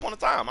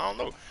time. I don't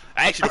know.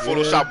 I asked you to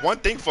Photoshop one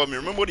thing for me.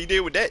 Remember what he did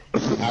with that?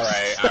 All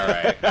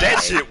right.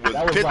 That shit was.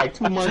 That was like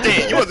 2 months Stan,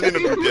 ago. you wasn't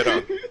in the group yet,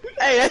 huh?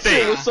 Hey, that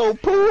shit was so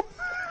poo.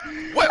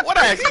 What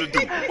I asked you to do?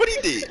 What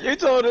he did? You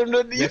told him to.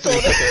 You told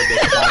him. The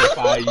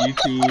Spotify,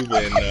 YouTube,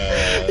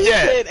 and He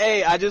said,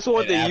 "Hey, I just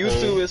want the Apple.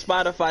 YouTube and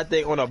Spotify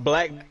thing on a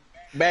black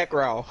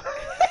background."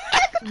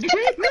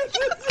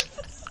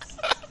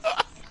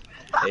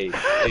 Hey,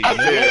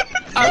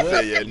 I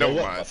said, yeah, no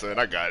mind, son.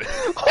 I got it.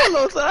 Hold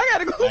on, son. I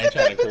gotta go. I ain't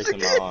trying to curse in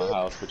my own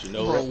house, but you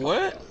know Bro,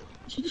 what?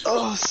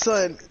 Oh,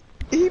 son.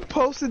 He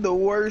posted the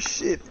worst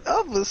shit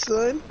ever,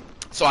 son.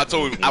 So I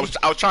told him I was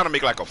trying to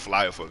make like a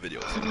flyer for a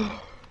video,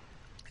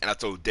 and I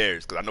told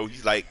Darius because I know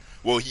he's like,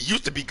 well, he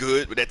used to be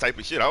good with that type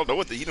of shit. I don't know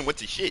he done went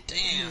to shit.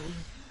 Damn.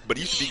 But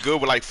he used to be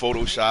good with like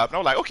Photoshop. And I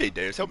was like, okay,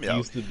 Darius, help me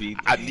out.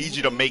 I need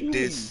you to make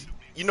this,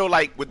 you know,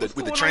 like with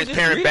the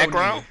transparent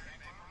background.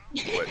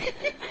 What?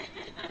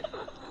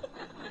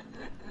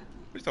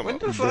 What you talking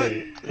about? The fuck?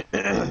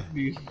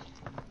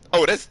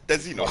 Oh, that's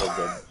Zeno.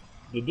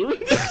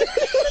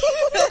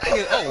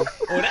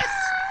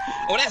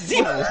 That's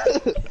Zeno.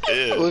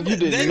 Yeah. Well, if you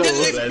didn't That know,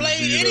 doesn't that's explain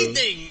Zeno.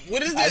 anything.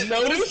 What is this? I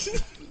know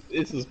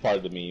this is part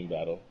of the meme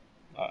battle.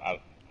 I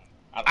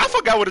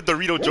forgot where the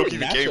Dorito joke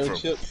even came from.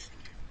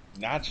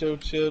 Nacho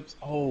chips.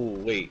 Oh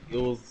wait, it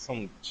was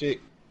some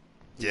chick,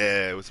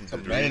 Yeah, it was some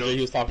manager he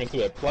Doritos. was talking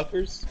to at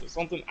Pluckers or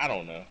something. I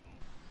don't know.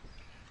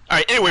 All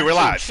right, anyway, we're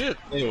live. Shit.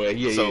 Anyway,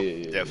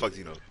 yeah. Fuck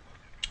Zeno.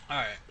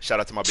 Alright. Shout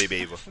out to my baby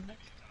Ava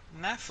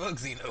Not fuck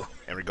Zeno.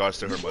 in regards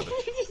to her mother.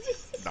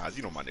 Nah,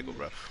 Zeno my nigga,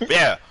 bro. But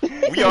yeah,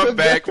 we are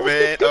back,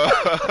 man.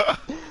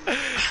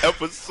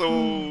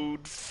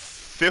 Episode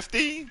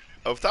 50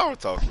 of Tower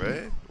Talk,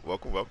 man.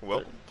 Welcome.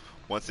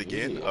 Once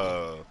again,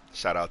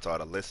 shout out to all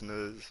the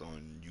listeners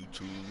on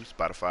YouTube,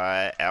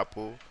 Spotify,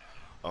 Apple,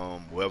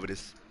 wherever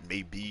this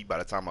may be by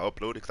the time I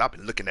upload it. Because I've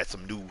been looking at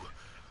some new,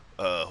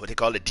 what they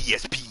call it,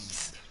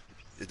 DSPs.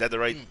 Is that the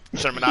right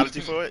terminology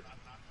for it?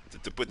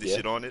 To put this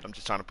shit on it? I'm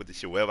just trying to put this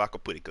shit wherever I can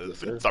put it.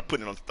 Because if I start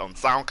putting it on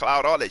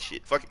SoundCloud, all that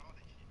shit. Fuck it.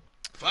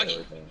 Fuck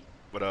it.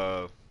 But,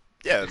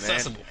 yeah, man.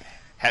 Accessible.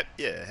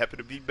 Happy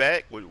to be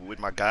back with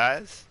my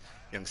guys.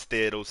 Young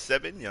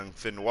Stead07, young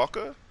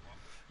Phinwalker,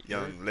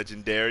 young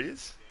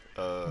Lejendarius.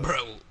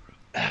 Bro.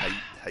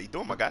 How you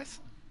doing, my guys?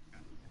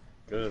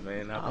 Good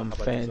man. I'm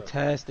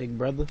fantastic,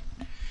 brother.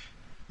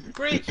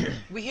 Great.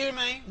 We here,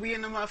 man. We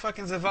in the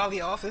motherfucking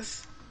Zavali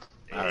office.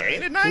 Hey,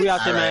 ain't it nice? We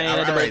out there, man.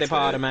 At the birthday man.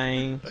 party,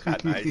 man. Look how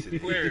nice it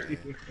is. Where?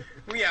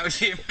 We out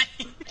here,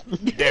 man.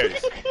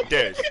 Darius,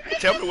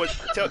 tell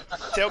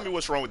me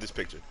what's wrong with this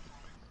picture.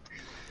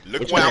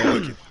 Look where I'm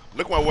looking.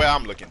 Look where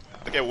I'm looking.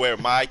 Look at where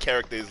my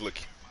character is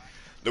looking.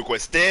 Look where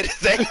Stead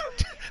is at.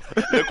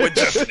 Look where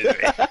Justin is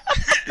at.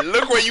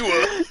 Look where you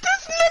are.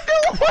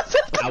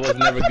 I was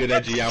never good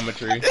at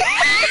geometry.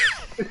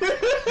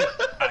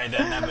 I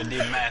never did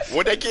math.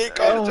 What that kid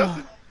called it,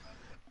 Justin?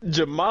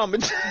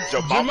 Geometry.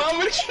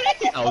 Geometry.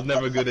 I was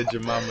never good at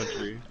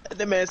geometry.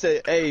 That man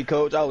said, "Hey,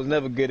 coach, I was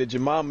never good at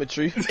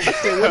geometry." I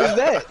said, "What is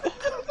that?"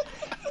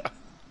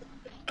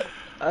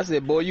 I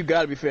said, "Boy, you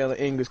gotta be failing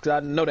English, cause I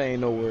know that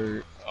ain't no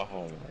word." Oh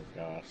my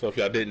god! So if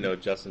y'all didn't know,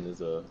 Justin is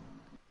a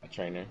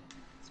trainer,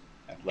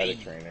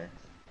 athletic trainer.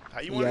 How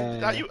you know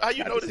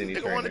this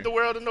nigga wanted the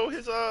world to know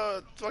his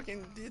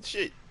fucking his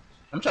shit?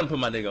 I'm trying to put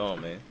my nigga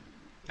on, man.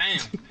 Damn.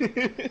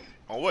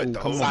 On what?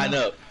 Come on. Sign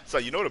up. So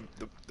you know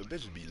the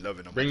bitches be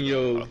loving them. Bring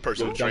your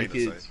personal young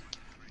trainer. kids.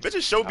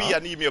 Bitches show me I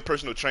need me a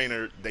personal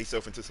trainer. They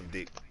self into some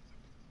dick.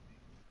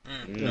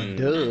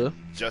 Duh.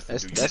 Justin,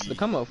 That's the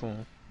come up for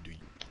him. Do you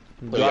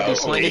Do I be Oh,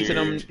 slinging to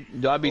them? weird.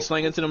 Do I be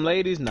slinging to them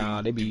ladies?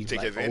 Nah, they Do be you take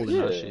like advantage?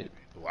 holding our Yeah. shit.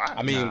 Why?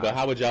 I mean, Nah. but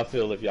how would y'all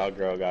feel if y'all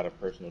girl got a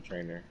personal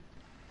trainer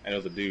and it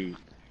was a dude?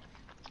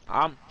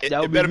 It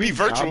That would better me. be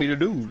virtual. I'll be the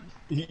dude.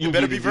 It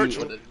better be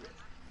virtual.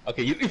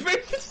 Okay, you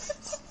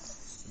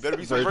Better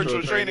be some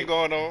virtual training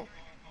going on.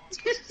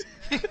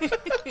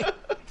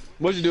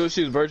 What you do if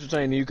she was virtual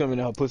training and you come in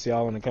her pussy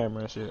all on the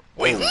camera and shit?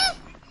 Wait.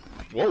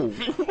 Whoa.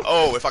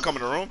 Oh, if I come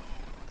in the room,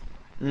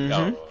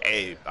 Mm-hmm.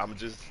 hey, I'm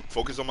just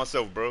focus on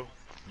myself, bro.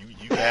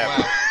 You can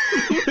have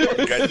it.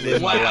 You guys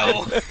live my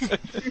life. Wow.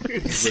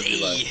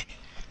 See.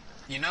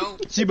 You know?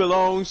 She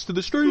belongs to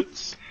the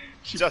streets.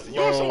 Justin,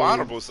 you're so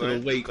honorable, to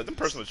son. the weight. Because them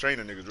personal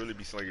trainer niggas really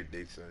be slinging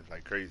dicks, son,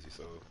 like crazy.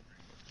 So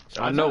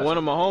shout I out know to one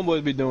of my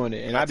homeboys be doing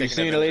it, and Not I be taking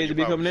seeing the advantage ladies of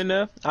be your coming in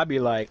there. I be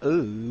like,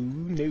 ooh,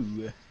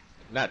 no.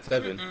 Not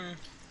 7.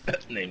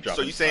 Name drop.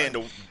 So you saying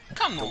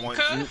Come the on, ones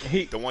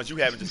cuz. the ones you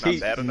having just not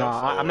bad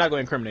enough? Nah, or- I'm not going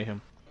to incriminate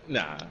him.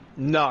 Nah.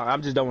 No, I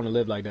just don't want to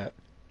live like that.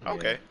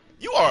 Okay,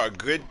 you are a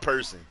good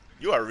person.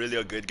 You are really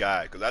a good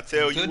guy. Because I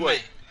tell you Good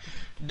what.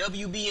 man.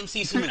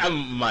 WBMC Smith.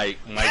 I'm Mike.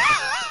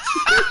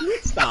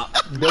 Stop.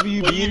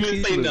 WBMC Don't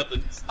even say Smith.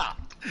 nothing. Stop.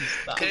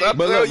 Okay. I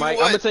But tell look, you Mike,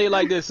 what. I'm gonna tell you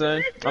like this,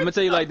 son.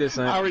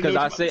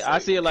 Because I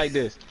see it like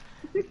this.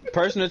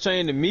 Personal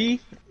training to me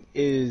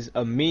is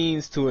a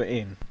means to an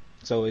end.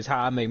 So it's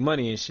how I make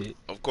money and shit.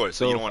 Of course.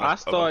 So So you don't if want I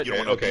start-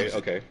 to.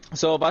 Okay.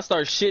 So if I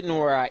start shitting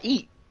where I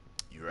eat,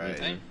 You're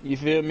right. you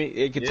feel me?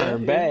 It could Yeah,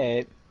 turn yeah.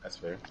 bad. That's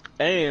fair.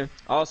 And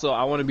also,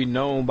 I want to be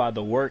known by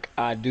the work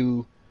I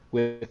do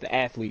with the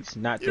athletes,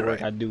 not the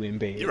work I do in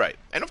bed. You're right.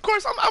 And of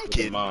course, I'm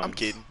kidding. I'm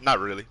kidding. Not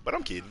really, but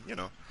I'm kidding. You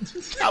know,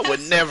 I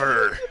would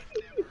never.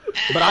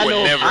 But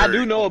I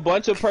do know a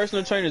bunch of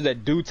personal trainers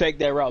that do take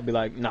that route. Be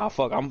like, nah,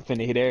 fuck, I'm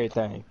finna hit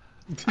everything.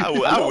 I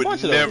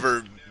would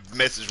never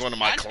message one of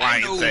my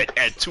clients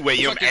at 2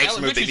 a.m.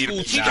 asking if they need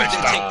a stretch.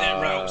 Take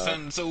that route,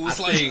 son. So it's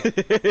like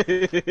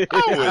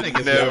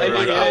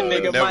I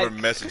would never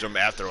message them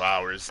after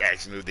hours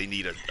asking if they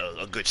need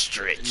a good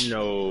stretch.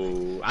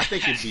 No, I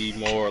think it'd be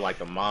more like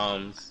the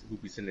moms who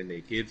be sending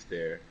their kids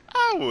there.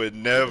 I would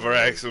never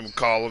ask them,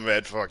 call them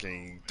at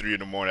fucking 3 in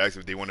the morning, ask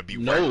them if they want to be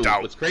worked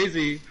out. What's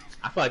crazy,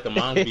 I feel like the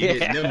moms be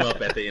hitting them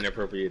up at the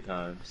inappropriate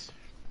times.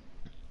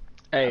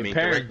 Hey, I mean,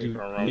 parents do.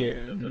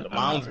 The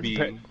moms be,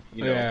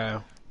 you know.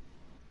 Yeah.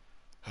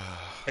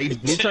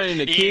 Facebook. You training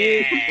the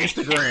kid,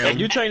 Instagram. If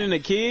you training the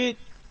kid,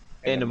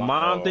 and the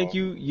mom think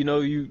you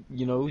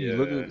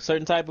look a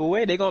certain type of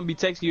way, they gonna be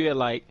texting you at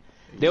like,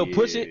 they'll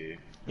push it,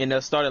 and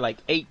they'll start at like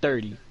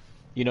 8:30.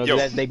 You know,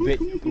 that's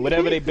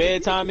whatever their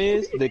bedtime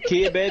is, the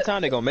kid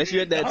bedtime, they gonna mess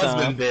you at that time.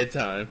 Husband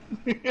bedtime.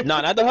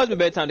 No, not the husband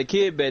bedtime, the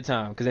kid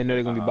bedtime, because they know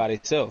they're gonna be by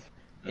themselves.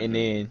 And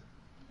then,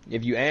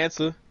 if you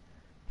answer,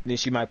 then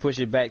she might push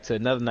it back to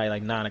another night,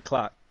 like 9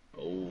 o'clock.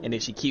 And then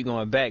she keep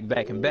going back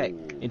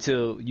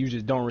until you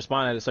just don't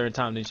respond at a certain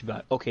time. Then she be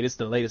like, okay, this is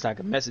the latest I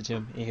can message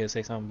him, and he'll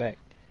say something back.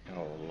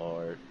 Oh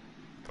Lord.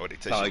 Oh, they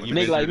text you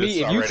nigga like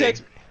me, if you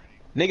text,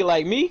 nigga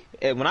like me,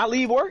 when I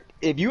leave work,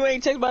 if you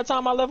ain't text by the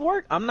time I left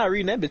work, I'm not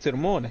reading that bitch till the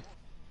morning.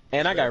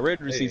 And I got red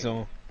receipts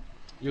on.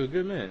 You're a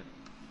good man.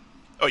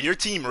 Oh, your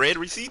team red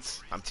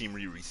receipts? I'm team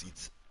read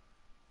receipts.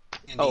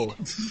 Indeed. Oh,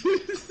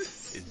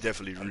 It's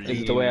definitely read.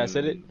 is it the way I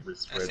said it?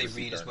 I say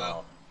read as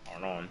well.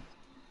 On.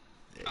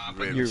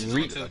 Red You're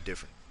receipts are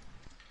different.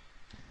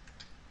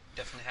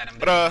 Definitely had them.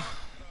 But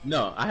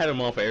no, I had them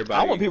on for everybody.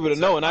 I want people to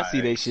know when I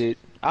see they shit.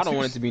 I don't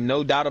want it to be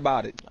no doubt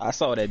about it. I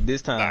saw that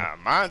this time. Nah,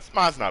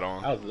 mine's not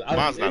on.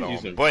 Mine's not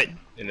on. But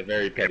in the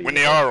very petty when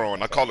they are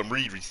on, I call them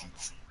read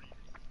receipts.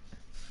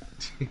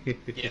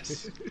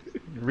 Yes.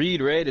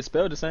 Read red is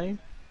spelled the same.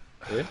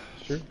 Yeah,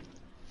 sure.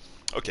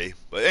 Okay,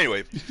 but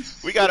anyway,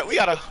 we got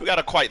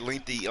a quite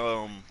lengthy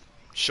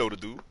show to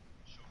do.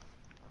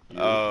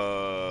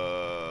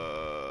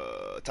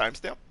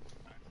 Timestamp.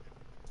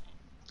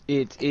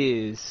 It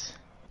is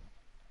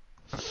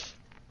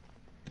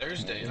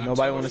Thursday.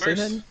 Nobody want to say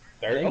nothing?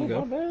 There you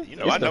go. You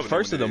know, It's I know the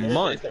first of the when it is.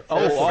 month.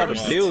 Oh, all the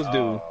bills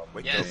do.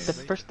 Yes. It's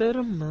the first of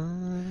the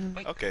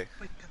month. Okay.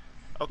 But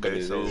Okay,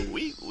 it so is-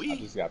 we I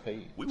just got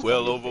paid.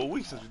 well over a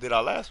week since we did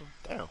our last one.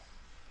 Damn.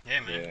 Yeah,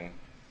 man. Yeah.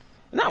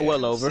 Not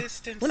well over.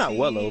 Consistency. We're not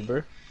well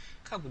over.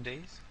 Couple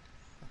days.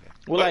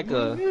 We're like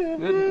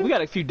we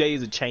got a few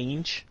days of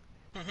change.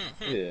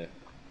 Yeah.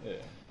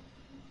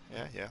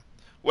 Yeah.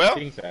 Well,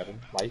 Things happen.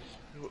 Life.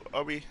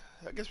 are we?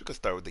 I guess we could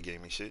start with the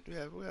gaming shit. We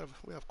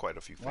have quite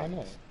a few Why things.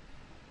 not?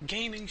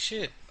 Gaming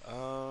shit.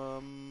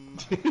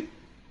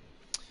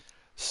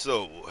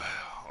 So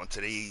on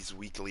today's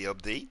weekly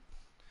update,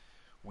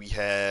 we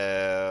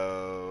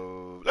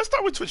have. Let's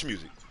start with Twitch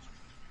music.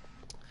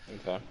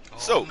 Okay.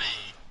 So- man.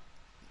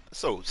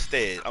 So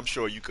Stead, I'm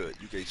sure you could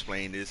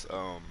explain this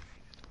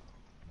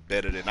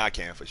better than I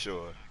can for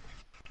sure.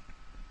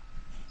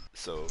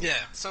 So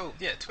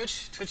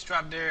Twitch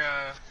dropped their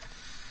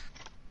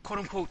quote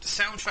unquote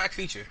soundtrack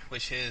feature,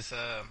 which is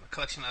a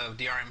collection of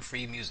DRM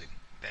free music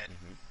that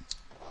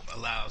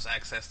allows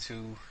access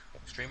to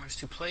streamers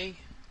to play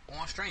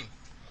on stream.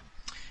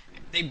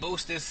 They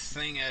boast this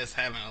thing as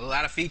having a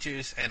lot of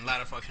features and a lot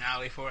of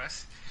functionality for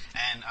us,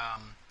 and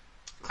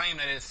claim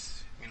that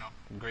it's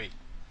great.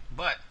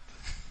 But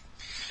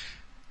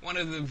one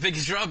of the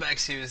biggest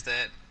drawbacks here is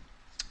that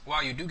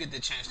while you do get the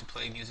chance to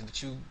play music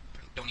that you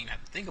don't even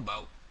have to think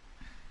about,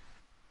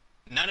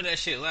 none of that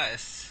shit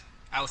lasts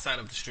outside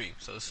of the stream.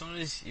 So as soon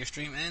as your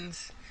stream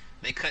ends,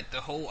 they cut the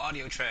whole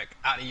audio track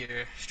out of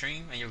your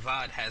stream, and your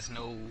VOD has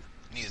no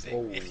music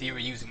if you were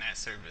using that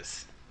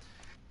service.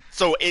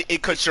 So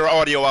it cuts your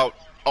audio out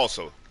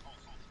also.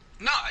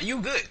 Nah, you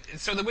good.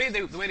 So the way they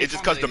It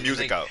just cuts the formulate it is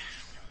music out.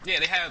 Yeah,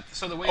 they have.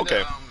 So the way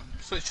Okay.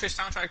 the Twitch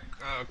soundtrack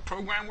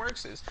program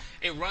works is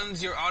it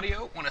runs your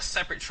audio on a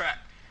separate track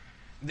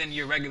than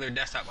your regular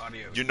desktop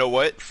audio. You know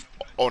what?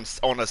 On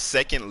a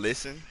second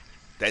listen,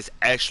 that's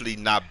actually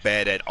not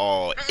bad at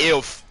all.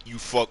 If you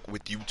fuck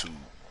with YouTube,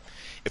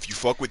 if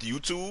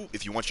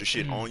you want your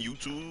shit on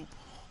YouTube,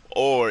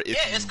 or if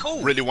it's cool.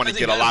 you really want to 'Cause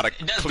get a lot of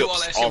it does do all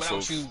clips that shit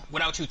off of.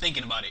 without you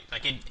thinking about it.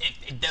 Like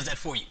it does that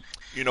for you.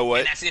 You know what?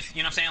 And that's if,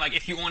 you know what I'm saying? Like,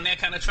 if you on that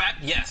kind of track,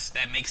 yes,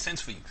 that makes sense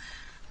for you.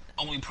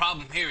 Only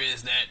problem here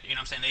is that, you know what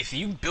I'm saying, if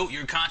you built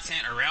your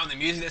content around the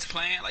music that's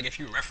playing, like if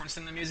you're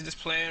referencing the music that's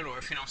playing, or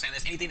if, you know what I'm saying,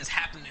 there's anything that's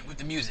happening with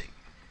the music,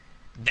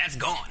 that's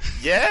gone.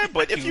 Yeah,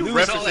 but if you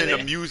lose all referencing of the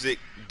that. music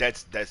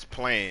that's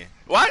playing,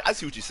 well, I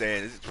see what you're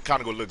saying. It's kind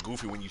of gonna look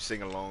goofy when you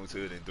sing along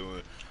to it and doing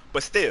it.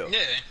 But still,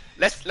 Yeah.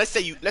 let's say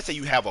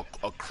you have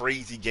a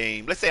crazy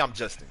game. Let's say I'm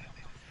Justin,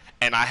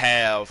 and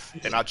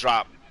I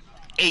drop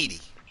 80.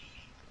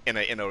 in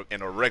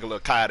a regular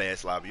COD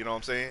ass lobby. You know what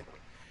I'm saying?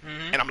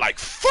 Mm-hmm. And I'm like,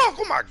 fuck,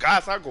 oh my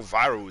god, so I go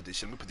viral with this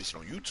shit. Let me put this shit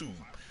on YouTube.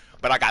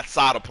 But I got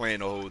Sada playing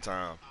the whole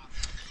time.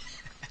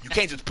 You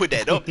can't just put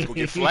that up. It's gonna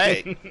get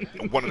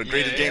flagged. One of the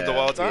greatest games of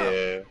all time.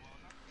 Yeah.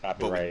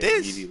 Copyright but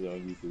immediately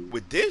on YouTube.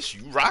 with this,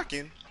 you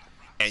rocking,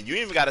 and you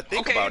ain't even gotta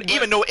think about it. But,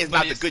 even though it's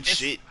not the good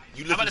shit.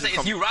 You I'm about to say,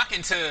 if you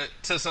rocking to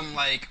some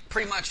like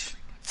pretty much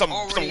some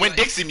Win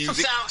Dixie like,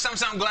 music, some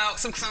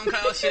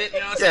SoundCloud shit. You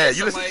know what I'm yeah, saying?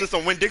 you listen to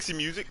some Win Dixie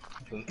music.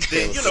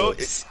 Then you know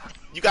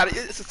you got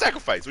it's a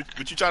sacrifice.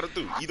 What you try to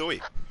do either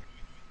way.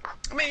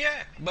 I mean,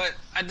 yeah, but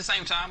at the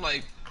same time,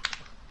 like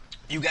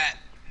you got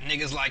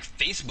niggas like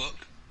Facebook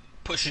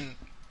pushing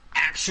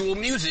actual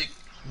music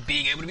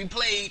being able to be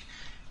played,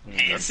 and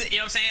you know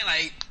what I'm saying?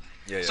 Like,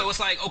 yeah. So it's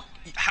like, oh,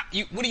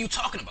 what are you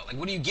talking about? Like,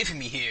 what are you giving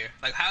me here?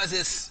 Like, how is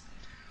this?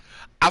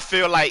 I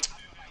feel like,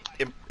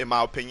 in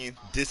my opinion,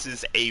 this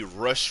is a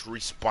rush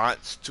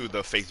response to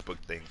the Facebook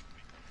thing.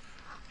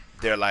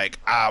 They're like,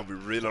 we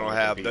really don't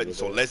have nothing,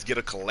 so let's get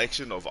a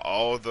collection of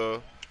all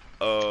the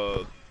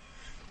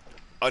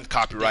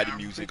uncopyrighted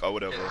music or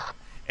whatever,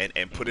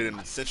 and put it in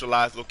a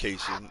centralized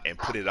location and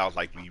put it out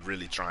like we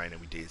really trying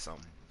and we did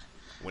something.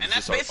 And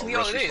that's basically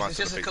all it is. It's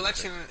just a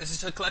collection. It's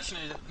just a collection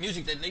of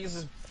music that niggas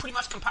is pretty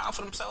much compiled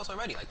for themselves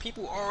already. Like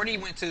people already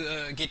went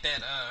to get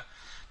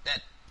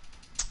that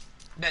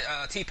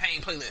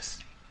T-Pain playlist.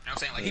 You know what I'm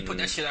saying? Like he put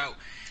that shit out,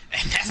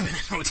 and that's been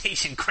in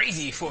rotation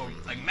crazy for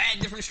like mad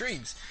different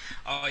streams.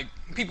 Like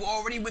people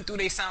already went through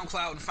their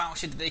SoundCloud and found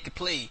shit that they could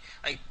play.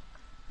 Like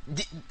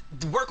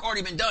the work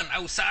already been done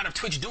outside of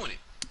Twitch doing it.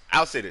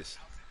 I'll say this: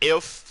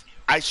 if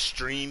I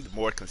streamed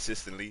more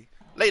consistently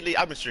lately,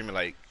 I've been streaming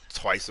like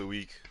twice a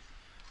week.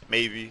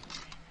 Maybe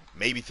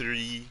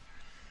 3.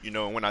 You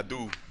know, when I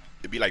do,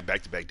 it'd be like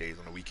back-to-back days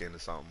on the weekend or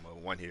something, or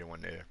one here, one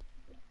there.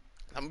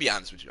 I'm gonna be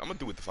honest with you. I'm gonna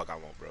do what the fuck I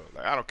want, bro.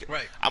 Like I don't care.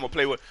 Right. I'm gonna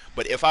play with.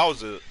 But if I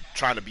was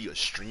trying to be a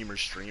streamer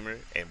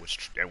and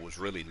was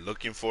really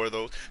looking for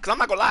those, cause I'm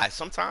not gonna lie.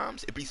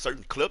 Sometimes it be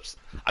certain clips.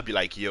 I'd be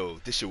like, yo,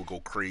 this shit would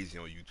go crazy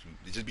on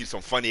YouTube. It just be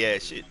some funny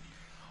ass shit.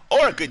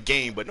 Or a good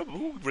game, but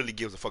who really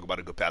gives a fuck about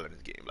a good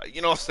Paladins game? Like,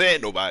 you know what I'm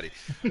saying? Nobody.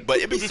 But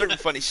it'd be certain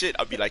funny shit.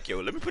 I'd be like, yo,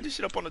 let me put this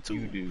shit up on the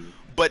tube.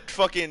 But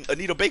fucking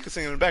Anita Baker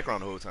singing in the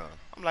background the whole time.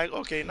 I'm like,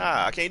 okay,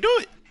 nah, I can't do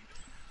it.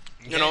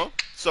 You know?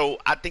 So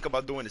I think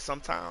about doing it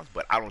sometimes,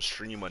 but I don't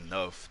stream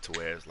enough to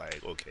where it's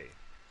like, okay.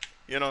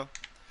 You know?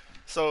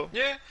 So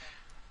yeah.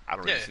 I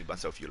don't really see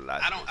myself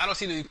utilizing I don't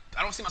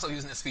see myself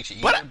using this feature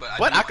either,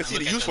 but I can see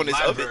the usefulness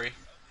of it.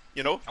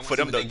 You know, for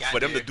them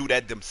to do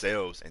that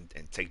themselves and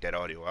take that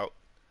audio out.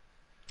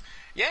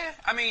 Yeah,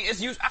 I mean,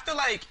 I feel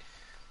like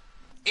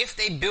if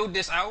they build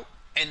this out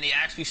and they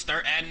actually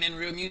start adding in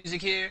real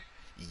music here,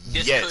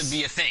 this could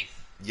be a thing.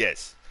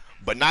 Yes,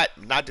 but not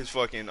this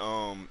fucking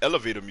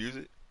elevator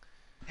music.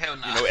 Hell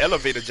no. You know,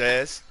 elevator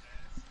jazz.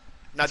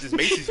 Not this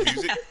Macy's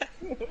music.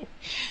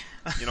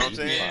 You know what I'm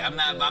saying? Yeah,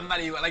 I'm not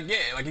even like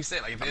you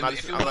said, like if it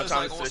was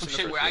like on some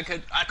shit where I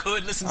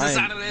could listen to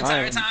Sonic the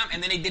entire time,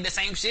 and then they did the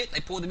same shit, they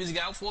pulled the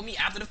music out for me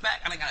after the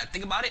fact, and I gotta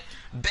think about it.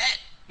 Bet.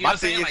 You know what I'm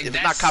saying? Like, if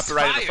it's not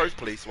copyrighted in the first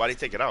place, why they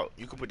take it out?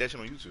 You can put that shit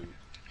on YouTube,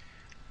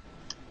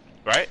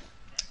 right?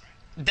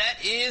 That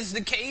is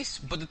the case,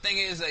 but the thing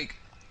is, like,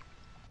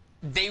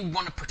 they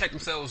want to protect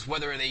themselves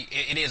whether it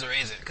is or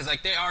isn't, because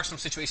like there are some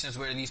situations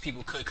where these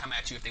people could come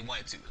at you if they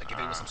wanted to, like if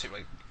it was some shit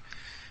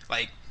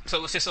like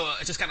so it's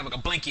just kind of like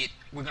a blanket.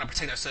 We're gonna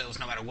protect ourselves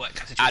no matter what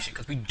kind of situation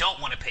because we don't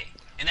want to pay,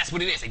 and that's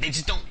what it is. Like they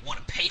just don't want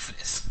to pay for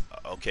this.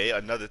 Okay,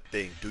 another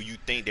thing. Do you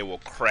think they will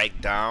crack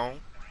down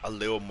a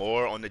little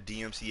more on the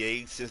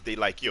DMCA since they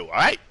like, yo, all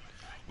right,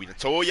 we done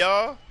told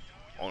y'all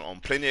on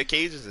plenty of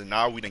occasions, and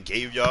now we done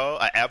gave y'all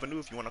an avenue,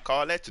 if you want to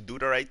call that, to do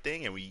the right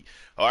thing, and we,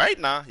 all right,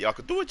 now y'all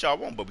can do what y'all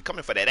want, but we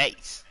coming for that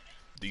ace.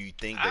 Do you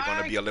think they're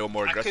gonna be a little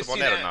more aggressive on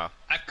that or not?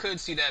 I could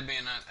see that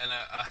being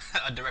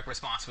a direct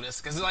response for this,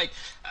 because like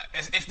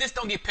if this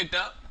don't get picked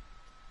up,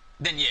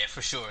 then yeah,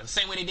 for sure. The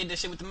same way they did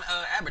this shit with the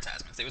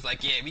advertisements. They was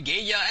like, yeah, we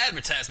gave y'all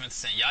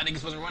advertisements, and y'all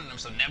niggas wasn't running them,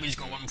 so now we just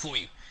gonna run them for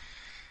you.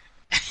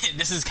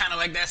 This is kind of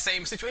like that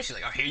same situation.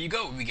 Like, oh, here you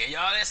go. We gave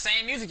y'all that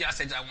same music y'all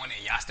said y'all wanted.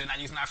 Y'all still not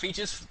using our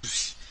features?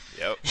 Psh.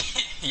 Yep.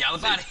 Y'all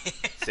about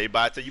it. Say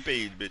bye to your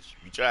page, bitch.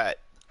 We tried.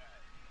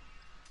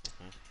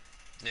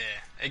 Yeah,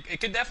 it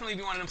could definitely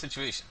be one of them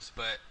situations,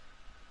 but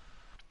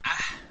I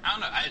don't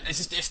know. It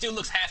still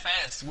looks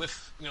half-assed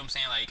with, you know what I'm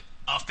saying, like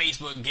a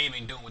Facebook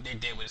gaming doing what they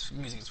did with its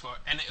music for,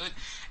 and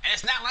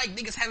it's not like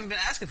niggas haven't been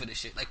asking for this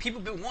shit. Like people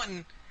been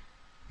wanting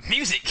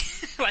music,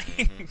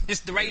 like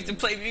just the right to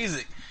play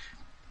music.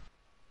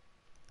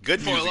 Good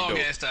for music, a long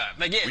though. Ass time.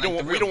 Like, yeah, we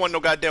don't want no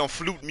goddamn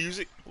flute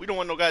music. We don't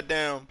want no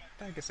goddamn.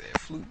 I think I said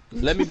flute.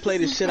 Let me play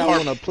the shit I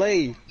want to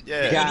play,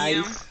 guys.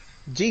 EDM.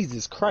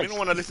 Jesus Christ. We don't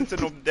want to listen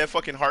to that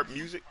fucking harp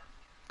music.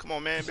 Come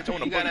on, man. Bitch, I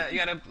want you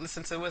gotta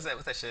listen to what's that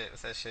shit?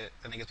 What's that shit?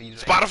 That niggas be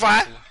using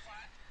Spotify?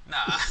 Nah.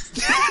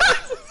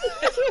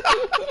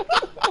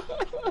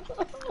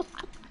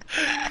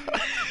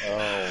 Oh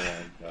my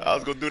god. I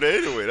was gonna do that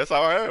anyway. That's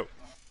how I am.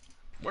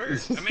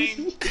 Word. I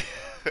mean,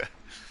 yeah.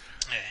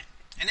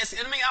 And it's,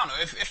 I mean, I don't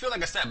know. It feels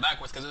like a step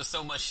backwards because there's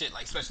so much shit,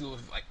 like especially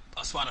with like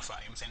Spotify. You know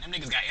what I'm saying? Them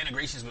niggas got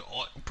integrations with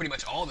pretty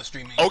much all the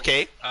streaming.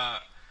 Okay.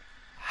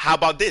 How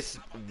about this?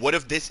 What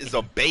if this is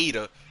a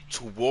beta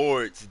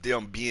towards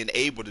them being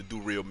able to do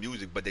real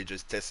music, but they're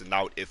just testing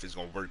out if it's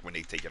gonna work when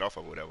they take it off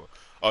or whatever?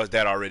 Or is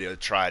that already a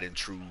tried and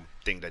true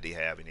thing that they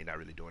have and they're not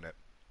really doing that?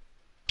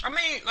 I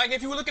mean, like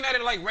if you were looking at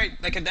it like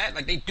at that,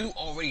 like they do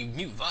already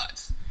mute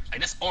VODs. Like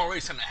that's already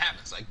something that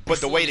happens. Like,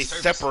 but the way they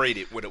separate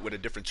it with a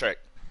different track,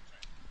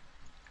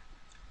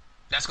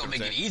 that's gonna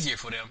make it easier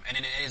for them, and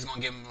then it is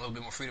gonna give them a little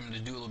bit more freedom to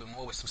do a little bit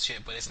more with some shit.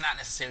 But it's not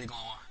necessarily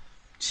gonna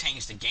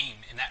change the game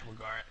in that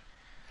regard.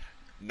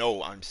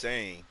 No, I'm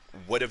saying,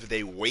 what if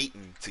they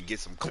waiting to get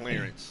some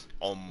clearance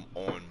on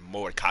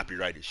more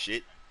copyrighted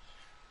shit,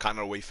 kind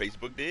of the way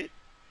Facebook did,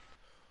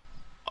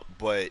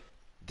 but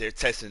they're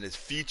testing this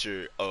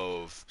feature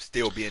of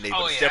still being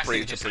able to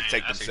separate it to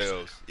protect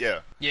themselves. Yeah.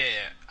 Yeah.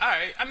 All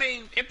right. I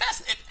mean,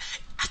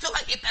 I feel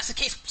like if that's the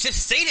case,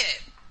 just say that.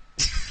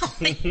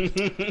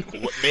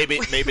 maybe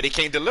they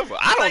can't deliver.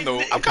 I don't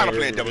know. I'm kind of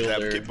playing devil's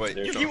advocate, but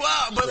you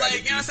are. But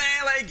like, you know what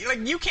I'm saying?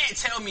 Like you can't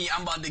tell me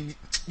I'm about to.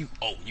 You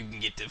can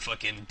get the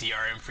fucking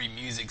DRM free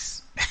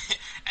musics,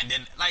 and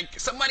then like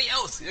somebody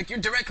else, like your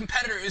direct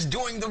competitor, is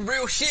doing the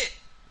real shit.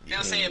 You know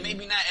what I'm saying?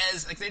 Maybe not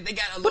as like they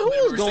got a little. But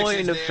bit who's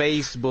going to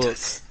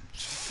Facebook?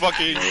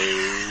 Fucking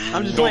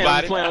I'm just playing.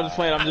 Everybody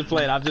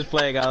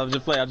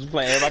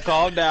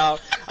calm down.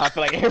 I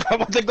feel like everybody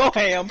wants to go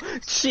ham.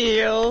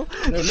 Chill.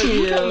 Nobody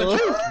go on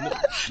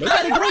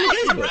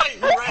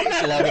Facebook. Right. I'm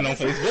not logging on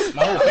Facebook.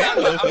 My whole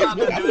family on I'm not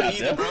Facebook. gonna do it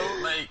either, bro.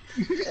 Like,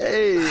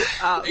 hey,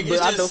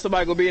 but I know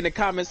somebody gonna be in the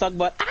comments talking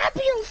about I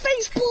be on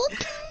Facebook.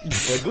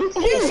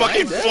 You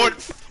fucking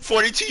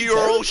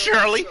 42-year-old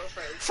Shirley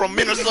from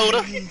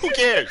Minnesota. Who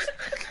cares?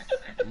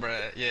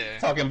 Bruh, yeah.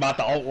 Talking about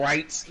the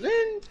alt-rights.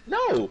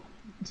 No.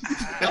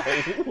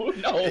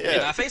 No.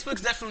 Yeah,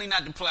 Facebook's definitely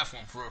not the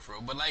platform for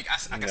real. But like,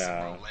 I guess,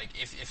 bro, like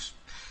if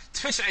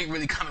Twitch ain't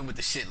really coming with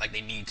the shit like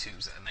they need to,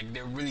 so, like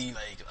they're really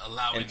like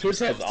allowing. And Twitch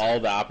has all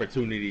the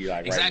opportunity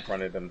like exactly. right in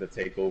front of them to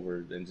take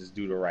over and just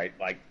do the right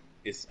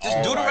it's just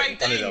all do the right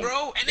thing,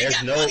 bro. And they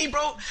got money,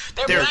 bro.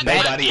 There's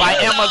nobody by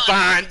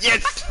Amazon.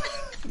 Yes.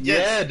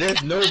 Yeah,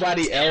 there's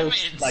nobody else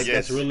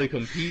that's really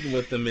competing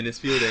with them in this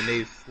field, and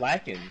they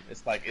slacking.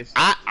 It's like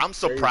I'm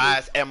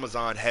surprised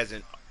Amazon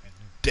hasn't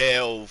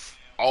delved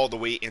all the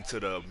way into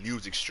the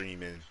music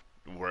streaming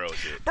world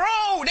yet.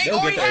 Bro, they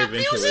already have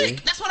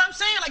music. That's what I'm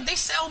saying. Like they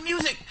sell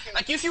music.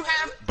 Like if you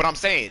have. But I'm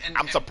saying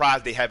I'm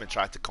surprised they haven't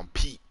tried to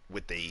compete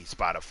with the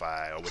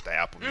Spotify or with the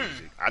Apple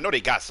Music. I know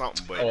they got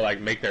something, but like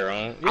make their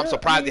own. I'm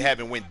surprised they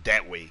haven't went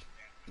that way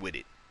with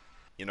it.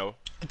 You know.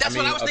 That's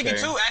what I was thinking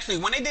too. Actually,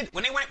 when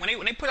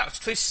they put out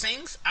Twitch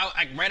Sings out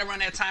like right around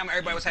that time,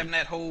 everybody was having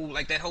that whole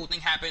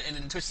thing happen, and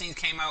then Twitch Sings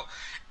came out.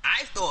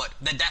 I thought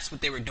that's what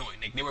they were doing.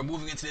 Like they were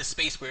moving into this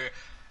space where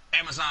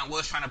Amazon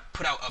was trying to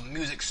put out a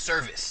music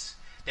service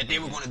that they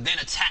were going to then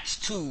attach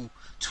to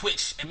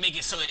Twitch and make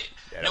it so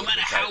that no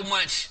matter how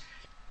much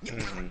they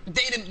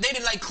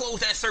did like close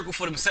that circle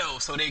for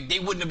themselves, so they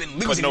wouldn't have been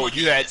losing. But no,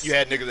 you had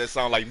niggas that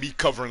sound like me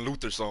covering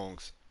Luther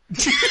songs,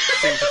 singing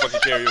fucking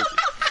karaoke.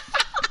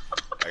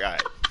 Like, all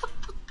right.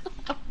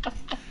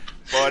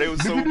 Boy, they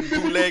was so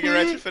bootleg and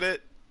ratchet for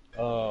that.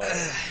 Oh,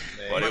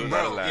 man. Boy, they was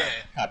not allowed. Yeah.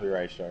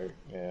 Copyright strike,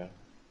 yeah.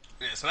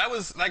 Yeah, so that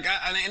was like,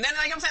 and then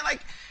like I'm saying,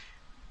 like,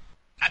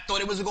 I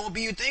thought it was gonna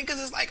be a thing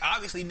because it's like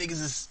obviously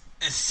niggas is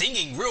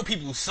singing real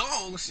people's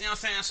songs. You know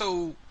what I'm saying?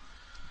 So,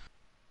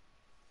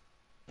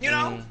 you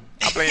know,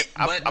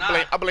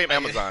 I blame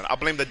Amazon. I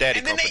blame the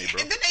daddy company,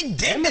 bro. And then they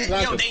did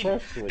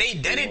that. They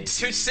did it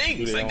to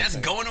Sings. Like that's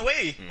going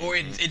away, or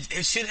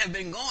it should have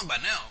been gone by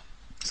now.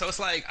 So it's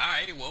like, all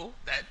right, well,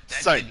 that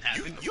didn't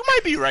happen. You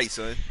might be right,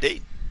 son.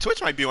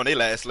 Twitch might be on their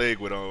last leg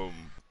with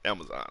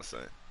Amazon,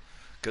 son.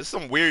 Cause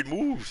some weird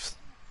moves.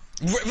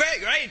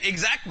 Right,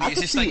 exactly.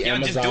 It's just like y'all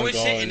just doing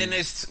shit, and then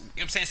there's, you know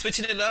what I'm saying,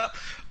 switching it up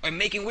or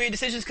making weird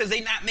decisions because they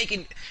not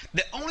making.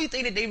 The only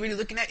thing that they really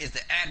looking at is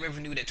the ad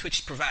revenue that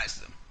Twitch provides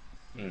them.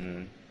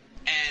 Mm-hmm.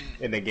 And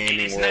in the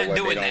gaming world,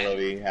 where they don't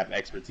really have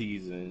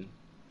expertise in.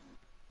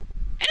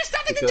 And it's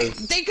not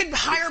that they could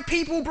hire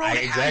people, bro.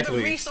 They have the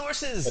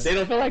resources. But they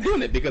don't feel like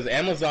doing it because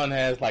Amazon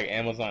has like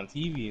Amazon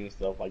TV and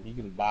stuff. Like you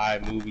can buy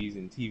movies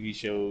and TV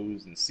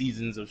shows and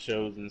seasons of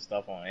shows and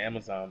stuff on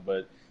Amazon,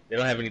 but they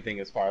don't have anything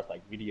as far as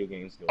like video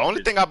games go.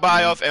 Only thing I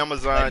buy off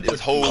Amazon is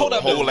whole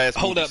ass.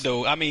 Hold up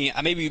though. I mean,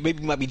 maybe we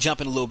might be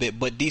jumping a little bit,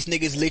 but these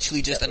niggas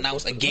literally just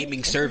announced a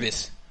gaming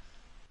service.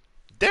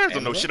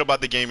 There's no shit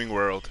about the gaming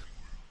world.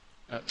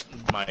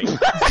 Mike.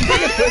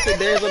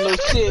 There's no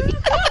shit.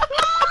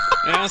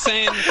 You know what I'm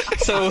saying?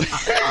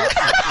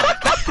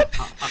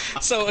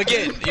 So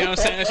again, you know what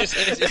I'm saying?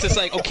 It's just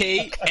like,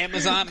 okay,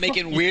 Amazon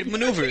making weird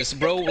maneuvers,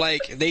 bro.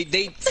 Like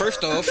they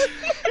first off,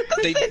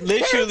 they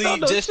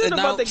literally just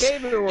announced, you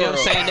know what I'm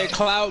saying, their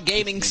cloud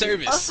gaming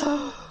service, or they,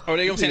 you know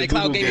what I'm saying, their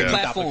cloud gaming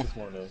platform.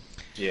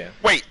 Yeah.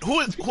 Wait, who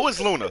is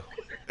Luna?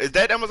 Is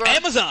that Amazon?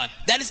 Amazon.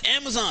 That is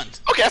Amazon.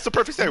 Okay, that's the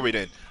perfect segue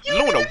then.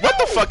 Luna, what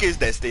the fuck is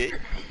that, Stig?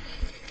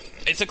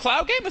 It's a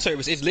cloud gaming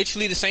service. It's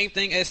literally the same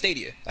thing as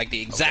Stadia. Like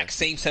the exact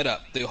same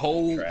setup. The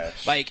whole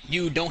like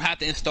you don't have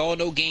to install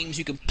no games.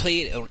 You can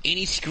play it on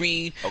any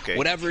screen. Okay.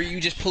 Whatever,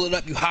 you just pull it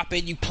up, you hop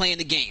in, you play in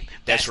the game.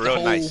 That's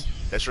real nice.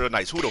 That's real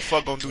nice. Who the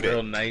fuck gonna do that?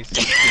 Real nice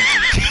and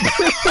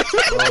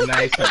stinky. Real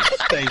nice and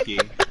stinky.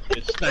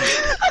 It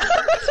stinks.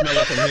 Smell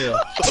it from here.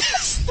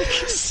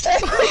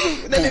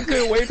 Then they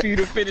couldn't wait for you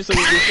to finish so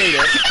we could say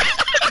that.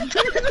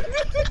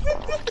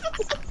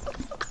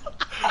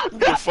 Who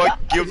the fuck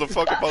gives a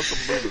fuck about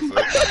some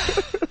Luna,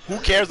 son? Who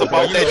cares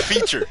about that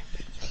feature?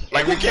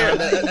 Like, who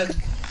cares?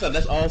 So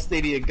that's all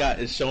Stadia got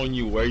is showing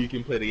you where you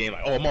can play the game.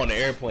 Like, oh, I'm on the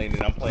airplane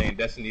and I'm playing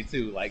Destiny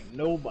 2. Like,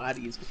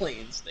 nobody is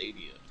playing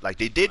Stadia. Like,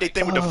 they did their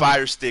thing with the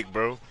Fire Stick,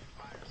 bro.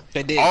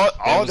 They did.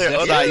 All their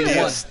other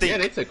ideas stink. Yeah,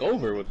 they took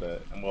over with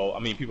that. Well, I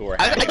mean, people were.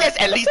 I guess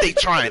at least they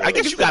trying. I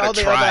guess you gotta all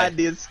try. All their other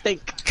ideas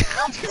stink.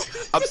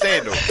 I'm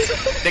saying though,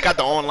 they got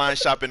the online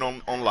shopping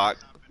on lock.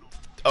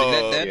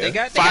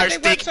 Fire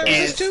Stick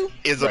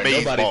is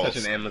amazing. Nobody's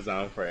touching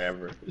Amazon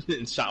forever.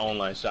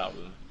 Online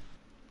shopping.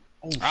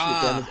 Oh shit!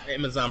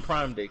 Amazon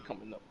Prime Day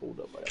coming up.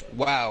 Hold up.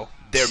 Wow.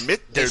 They're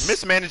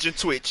mismanaging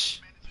Twitch,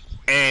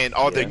 and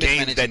all the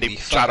games that they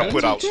try to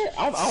put out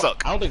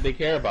suck. I don't think they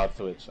care about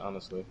Twitch,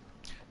 honestly.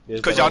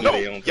 Because y'all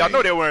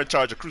know they were in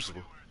charge of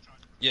Crucible.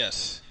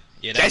 Yes.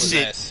 Yeah,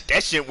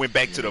 that shit went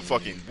back to the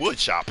fucking wood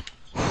shop.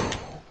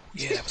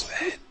 Yeah, that was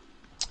bad.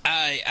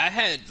 I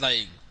had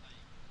like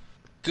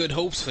good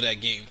hopes for that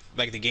game,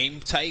 like the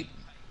game type.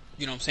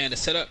 You know what I'm saying? The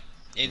setup.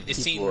 It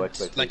seemed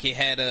like it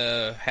had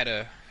a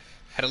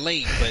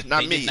lane, but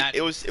not me.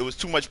 It was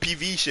too much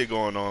PV shit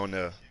going on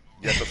there.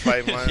 You have to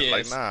fight one. Yes.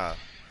 Like nah.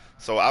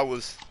 So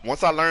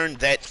once I learned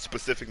that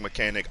specific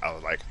mechanic, I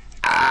was like,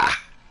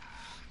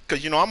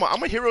 because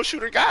I'm a hero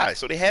shooter guy,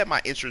 so they had my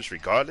interest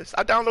regardless.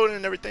 I downloaded it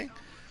and everything.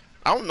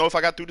 I don't know if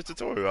I got through the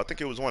tutorial. I think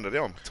it was one of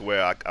them to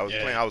where I was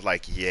playing. I was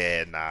like,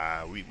 yeah,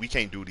 nah, we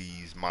can't do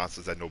these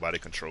monsters that nobody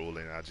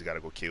controlling. I just gotta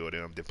go kill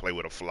them, then play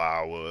with a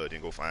flower, then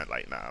go find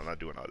nah, I'm not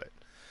doing all that.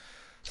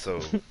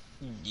 So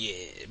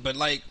yeah, but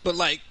like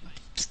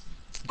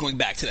going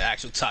back to the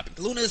actual topic,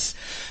 Luna's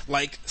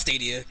like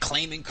Stadia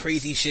claiming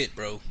crazy shit,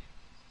 bro.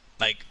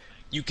 Like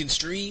you can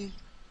stream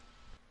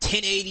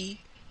 1080.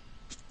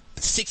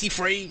 60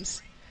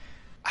 frames.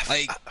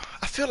 I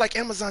feel like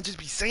Amazon just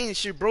be saying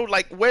shit, bro.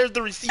 Like, where's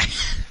the receipt?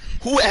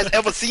 Who has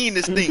ever seen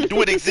this thing?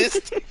 Do it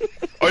exist?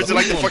 Or is it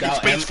like the fucking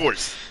Space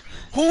Force?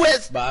 Who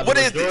has? What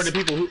is this?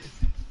 People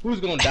who's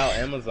gonna doubt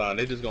Amazon?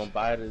 They're just gonna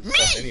buy this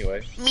stuff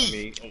anyway.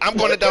 I'm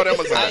gonna doubt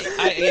Amazon.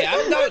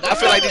 I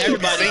feel like these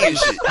people be saying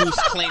shit. Who's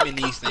claiming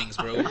these things,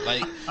 bro?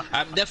 Like,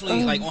 I'm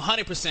definitely like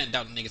 100%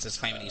 doubting niggas that's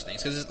claiming these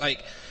things because it's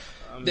like.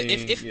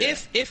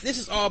 If this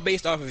is all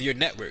based off of your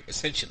network,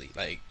 essentially,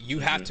 like you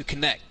have to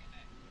connect.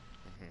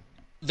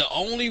 The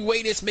only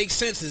way this makes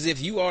sense is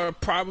if you are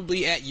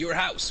probably at your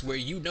house where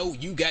you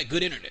got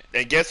good internet.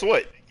 And guess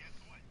what?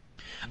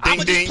 I'm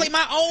gonna just play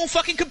my own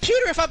fucking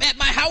computer if I'm at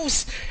my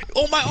house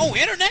on my own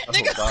internet,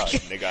 nigga.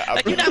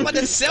 Like you're not about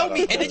to sell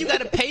me, and then you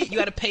gotta pay. You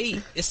gotta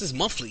pay. This is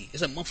monthly.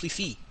 It's a monthly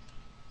fee.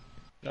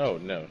 Oh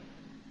no.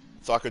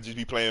 So I could just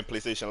be playing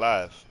PlayStation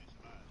Live,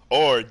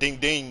 or ding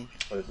ding,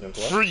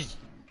 free.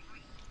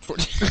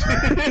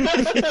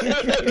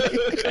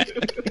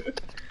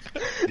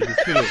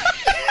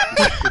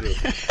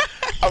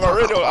 I'm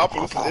already on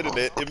Apple's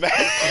internet.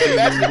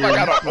 Imagine if I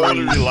gotta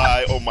only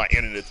rely on my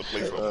internet to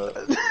play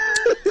something.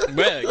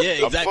 Well,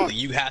 yeah, exactly.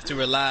 You have to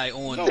rely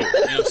on, you know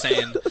what I'm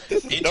saying,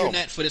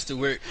 internet for this to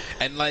work.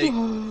 And like,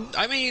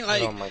 I mean,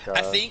 like,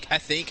 I think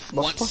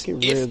once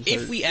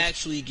if we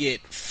actually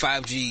get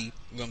 5G, you know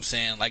what I'm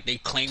saying, like they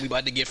claim we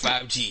about to get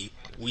 5G,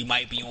 we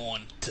might be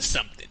on to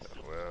something.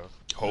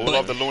 Hold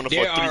off the Luna for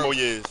 3 more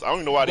years. I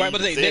don't know why they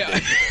even said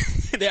that.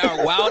 There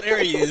are wild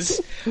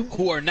areas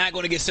who are not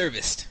going to get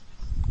serviced.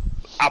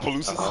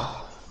 Appaloosas.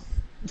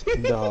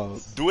 Dog.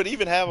 Do it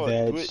even have a?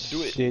 That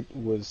do it. Shit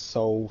was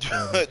so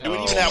funny. Do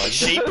it even have a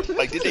shape?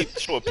 Like, did they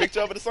show a picture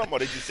of it or something, or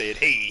they just said,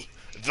 "Hey,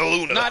 the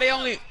Luna"? No,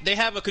 they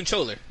have a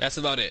controller. That's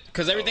about it.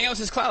 Because everything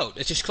else is cloud.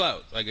 It's just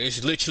cloud. Like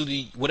it's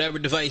literally whatever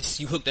device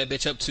you hook that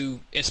bitch up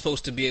to, it's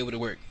supposed to be able to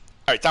work.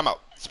 All right, time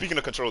out. Speaking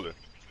of controller,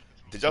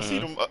 did y'all see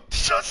them?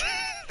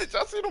 Did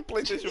y'all see them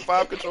PlayStation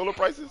 5 controller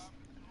prices?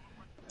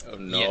 Oh,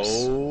 no,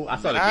 yes. I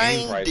saw the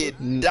game prices.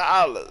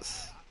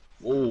 $90.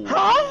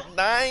 Huh?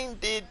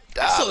 $90.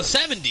 I saw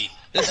 70.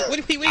 Wait. I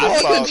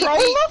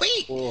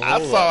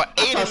saw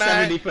 89.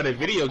 70 for the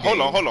video game.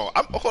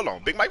 Hold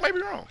on. Big Mike might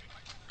be wrong.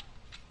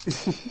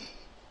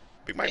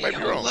 Big Mike might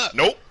be wrong.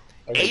 Nope.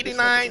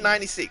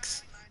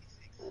 89.96.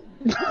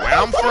 Where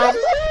I'm from,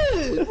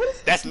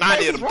 that's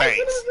 90 of them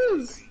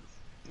things.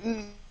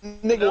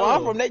 Nigga, where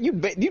I'm from, that you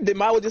did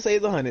my would just say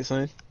it's 100,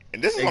 son.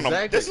 And this is on a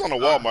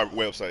Walmart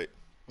website.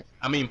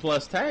 I mean,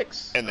 plus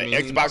tax. And the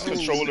Xbox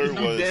controller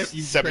was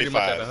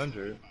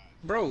 75.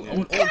 Bro,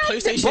 on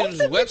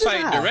PlayStation's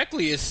website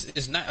directly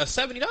is not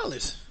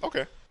 $70.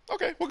 Okay, well,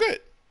 good.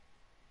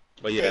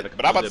 But yeah,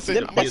 but I'm about to send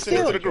it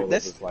to the group.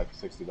 That's like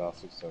 $60,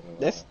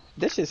 $67.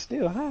 That shit's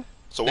still high.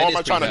 So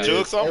Walmart trying to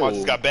jug something? I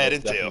just got bad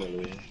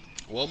intel.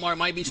 Walmart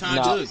might be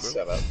trying to,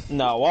 bro.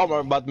 Nah,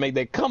 Walmart about to make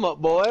that come up,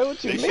 boy.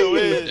 What you They mean? sure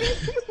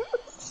is.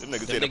 Them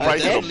niggas said the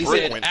price of a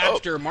brick went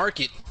up.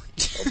 Aftermarket.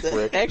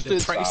 Extra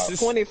prices.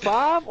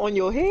 25 on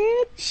your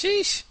head?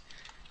 Sheesh.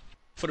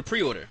 For the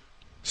pre-order.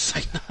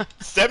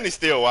 70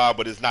 still wild,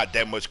 but it's not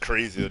that much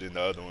crazier than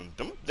the other one.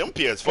 Them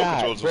PS4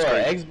 controllers was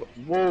crazy.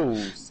 Whoa,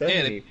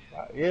 70.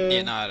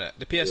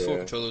 The PS4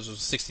 controllers was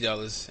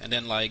 $60, and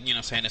then like, you know what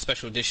I'm saying, the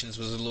special editions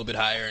was a little bit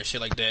higher and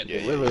shit like that.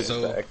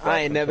 So I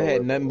ain't never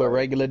had nothing but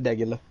regular.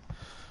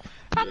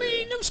 I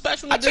mean, them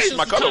special I editions changed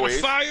my was kind of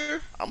colorways.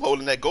 fire. I'm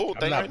holding that gold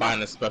thing. I'm not right buying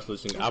now. a special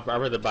edition. I'd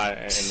rather buy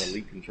an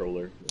Elite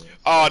controller.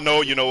 Oh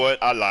no, you know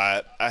what? I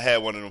lied. I had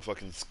one of them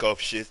fucking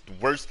scuff shits. The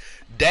worst.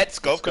 That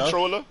scuff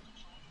controller.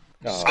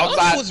 No.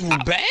 That was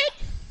bad?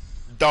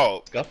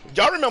 Dog. Scuff?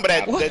 Y'all remember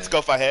that What?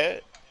 scuff I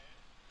had?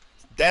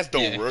 That's the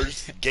Yeah.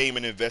 worst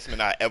gaming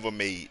investment I ever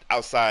made.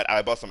 Outside,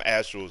 I bought some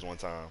Astros one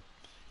time.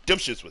 Them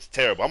shits was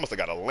terrible. I must have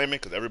got a lemon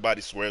because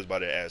everybody swears by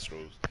their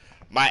Astros.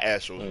 My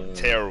Astros were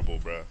terrible,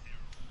 bro.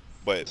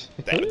 But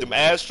them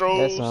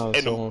Astros That sounds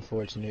and, so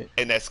unfortunate.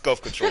 and that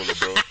scuff controller,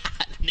 bro.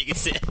 Nigga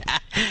said,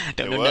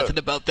 don't know what? nothing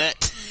about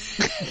that.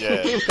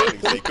 Yeah,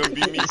 they couldn't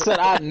be me. Said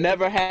I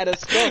never had a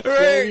scuff,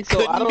 Right,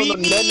 so I couldn't don't be know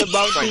me. nothing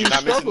about Son, these you're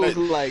not missing scuffles.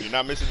 that. Like, You're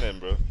not missing them,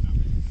 bro.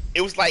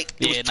 It was like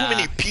it was Yeah, too nah.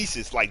 many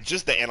pieces. Like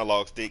just the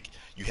analog stick.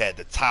 You had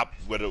the top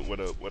with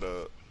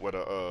a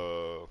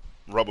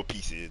rubber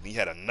piece is, and you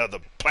had another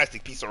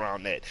plastic piece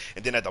around that,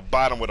 and then at the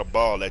bottom with a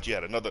ball that you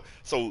had another.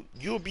 So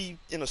you'll be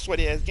in a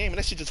sweaty ass game, and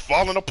that shit just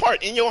falling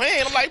apart in your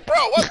hand. I'm like, bro,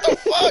 what the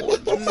fuck?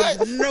 What the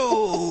fuck?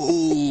 No.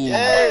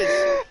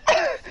 Yes.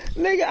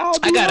 nigga, I'll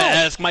do I gotta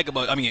that. ask Mike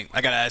about. I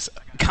gotta ask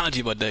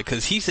Kanji about that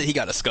because he said he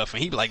got a scuff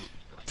and he be like,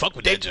 "Fuck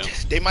with that jump."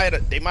 They might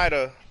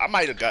have. I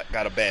might have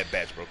got a bad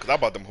batch, bro, because I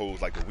bought them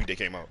hoes like the week they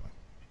came out.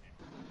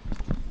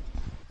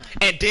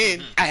 And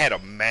then I had a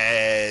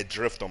mad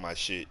drift on my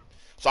shit.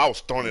 So I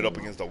was throwing it up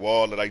against the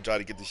wall that I tried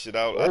to get this shit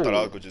out. I thought I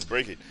was gonna just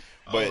break it.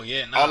 But Oh,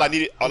 yeah, nah. all I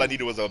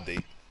needed was an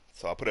update.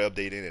 So I put an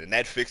update in it and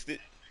that fixed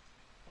it.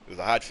 It was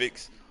a hot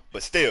fix.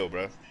 But still,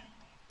 bro,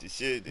 this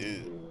shit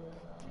is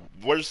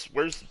worse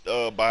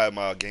by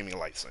my gaming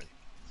lights, son.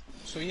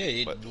 So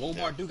yeah, But,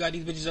 Walmart do got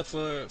these bitches up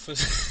for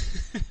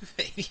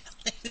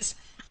 $80.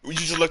 You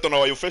just looked on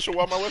your official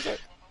Walmart website?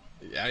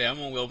 Yeah, I'm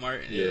on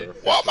Walmart. Yeah.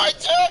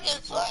 Walmart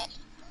targets.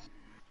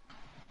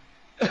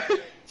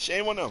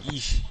 Shame on them.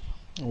 Yeesh.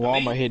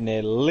 Walmart hitting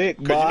that lick,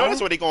 boy. Cause you know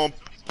that's what they going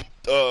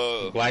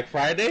Black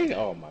Friday?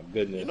 Oh my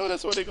goodness. you know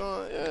that's what they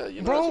going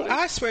you know Bro, that's what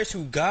I swear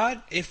to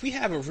God, if we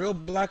have a real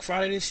Black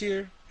Friday this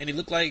year and it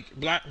look like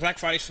Black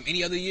Fridays from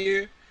any other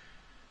year,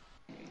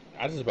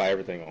 I just buy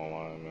everything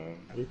online, man.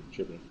 We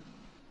tripping.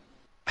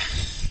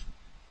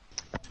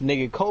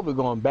 Nigga, COVID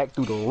going back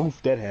through the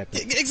roof. That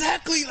happened.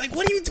 exactly. Like,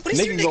 what is you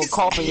Niggas gonna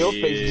cough in your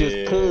face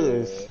just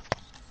cause.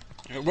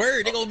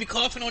 Word, they gonna be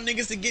coughing on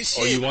niggas to get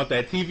shit. Oh, you want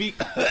that TV?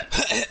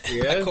 I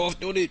Yeah.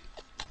 coughed on it.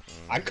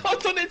 I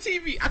coughed on that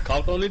TV. I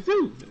coughed on it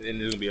too.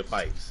 And there's gonna be a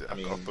fight. I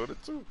mean, I thought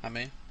it too. I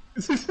mean,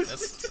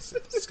 that's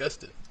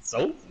disgusting.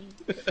 so?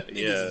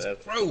 Yeah, is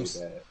that's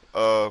gross.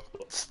 bad.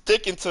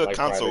 Sticking to Black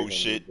console Friday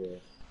shit.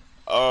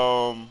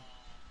 gonna be bad.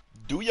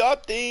 Do y'all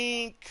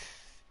think?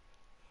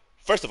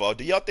 First of all,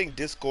 do y'all think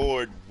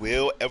Discord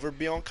will ever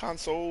be on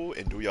console?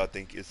 And do y'all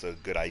think it's a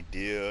good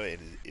idea?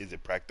 And is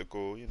it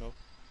practical? You know,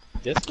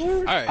 Discord?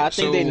 All right, I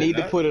think they need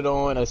to that- put it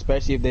on,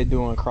 especially if they're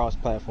doing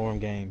cross-platform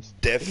games.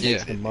 definitely.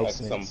 Makes the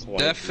most At some sense. point,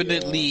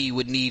 Definitely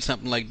would need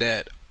something like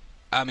that.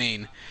 I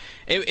mean,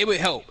 it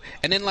would help.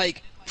 And then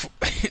like,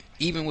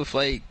 even with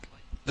like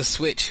the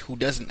Switch, who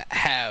doesn't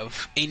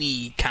have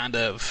any kind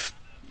of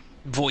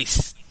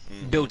voice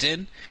built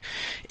in,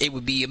 it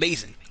would be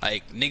amazing.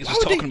 Like niggas was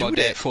talking about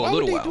that for a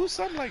little Why would while. they do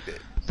something like that?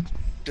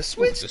 The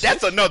Switch? The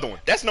That's Switch? another one.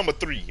 That's number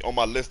 3 on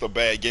my list of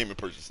bad gaming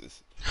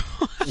purchases.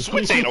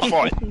 Switch ain't a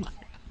fart.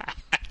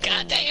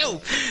 God damn!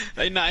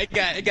 Like, nah, it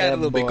got a That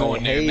little bit boy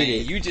going there, man.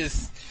 hated. You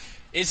just,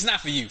 it's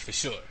not for you for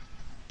sure.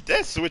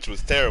 That Switch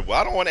was terrible.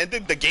 I don't want. And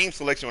then the game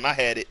selection when I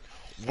had it,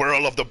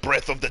 Whirl of the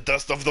Breath of the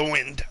Dust of the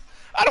Wind.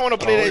 I don't want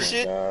to play that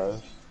shit.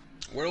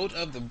 World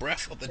of the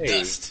Breath of the Hey,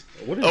 Dust.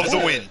 what is Of the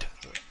that? Wind.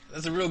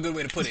 That's a real good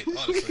way to put it,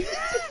 honestly.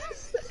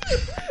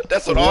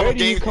 That's what all Where the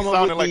do you games come up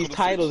sounded with like these on the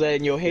titles Switch. at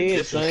in your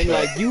head, son?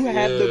 Like, you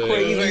have the Yeah.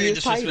 Very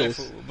craziest titles.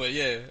 disrespectful, but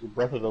yeah,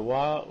 Breath of the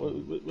Wild?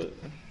 What?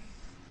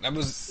 that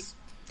was.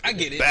 I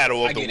get it.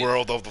 Battle I of the get it.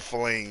 World of the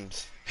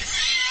Flames.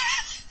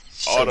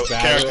 All the Battle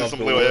characters of some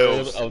the little World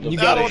elves. of the You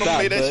I gotta don't wanna stop,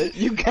 play that bud. shit.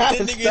 You That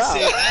gotta nigga stop.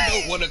 said, "I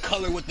don't want to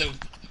color with the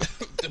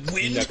You're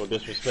wind." not gonna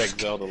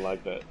disrespect Zelda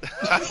like that.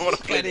 I don't want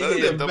to play Get outta that.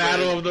 here. shit, The man.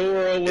 Battle of the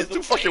World with It's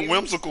too fucking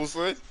whimsical,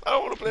 son. I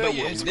don't want to play But that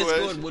yeah, whimsical ass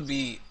Discord shit. would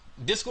be.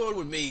 Discord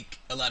would make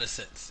a lot of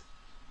sense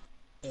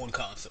on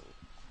console.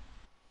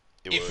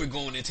 It If we're would.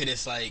 going into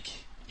this, like,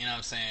 you know what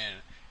I'm saying,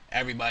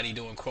 everybody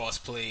doing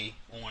crossplay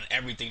on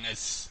everything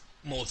that's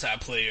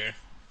multiplayer.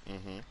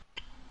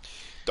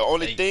 The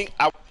only Like- thing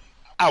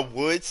I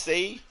would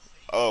say,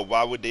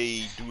 why would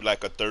they do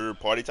like a third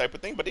party type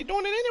of thing? But they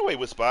doing it anyway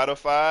with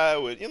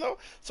Spotify, with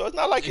So it's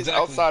not like it's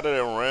outside of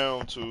their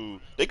realm.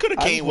 They could have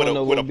came with a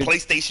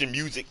PlayStation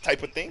Music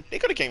type of thing. They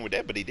could have came with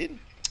that, but they didn't.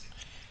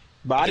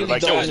 But I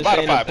just don't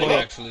understand the point.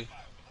 Actually.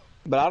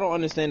 But I don't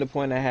understand the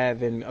point of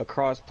having a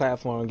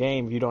cross-platform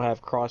game if you don't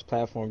have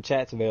cross-platform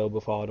chats available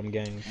for all them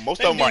games.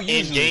 Most of them are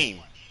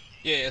in-game.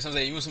 Yeah, that's what I'm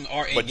saying. You want some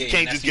in-game. But you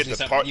can't just get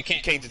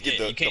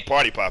the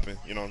party popping.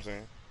 You know what I'm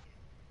saying?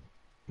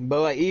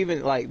 But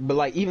even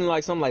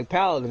something like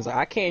Paladins,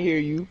 I can't hear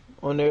you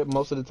on there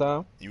most of the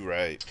time. You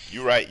right.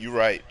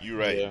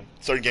 Yeah.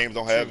 Certain games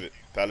don't have it.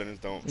 Paladins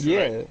don't.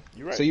 You're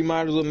right. So you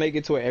might as well make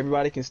it to where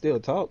everybody can still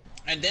talk.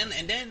 And then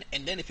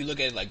if you look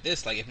at it like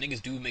this, like if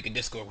niggas do make a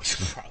Discord, which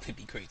would probably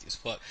be crazy as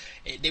fuck,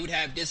 they would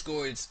have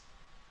Discords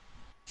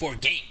for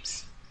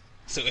games.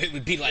 So it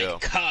would be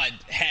like COD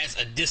has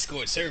a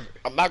Discord server.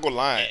 I'm not gonna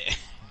lie.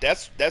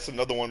 That's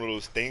another one of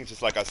those things.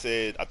 Just like I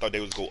said, I thought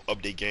they was go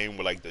update game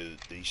with like the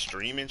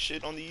streaming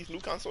shit on these new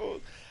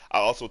consoles. I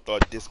also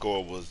thought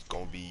Discord was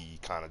gonna be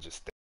kind of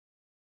just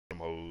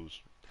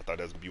demos. I thought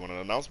that was gonna be one of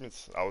the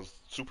announcements. I was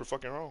super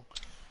fucking wrong.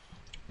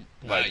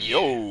 Like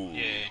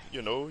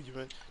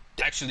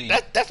actually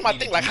that's my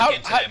thing. Like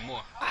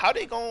how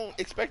they gonna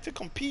expect to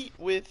compete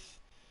with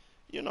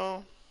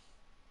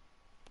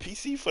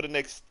PC for the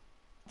next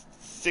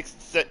 6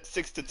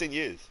 to 10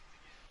 years?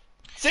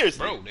 Seriously,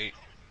 bro.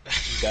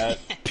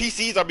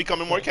 PCs are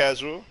becoming more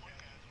casual,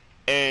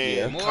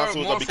 and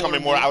consoles are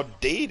becoming more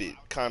outdated,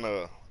 kind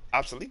of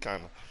obsolete,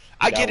 kind of.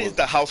 I get it's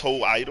the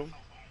household item,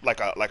 like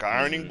a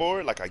ironing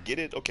board. Like I get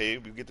it. Okay,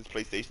 we get this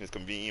PlayStation. It's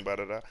convenient, blah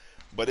blah blah.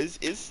 But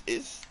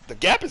it's the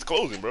gap is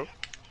closing, bro.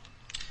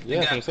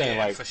 Yeah, that's what I'm saying.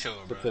 Like for sure,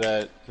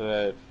 to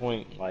that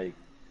point, like,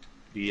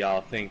 do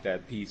y'all think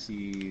that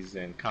PCs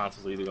and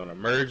consoles are either gonna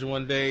merge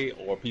one day,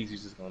 or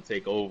PCs just gonna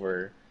take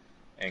over?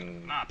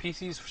 Nah,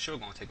 PCs for sure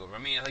gonna take over. I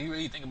mean, like, you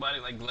really think about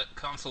it, like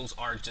consoles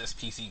are just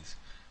PCs.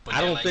 But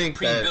I don't think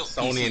that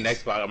Sony and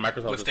Xbox or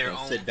Microsoft is going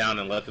to sit down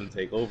and let them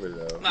take over,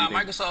 though. Nah,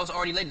 Microsoft's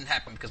already letting it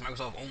happen because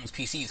Microsoft owns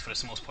PCs for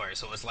the most part.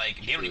 So it's like,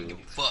 they don't even give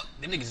a fuck.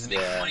 Them niggas is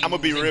making money. I'm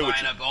going to be real with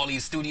you. Buying up all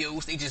these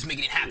studios. They just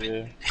making it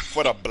happen.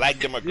 For the black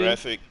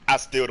demographic, I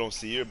still don't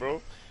see it,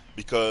 bro.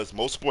 Because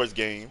most sports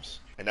games,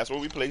 and that's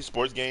what we play,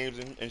 sports games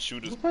and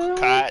shooters,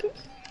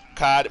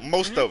 COD,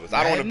 most of us.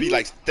 I don't want to be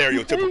like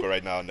stereotypical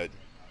right now.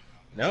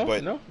 No, go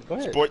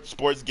ahead.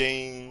 Sports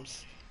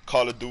games,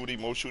 Call of Duty,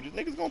 most shooters,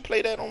 niggas gonna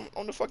play that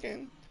on the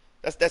fucking.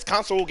 That's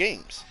console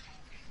games.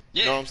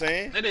 Yeah, you know what I'm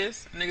saying? It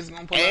is. Niggas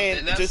gonna play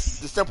and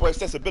just the simple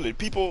accessibility.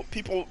 People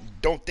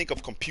don't think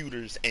of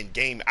computers and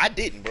gaming. I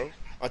didn't, bro.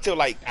 Until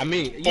like 4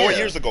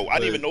 years ago, I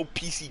didn't even know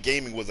PC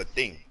gaming was a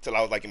thing. Until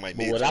I was like in my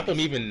mid. Without them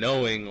even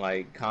knowing,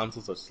 like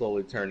consoles are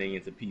slowly turning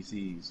into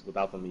PCs.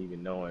 Without them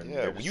even knowing.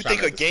 Yeah, when you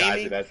think of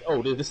gaming, this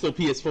is still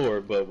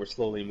PS4, but we're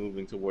slowly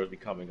moving towards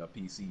becoming a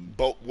PC.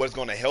 But what's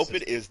going to help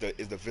it is the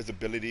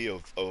visibility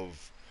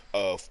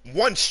of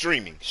one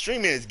streaming.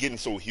 Streaming is getting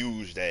so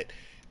huge that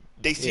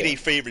they see their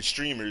favorite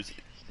streamers,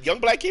 young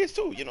black kids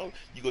too. You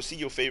go see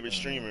your favorite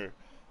streamer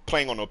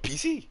playing on a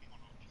PC.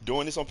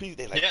 Doing this on PC,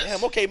 they're like,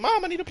 damn, okay,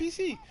 mom, I need a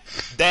PC.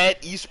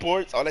 Dad,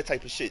 esports, all that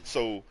type of shit.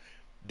 So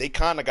they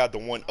kind of got the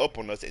one up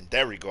on us in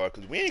that regard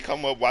because we ain't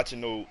come up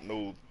watching no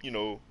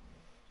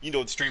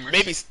streamers.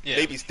 Maybe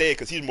Stead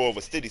because he's more of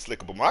a city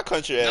slicker. But my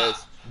country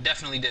has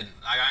definitely didn't.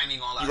 Like, I ain't even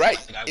gonna lie. Right.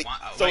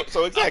 Like,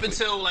 so exactly. Up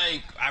until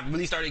like I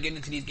really started getting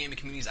into these gaming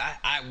communities,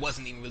 I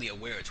wasn't even really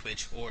aware of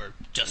Twitch or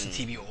Justin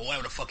TV or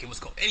whatever the fuck it was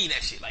called. Any of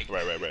that shit. Like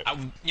right. You know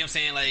what I'm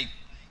saying? Like.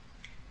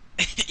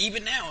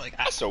 Even now, like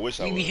I so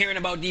wish I be hearing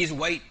about these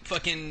white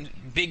fucking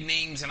big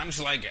names, and I'm just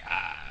like,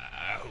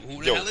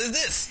 who the hell is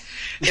this?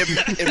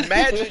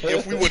 Imagine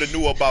if we would have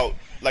knew about,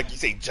 like you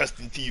say,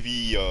 Justin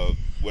TV,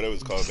 whatever it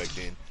was called back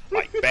then.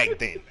 Like back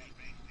then.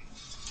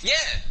 Yeah,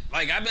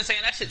 like I've been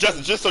saying that shit.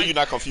 Justin, just so you're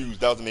not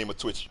confused, that was the name of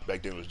Twitch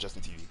back then. Was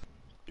Justin TV.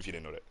 If you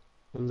didn't know that.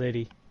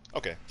 Liddy.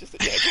 Okay, I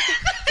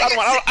don't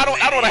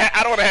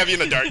want to have you in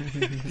the dark.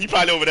 He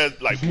probably over there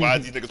like, why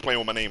is these niggas playing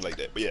with my name like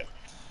that? But yeah.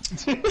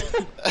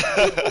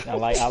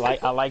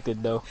 I liked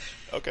it though.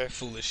 Okay.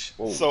 Foolish.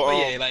 So so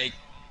like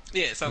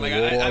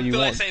I feel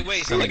like same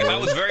way. So like if I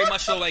was very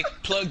much so like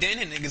plugged in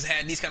and niggas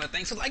had these kind of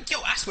things, so like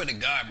I swear to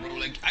God, bro,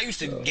 like I used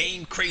to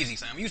game crazy.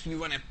 So I used to be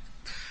running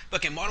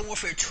fucking Modern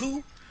Warfare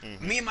 2.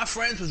 Me and my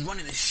friends was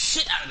running the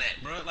shit out of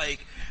that, bro.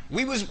 Like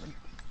we was, you know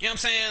what I'm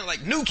saying,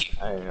 like nuking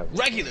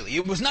regularly.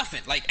 It was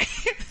nothing. Like.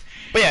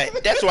 But yeah,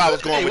 that's why I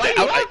was going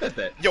with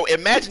that. Yo,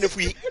 imagine if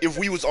we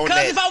was on that.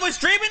 Because if I was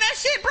streaming that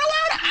shit, bro,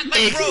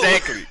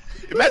 exactly.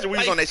 Imagine we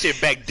was on that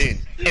shit back then.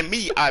 And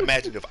me, I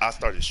imagine if I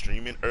started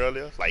streaming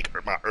earlier, like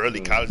my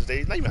early college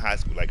days, not even high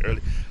school, like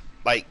early,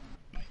 like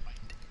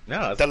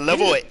the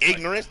level of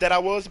ignorance that I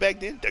was back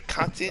then, the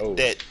content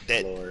that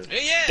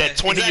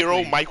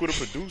 20-year-old Mike would have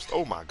produced.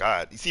 Oh my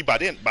God! You see, by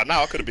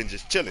now I could have been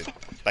just chilling.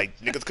 Like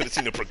niggas could have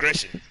seen the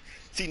progression.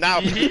 See, now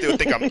people still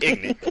think I'm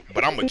ignorant,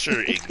 but I'm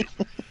mature ignorant.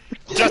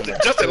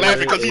 Justin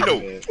laughing because he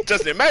know.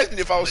 Justin, imagine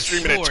if I was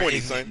streaming at 20,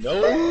 son.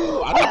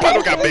 No, I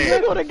probably got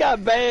banned. He would have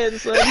got banned,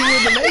 son. He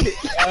wouldn't have made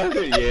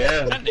it.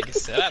 Yeah. That nigga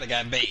said I'd have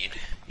got banned.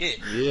 Yeah.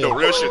 No,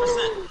 real shit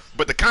though.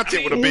 But the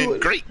content would have been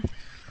great.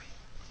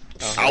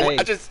 Hey,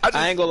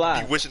 I ain't gonna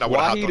lie. Wishing I would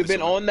While have he'd have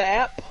been on the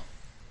app,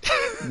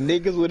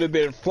 niggas would have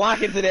been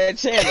flocking to that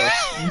channel.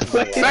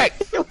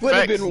 Fact. It would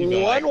have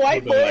been one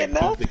white boy in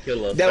there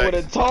that would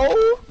have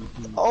told.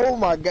 Oh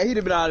my god, he'd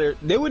have been out there.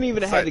 They wouldn't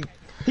even have had to.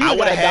 He would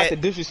have had the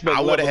disrespect.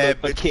 I would have had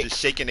a kick. bitches just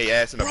shaking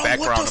their ass in the Bro,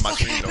 background of my what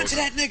the fuck stream. happened to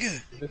that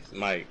nigga? This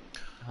Mike.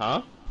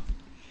 Huh?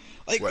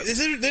 Like, What?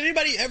 did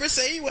anybody ever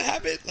say what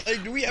happened?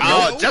 Like, do we ever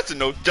know? Justin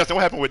knows. Justin,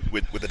 what happened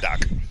with the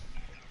doc?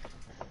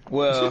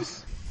 Well,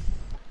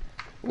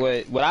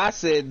 what I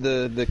said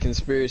the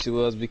conspiracy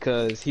was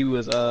because he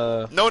was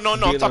No.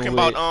 I'm talking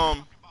about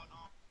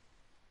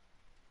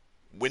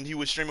when he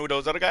was streaming with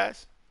those other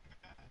guys.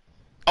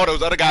 Oh,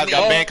 those other guys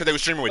got banned because they were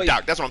streaming with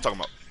Doc. That's what I'm talking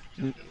about.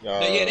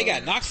 Yeah, they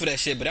got knocked for that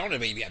shit, but I don't know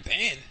if they got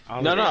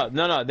banned.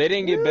 No. They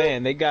didn't get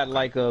banned. They got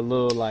like a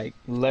little like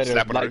letter.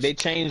 Slap Like alert. they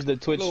changed the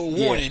Twitch. Little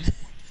warning.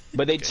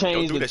 But they don't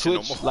changed do the that shit no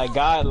Twitch more. like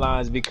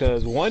guidelines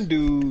because one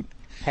dude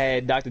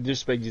had Dr.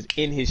 Disrespect just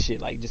in his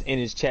shit, like just in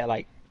his chat,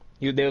 like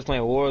they was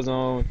playing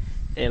Warzone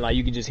and like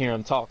you could just hear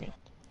him talking.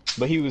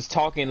 But he was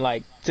talking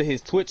like to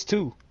his Twitch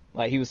too.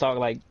 Like he was talking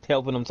like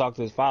helping him talk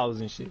to his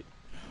followers and shit.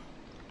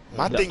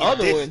 My The thing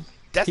other is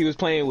one, he was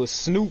playing with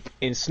Snoop,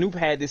 and Snoop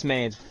had this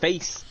man's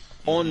face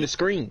on the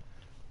screen.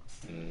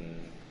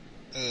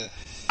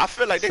 I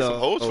feel like they So- some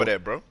hoes for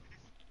that, bro.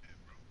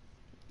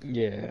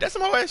 Yeah. That's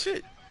some hoe ass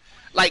shit.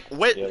 Like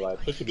what? Yeah,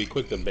 like Twitch should be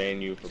quick to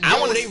ban you for. I Yo,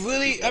 wanna they see-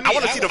 really. I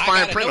wanna see the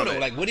fine gotta print know, on though, that.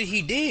 Like, what did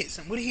he did?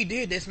 What did he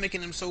did that's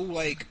making him so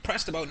like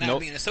pressed about not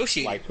Nope. being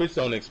associated? Like Twitch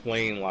don't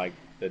explain like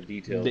the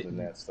details They- and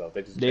that stuff.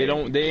 They just They ban don't.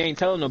 people. They ain't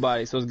telling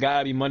nobody, so it's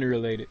gotta be money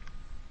related.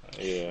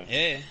 Yeah.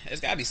 Yeah,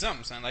 it's gotta be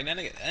something, son. Like that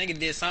nigga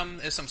did something.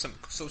 There's some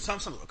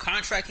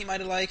contract he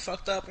might have like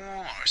fucked up on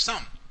or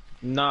something.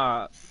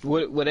 Nah,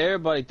 what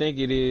everybody think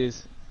it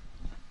is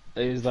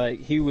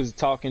like he was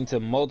talking to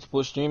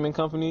multiple streaming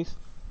companies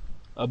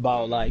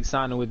about like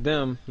signing with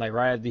them, like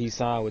right after he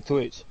signed with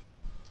Twitch.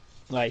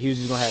 Like he was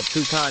just gonna have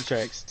 2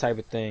 contracts type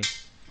of thing.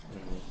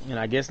 And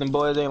I guess them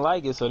boys ain't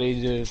like it, so they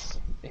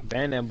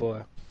banned that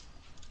boy.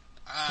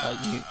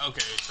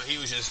 Okay, so he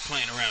was just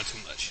playing around too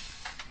much.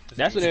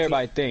 That's what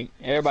everybody think.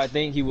 Everybody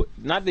think he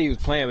not that he was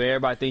playing, but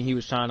everybody think he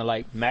was trying to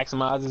like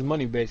maximize his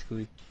money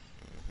basically.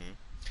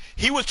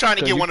 He was trying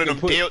to 'Cause get you one of can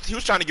them put- deals. He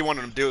was trying to get one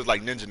of them deals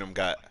like Ninja them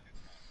got,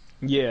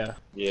 Yeah.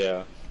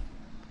 Yeah.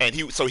 and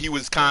he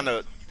was kind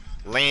of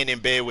laying in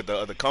bed with the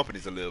other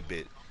companies a little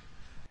bit.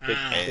 They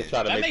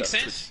try to That make makes the-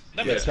 sense.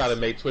 That Yeah, makes try sense. to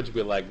make Twitch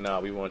be like, nah,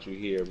 we want you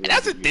here. We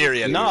That's want a you theory.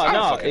 here. at least. I don't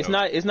No, fucking it's know.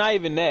 not. It's not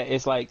even that.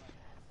 It's like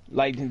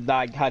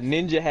how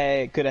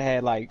Ninja could have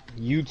had like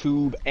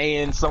YouTube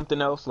and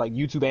something else, like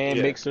YouTube and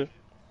Yeah. Mixer.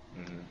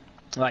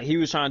 Like he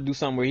was trying to do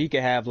something where he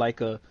could have like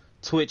a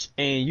Twitch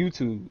and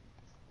YouTube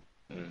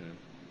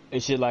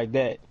and shit like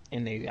that.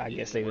 And I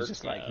guess they was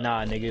just like,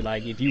 nah, nigga,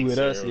 like if you with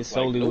us, Mixer it's was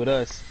like, solely nope. with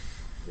us.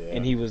 Yeah.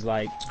 And he was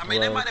like, I mean,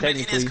 that well, might have been in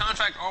his technically.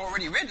 contract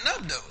already written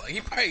up though. Like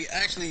he probably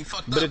actually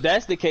fucked But up. if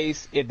that's the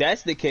case,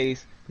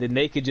 then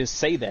they could just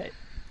say that.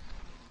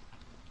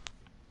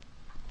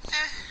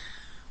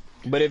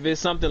 But if it's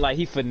something like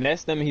he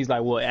finessed them, and he's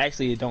like, well,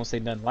 actually, it don't say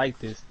nothing like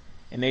this,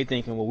 and they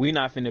thinking, well, we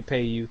not finna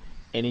pay you,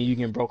 and then you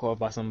get broke off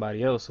by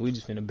somebody else, so we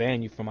just finna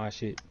ban you from our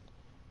shit.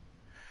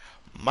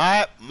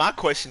 My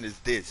question is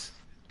this: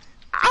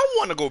 I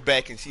want to go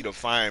back and see the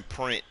fine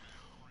print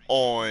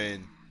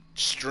on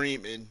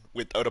streaming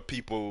with other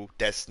people.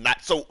 That's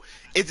not so.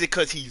 Is it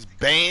because he's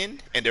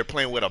banned and they're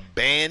playing with a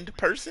banned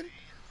person,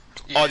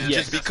 or is it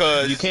Yes. just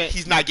because You can't-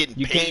 he's not getting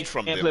You paid can't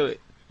from play them? with-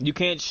 You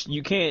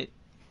can't.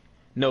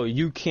 No,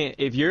 you can't.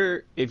 If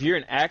you're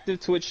an active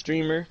Twitch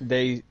streamer,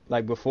 they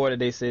like before that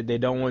they said they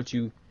don't want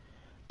you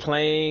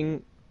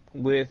playing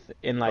with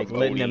and like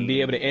letting them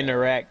be able to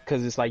interact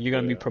because it's like you're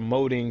gonna be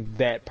promoting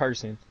that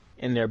person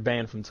and they're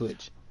banned from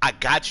Twitch. I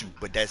got you,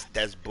 but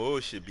that's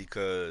bullshit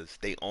because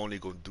they only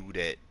gonna do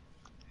that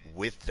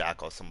with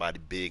Doc or somebody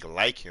big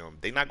like him.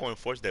 They not gonna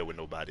enforce that with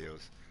nobody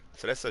else.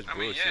 So that's such I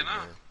mean, bullshit, yeah, no.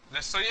 man.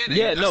 That's so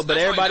Yeah, no, but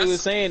everybody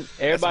was saying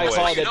everybody That's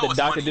called what that you know the it's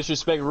Dr. funny.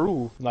 Disrespect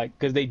rule, like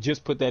because they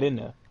just put that in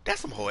there. That's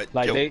some hoe.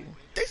 Like Yo, they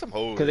some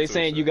hoes. because they too,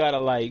 saying son. you gotta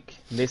like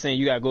they saying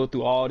you gotta go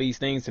through all these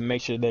things to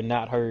make sure they're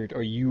not heard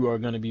or you are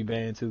gonna be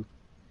banned too.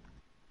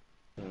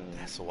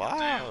 That's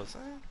wild,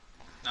 son.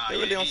 Nah, They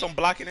really on some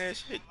blocking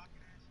ass shit.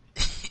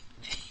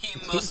 He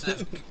must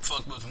have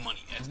fucked with money.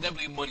 That's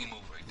definitely a money move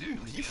right there.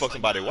 He fucked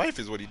somebody's wife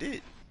is what he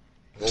did.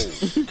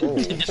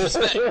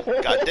 Disrespect.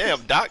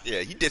 Goddamn, Doc.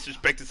 Yeah, he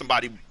disrespected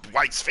somebody's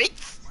wife's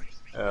face.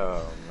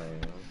 Oh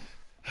man.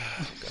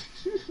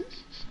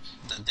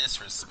 The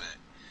disrespect.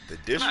 The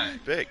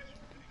disrespect.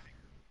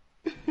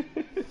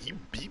 he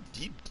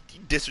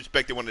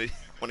disrespected one of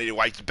their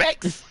wife's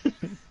backs.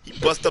 He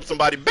bust up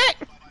somebody's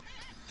back.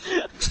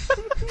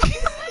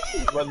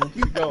 Brother,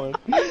 keep going.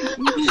 What's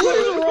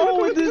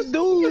wrong with this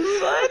dude,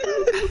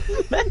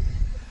 son?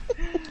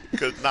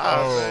 Cause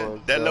man,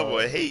 that level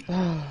of hate.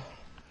 Yeah,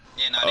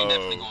 no, they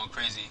definitely going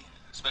crazy,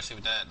 especially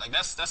with that. Like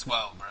that's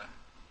wild, bro.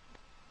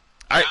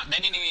 They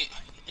didn't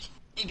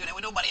even do that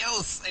with nobody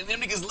else. And them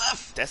niggas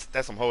left.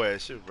 That's some whole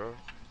ass shit, bro.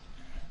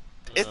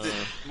 It's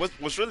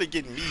what's really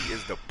getting me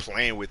is the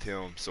playing with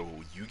him so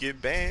you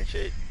get banned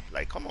shit.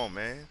 Like, come on,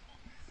 man.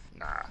 You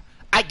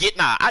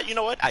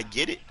know what? I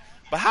get it.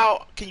 But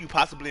how can you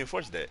possibly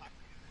enforce that?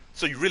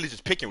 So you really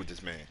just picking with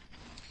this man?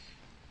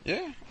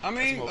 Yeah, I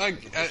mean,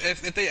 like,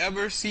 if they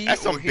ever see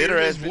that's or some hear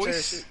bitter his ass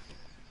voice.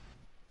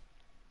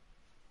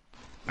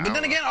 But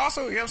then again,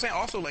 also, you know what I'm saying?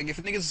 Also, like, if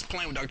niggas is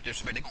playing with Dr.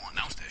 Disrespect, they gonna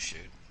announce that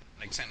shit.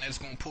 Like, saying that's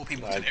gonna pull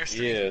people to their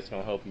stream. Yeah, it's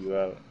gonna help you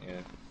out. Yeah.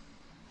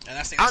 And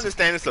I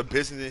understand it's a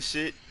business and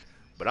shit,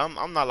 but I'm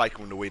not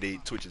liking the way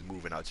Twitch is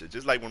moving out here.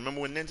 Just like remember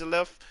when Ninja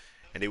left,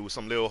 and they was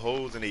some little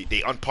hoes, and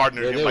they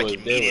unpartnered him like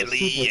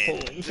immediately.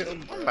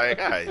 I'm like,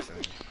 guys.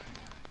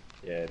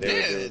 Yeah,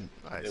 they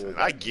were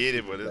I get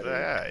it, but it's like,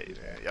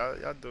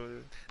 alright, y'all do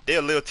it. They're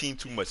a little team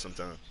too much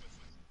sometimes.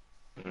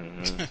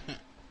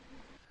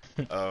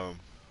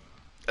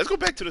 Let's go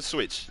back to the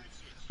Switch.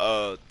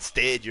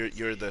 Stead,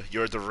 you're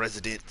the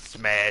resident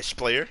Smash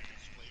player. Do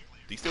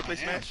you still play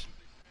Smash?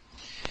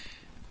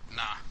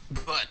 Nah,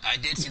 but I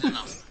did see the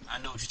number. I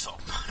know what you're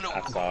talking about.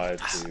 I saw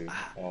it too.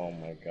 Oh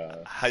my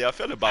god. How y'all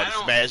feel about it,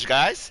 Smash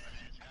guys?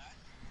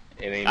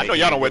 I know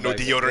y'all don't wear no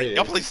deodorant.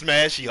 Y'all play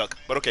Smash, yuck.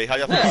 But okay, how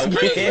y'all feel?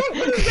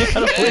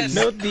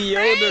 No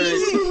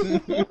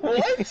deodorant.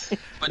 What?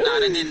 But nah,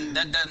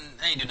 that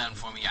ain't do nothing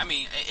for me. I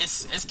mean,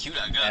 it's cute,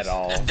 I guess. At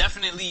all. It's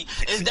definitely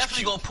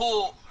gonna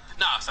pull.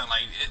 Nah, son,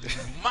 like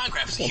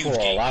Minecraft is a huge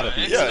game. A lot of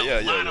people.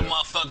 A lot of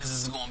motherfuckers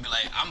is gonna be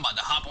like, I'm about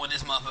to hop on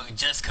this motherfucker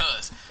just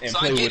cause. And so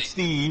play I get with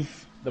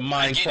Steve, the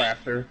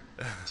Minecrafter.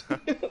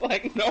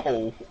 Like,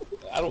 no,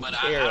 I don't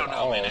care. I don't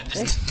know, man.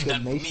 That's the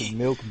nation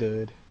milk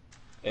dud.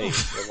 Hey,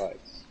 relax.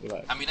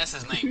 I mean, that's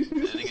his name.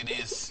 I think it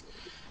is.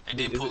 They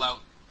did pull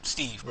out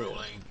Steve, bro.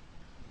 Like,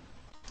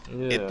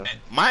 yeah.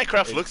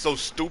 Minecraft looks so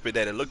stupid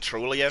that it looked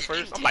trolly at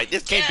first. I'm like,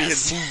 this can't be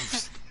his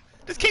moves.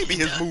 This can't be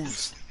his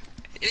moves.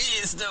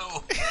 It is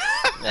though.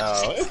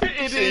 No,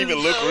 it didn't even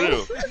look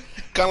real.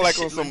 Kind of like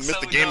on some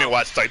Mr. Game &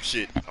 Watch type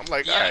shit. I'm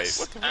like, yes,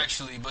 alright, what the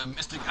actually, but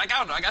I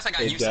don't know. I guess I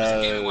got used to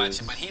Mr. Game &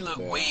 Watch, but he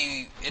looked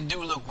it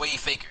do look way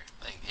faker.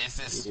 Like, it's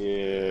just...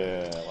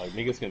 Yeah, like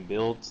niggas can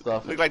build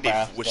stuff. Look like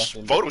they was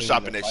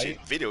photoshopping that shit,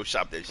 video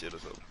shop that shit or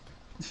something.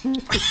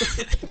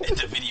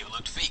 The video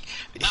looked fake.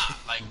 Nah,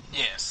 like,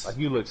 yes. Like,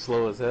 you look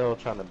slow as hell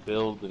trying to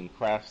build and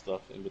craft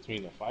stuff in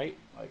between the fight.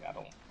 Like, I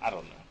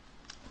don't know.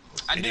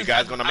 You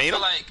guys gonna main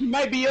him? He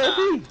might be OP.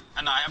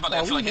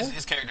 I feel like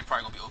his character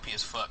probably gonna be OP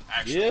as fuck.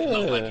 Actually,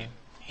 yeah.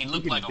 He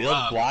looked like a build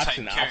Rob blocks type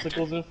and character.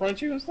 obstacles in front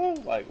of you and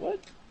stuff. Like, what?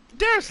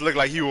 Darius look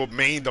like he will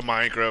main the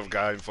Minecraft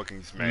guy in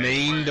fucking Smash.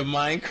 Main the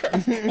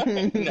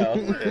Minecraft? No.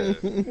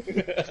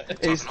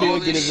 He still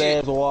get his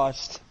ass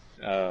washed.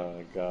 Oh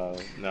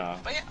god, no.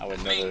 But yeah, I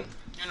would mean, never.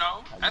 You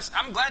know,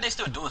 I'm glad they're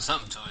still doing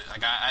something to it.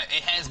 Like,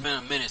 it has been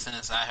a minute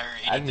since I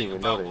heard I didn't anything even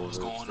about know what was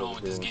going on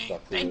with this game.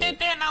 stuff They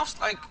announced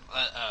like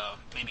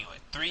maybe what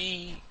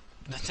 3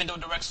 Nintendo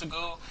Directs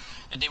ago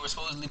that they were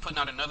supposedly putting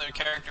out another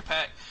character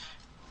pack.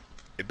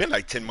 It's been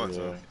like 10 months.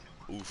 Yeah.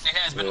 Oof. It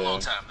has been a long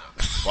time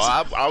though.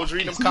 Well, I was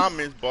reading them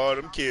comments, boy.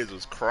 Them kids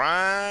was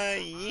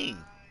crying.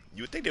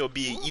 You would think they would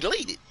be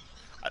elated.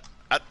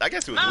 I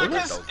guess it was Nah, worth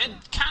because it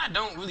it kind of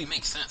don't really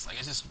make sense. Like,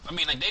 it's just, I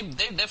mean, like they've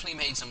definitely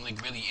made some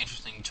like really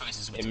interesting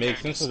choices with It the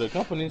makes characters. sense for the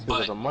companies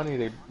because of the money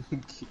they.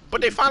 But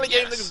they finally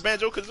gave Yes. niggas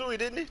Banjo-Kazooie,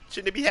 didn't they?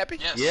 Shouldn't they be happy?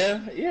 Yes.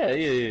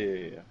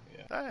 Yeah.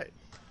 Alright.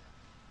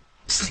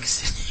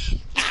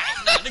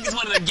 Niggas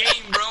wanted a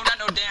game, bro. Not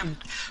no damn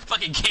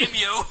fucking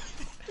cameo.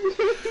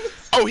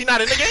 Oh, he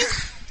not in the game?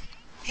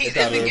 He's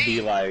thought in it the would be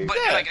game, like- but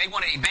Yeah. like they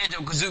wanted a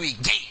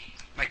Banjo-Kazooie game.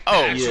 Like,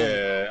 Oh, actual-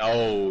 Yeah.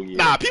 Oh yeah.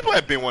 Nah, people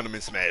have been wanting him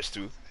in Smash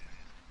too.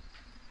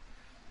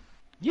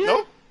 Yeah.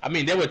 No? I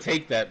mean, they would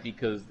take that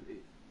because.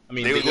 I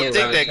mean, They would take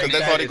that because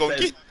that's all they gonna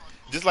get.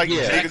 Just like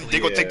Yeah, niggas, they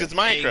gonna take this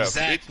Minecraft.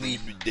 Exactly.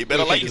 They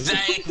better like it.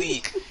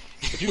 Exactly.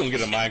 But you gonna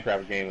get a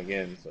Minecraft game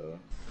again, so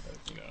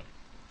you know.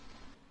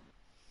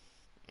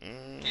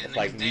 Yeah, It's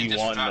like they me just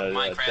wanting dropped a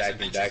Minecraft Jack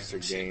and Adventures Daxter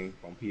and shit. game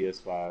from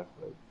PS5,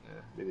 but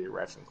they did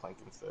Ratchet and Clank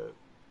instead.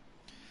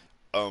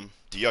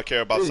 Do y'all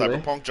care about Anyway.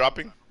 Cyberpunk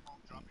dropping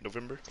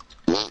November?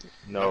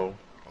 No.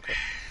 Okay.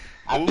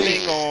 I Moving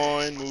think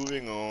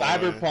on.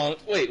 Cyberpunk.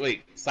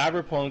 Wait.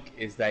 Cyberpunk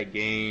is that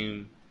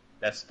game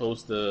that's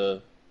supposed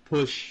to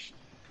push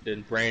the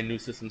brand new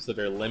systems to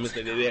their limits.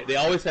 They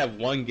always have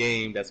one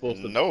game that's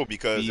supposed to. No,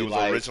 because be it was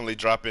like- originally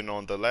dropping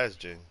on the last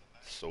gen.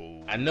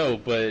 So I know,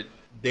 but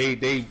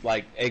they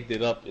like egged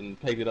it up and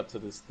pegged it up to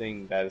this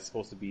thing that is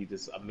supposed to be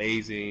this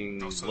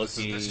amazing Oh, so this is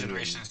looking this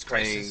generation's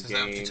playing Crisis, is that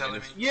what you're game. telling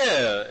And it's- me?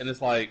 yeah, and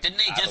it's like Didn't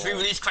they I just don't-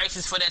 re-release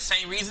Crisis for that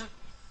same reason?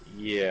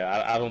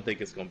 Yeah, I don't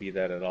think it's gonna be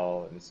that at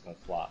all, and it's gonna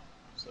flop.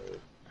 So,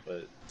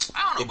 but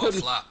I don't know It about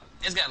couldn't- flop.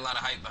 It's got a lot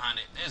of hype behind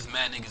it. There's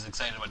mad niggas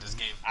excited about this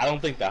game. I don't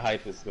think the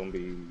hype is gonna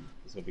be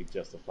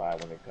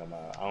justified when it come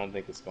out. I don't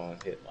think it's gonna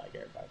hit like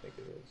everybody think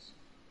it is,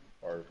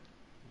 or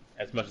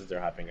as much as they're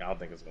hyping. I don't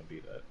think it's gonna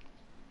be that.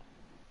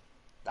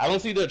 I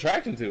don't see the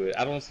attraction to it.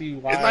 I don't see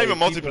why. It's not even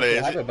people multiplayer, are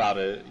so hype about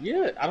it.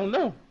 Yeah, I don't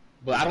know,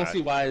 but I don't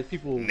see why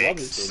people love it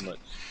so much.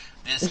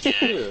 This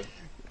guy.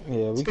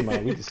 Yeah, we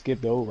can skip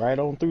right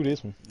on through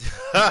this one.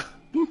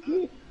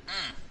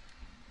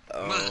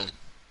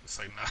 It's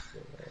like,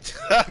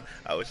 nah.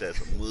 I wish I had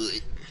some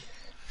wood.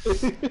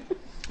 Alright.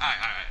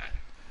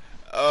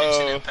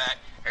 Genshin Impact.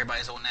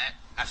 Everybody's on that.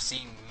 I've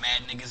seen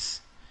mad niggas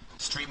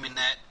streaming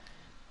that.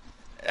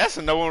 That's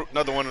another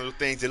one of those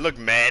things that look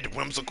mad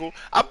whimsical.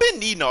 I've been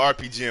needing an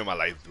RPG in my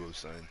life, though,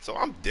 son. So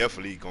I'm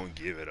definitely gonna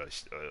give it a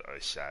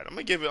shot. I'm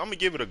gonna give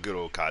it a good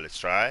old college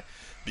try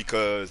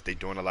because they're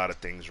doing a lot of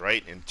things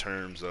right in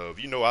terms of,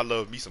 I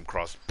love me some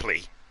cross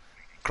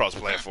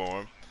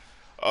platform.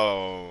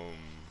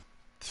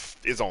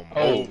 It's on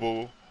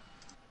mobile,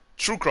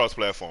 true cross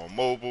platform,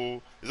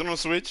 mobile. Is it on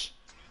Switch?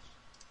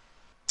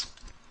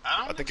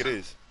 I think it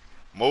is.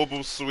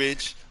 Mobile,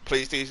 Switch,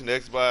 PlayStation,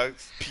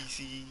 Xbox,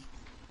 PC.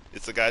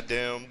 It's a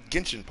goddamn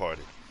Genshin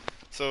party.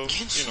 So,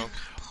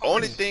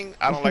 only thing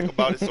I don't like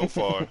about it so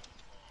far,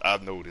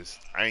 I've noticed,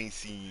 I ain't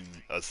seen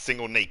a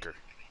single naker.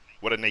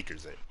 What are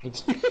nakers at?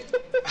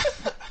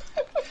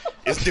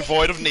 It's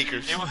devoid of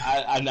nakers.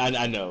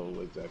 I know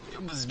exactly.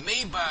 It was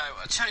made by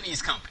a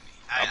Chinese company.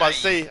 I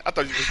thought you were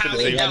going to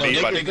say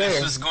made by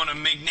niggas was going to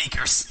make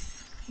nakers.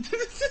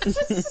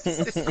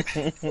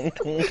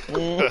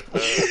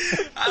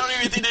 I don't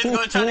even think they're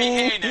going to try to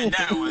hand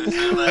that one.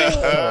 So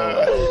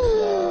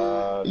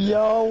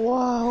Yo,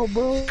 wow,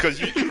 bro. Because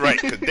you're right,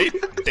 because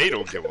they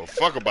don't give a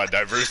fuck about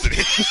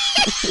diversity.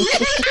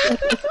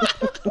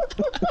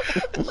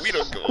 We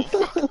don't give a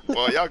fuck.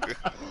 Boy, y'all could.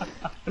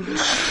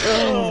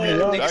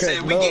 Nigga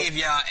said we gave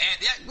y'all.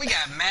 We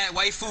got mad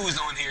white foods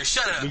on here.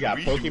 Shut up. We got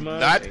We Pokemon. do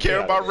not care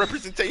about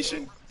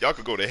representation. Y'all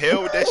could go to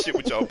hell with that shit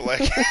with y'all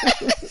black.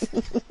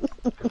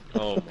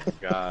 Oh my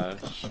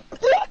gosh.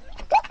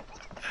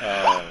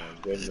 Oh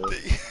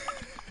goodness.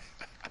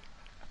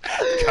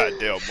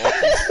 Goddamn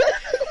monkeys.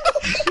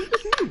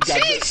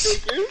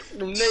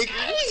 Them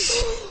niggas.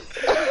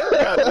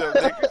 Goddamn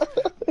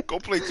niggas. Go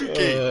play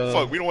 2K.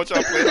 Fuck, we don't want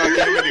y'all playing our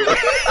game anyway.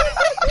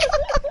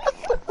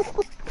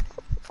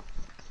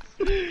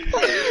 He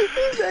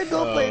said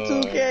go play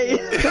 2K.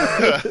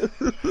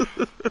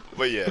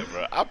 But yeah,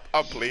 bro, I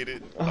played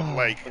it. I'm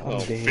like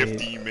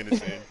 15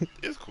 minutes in.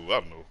 It's cool. I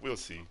don't know. We'll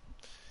see.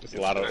 It's a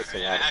lot of I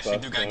actually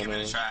do gotta give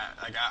it a try.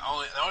 Like the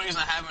only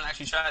reason I haven't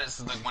actually tried it is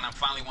like when I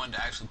finally wanted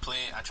to actually play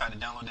it, I tried to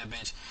download that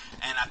bitch,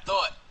 and I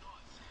thought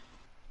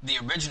the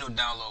original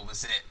download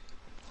was it.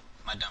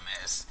 My dumb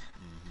ass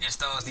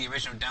installs the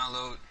original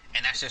download,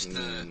 and that's just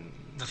the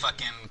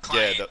fucking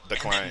client. Yeah, the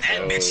client.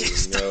 And that bitch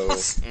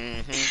installs.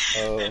 And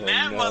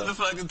that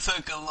motherfucker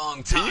took a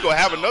long time. Then you gonna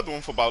have another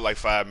one for about like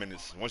 5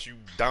 minutes once you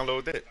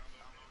download that.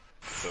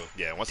 So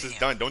yeah, once it's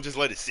done, don't just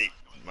let it sit.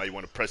 Now you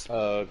want to press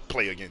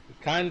play again.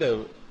 Kind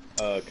of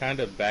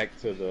back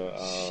to the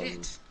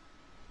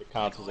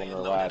consoles on their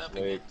last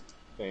leg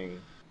thing.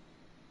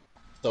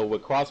 So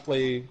with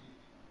crossplay,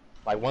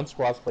 like once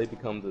crossplay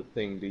becomes a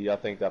thing, do y'all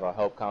think that'll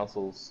help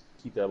consoles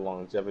keep their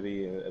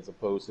longevity as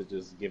opposed to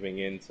just giving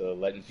in to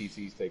letting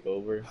PCs take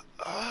over?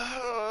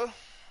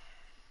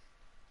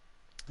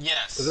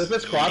 Yes. Because if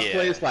it's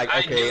crossplay, it's like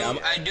okay,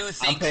 I do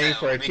think I'm paying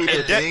for a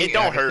cheaper thing. It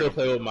don't hurt. Still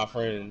play with my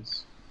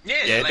friends.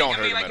 Yeah, it don't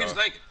hurt like, them at all.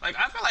 like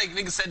I feel like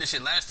niggas said this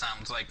shit last time.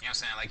 It's like, you know what I'm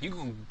saying? Like, you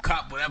can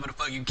cop whatever the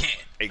fuck you can.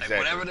 Exactly.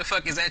 Like, whatever the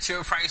fuck is at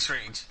your price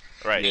range.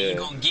 Right. And you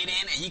gonna get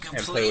in and you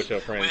can play with your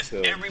friends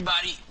too.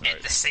 everybody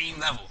at the same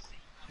level.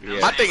 You know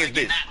Yeah. what I'm My thing saying? is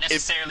You're this. not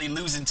necessarily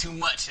losing too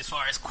much as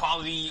far as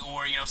quality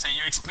or, you know what I'm saying,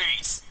 your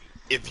experience.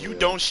 If you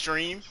don't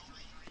stream,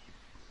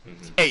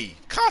 hey,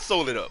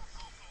 console it up.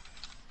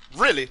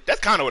 Really, that's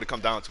kind of what it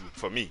comes down to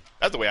for me.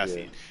 That's the way I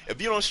see it. If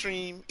you don't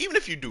stream, even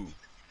if you do,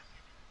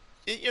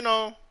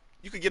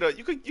 you could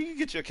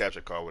get your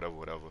capture card,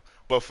 whatever.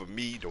 But for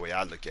me, the way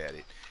I look at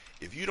it,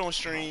 if you don't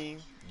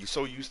stream, you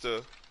so used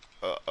to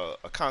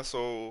a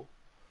console,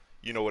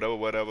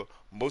 whatever.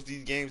 Most of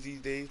these games these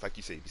days, like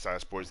you say,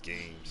 besides sports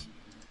games,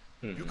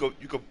 you could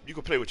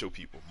play with your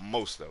people.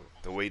 Most of them,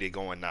 the way they're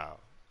going now.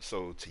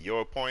 So to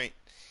your point,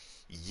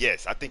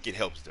 yes, I think it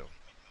helps them.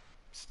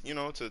 I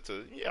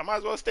might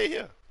as well stay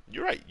here.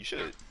 You're right, you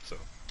should. So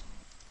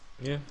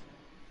yeah.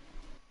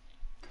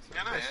 Yeah.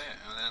 And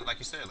then, like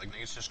you said, like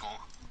niggas just gonna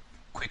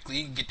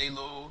quickly get their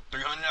little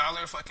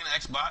 $300 fucking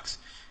Xbox,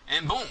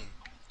 and boom,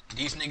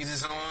 these niggas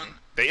is on.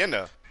 they in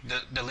there.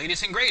 The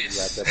latest and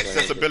greatest.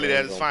 Accessibility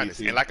at its finest.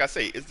 And like I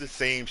say, it's the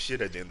same shit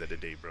at the end of the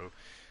day, bro.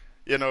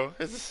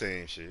 It's the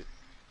same shit.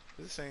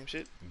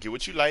 Get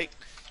what you like,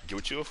 get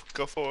what you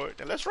can afford,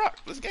 and let's rock.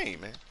 Let's game,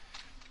 man.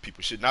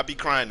 People should not be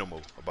crying no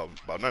more about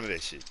none of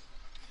that shit.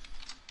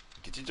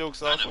 Get your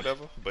jokes off,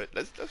 whatever. But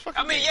let's fucking.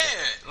 I mean, game,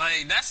 yeah,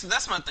 like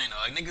that's my thing though.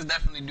 Like niggas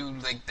definitely do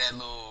like that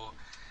little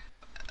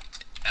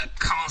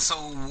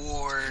console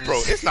wars.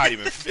 Bro, it's not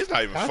even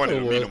funny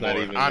to me no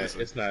more.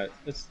 Honestly, that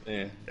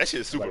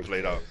shit is super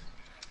played out.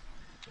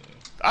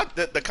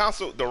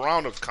 The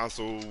round of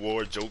console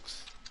war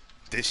jokes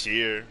this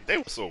year, they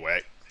were so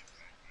whack.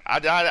 I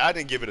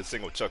didn't give it a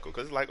single chuckle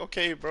because it's like,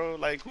 okay, bro,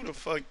 like who the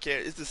fuck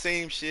cares? It's the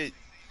same shit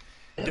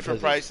different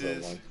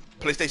prices.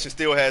 PlayStation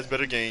still has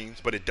better games,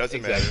 but it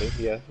doesn't matter.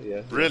 Yeah.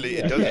 Really,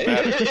 it doesn't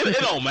matter. It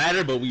don't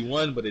matter, but we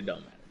won, but it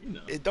don't matter. You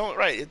know. It don't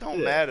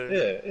matter.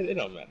 Yeah, it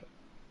don't matter.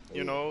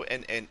 You know,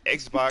 and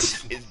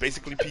Xbox is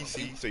basically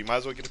PC, so you might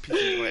as well get a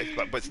PC on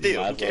Xbox. But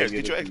still, who cares?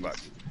 Get your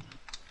Xbox.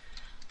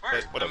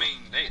 Right. I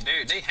mean,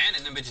 they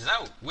handing them bitches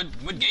out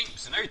with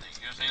games and everything.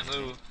 You know what I'm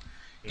saying?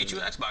 So get you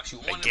an Xbox. You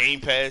want Game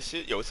Pass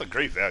shit, yo, it's a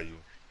great value.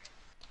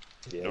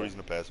 Yeah. No reason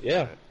to pass.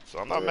 Yeah. So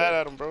I'm not mad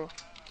at them, bro.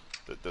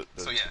 The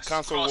so yes,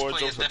 console wars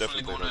crossplay is are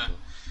definitely going to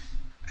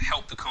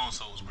help the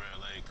consoles, bro.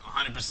 Like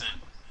 100%.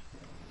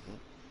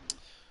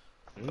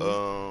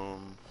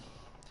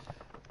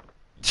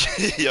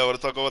 Yo, want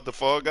to talk about the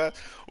Fall Guys,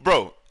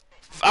 bro?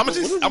 I'm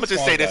gonna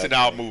just say this and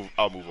I'll move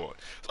on.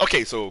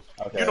 Okay, so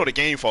you know the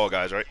game Fall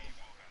Guys, right?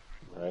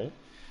 Right.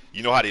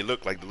 You know how they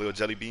look, like the little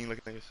jelly bean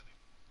looking things.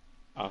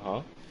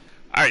 All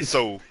right,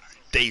 so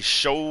they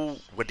show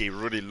what they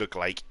really look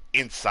like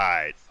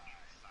inside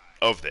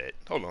of that.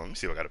 Hold on, let me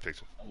see if I got a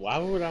picture. Why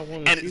would I want to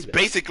see that? And it's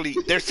basically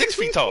they're 6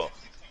 feet tall.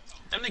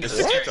 Them niggas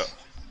 6 feet tall.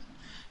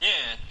 Yeah.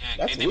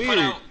 That's they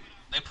weird.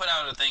 They put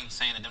out a thing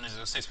saying that them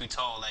niggas are 6 feet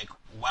tall, like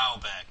a while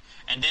back,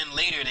 and then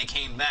later they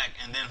came back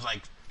and then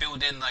like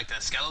filled in like the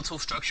skeletal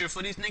structure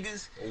for these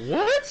niggas.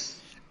 What?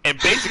 And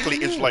basically,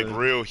 it's like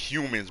real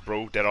humans,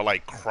 bro, that are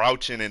like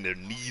crouching and their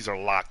knees are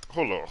locked.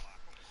 Hold on.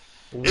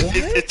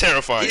 It's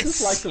terrifying.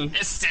 It's like some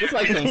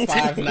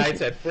Five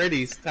Nights at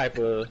Freddy's type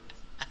of.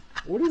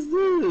 What is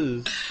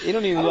this? It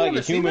don't even look like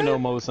a human no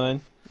more,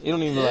 son. It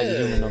don't even look like a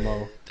human no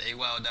more. They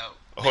wild out.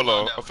 Hold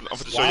on, I'm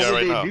finna show y'all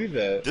right now. Why would they do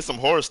that? This some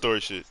horror story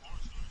shit.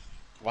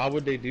 Why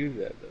would they do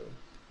that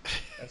though?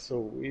 That's so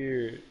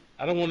weird.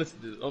 I don't want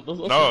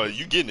to. No,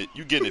 you getting it.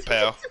 You getting it,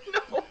 pal.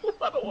 No,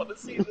 I don't want to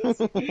see this.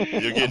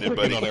 You're getting it,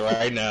 buddy. I'm on it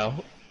right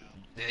now.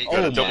 You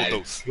got a double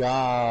dose.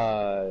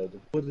 God,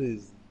 what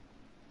is?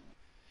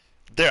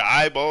 Their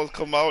eyeballs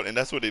come out, and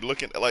that's what they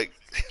looking like.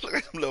 Look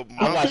like little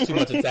monsters. I watched too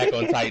much Attack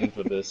on Titan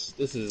for this.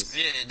 This is.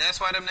 Yeah,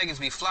 that's why them niggas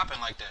be flopping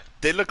like that.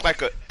 They look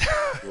like a.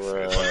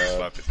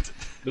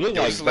 They look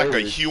like a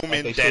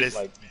human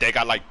that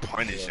got like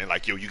punished and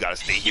like, yo, you gotta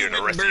stay here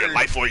the rest of your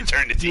life for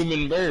eternity.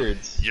 Human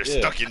birds. You're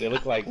stuck in. They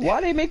look like.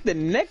 Why they make the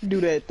neck do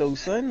that though,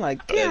 son?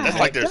 Like, that's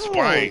like their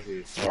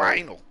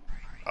spinal.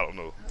 I don't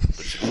know.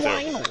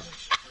 Spinal.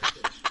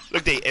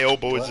 Look, their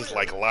elbow is just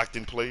like locked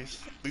in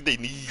place. Look, they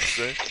knees,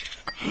 son.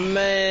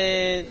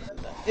 Man,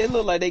 it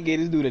look like they gave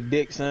this dude a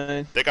dick,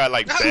 son. They got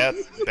like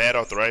bad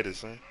arthritis,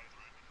 son.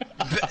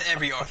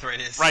 Every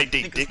arthritis. Right,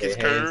 they dick is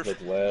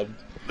curved.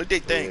 Look, they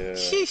thing.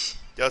 Yeah.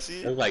 Y'all see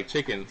it? They're like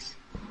chickens.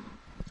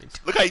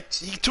 Look how he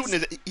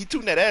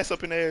tooting that ass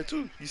up in the air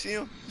too. You see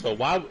him? So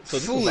why? So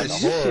this is like a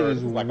horror. This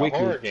is like a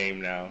horror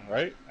game now,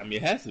 right? I mean,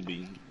 it has to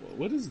be.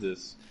 What is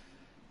this?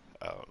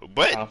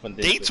 But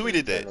they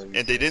tweeted that, and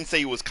they didn't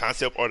say it was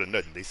concept art or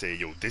nothing. They said,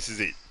 "Yo, this is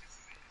it."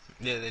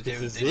 Yeah, they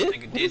did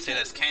say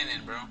that's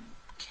canon, bro.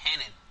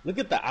 Canon. Look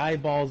at the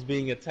eyeballs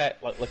being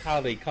attacked. Like, look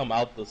how they come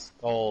out the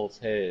skull's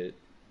head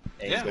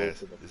and go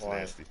to the front.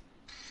 Nasty.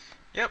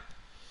 Yep.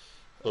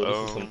 So this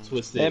is some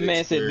twisted. That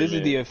man said this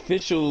is the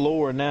official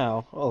lore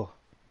now. Oh.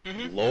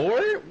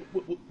 Lore?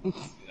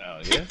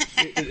 Oh yeah.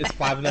 It's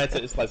Five Nights.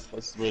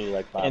 It's really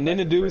like Five. And then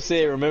the dude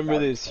said, "Remember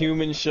this: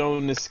 humans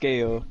shown the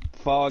scale.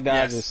 Fall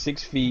Guys are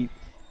 6 feet.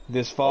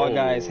 This Fall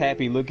Guy is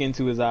happy. Look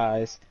into his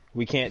eyes.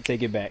 We can't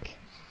take it back."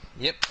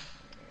 Yep.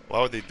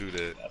 Why would they do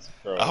that?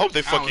 I hope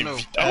they fucking.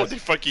 I hope they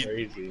fucking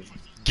crazy.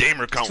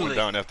 Gamer count went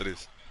down after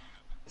this.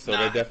 So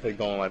they're definitely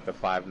going like the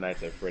Five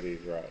Nights at Freddy's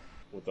route.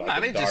 With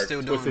like they just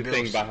still doing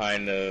thing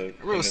behind the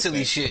real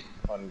silly shit.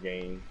 Fun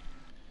game.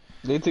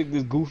 They took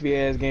this goofy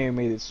ass game and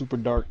made it super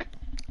dark.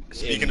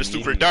 Speaking of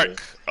super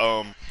dark,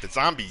 the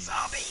zombies.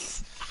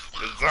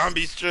 The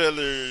zombies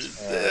trailers.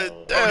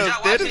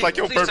 That is like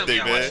your birthday,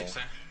 man.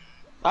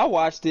 I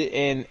watched it,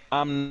 and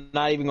I'm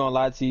not even gonna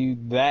lie to you.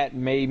 That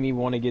made me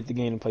want to get the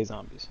game and play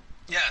zombies.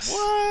 Yes.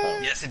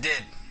 What? Yes, it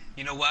did.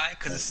 You know why?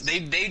 Because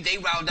they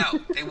wowed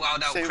out. They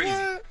wowed out crazy.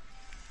 What?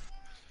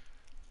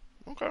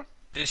 Okay.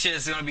 This shit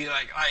is gonna be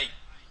like.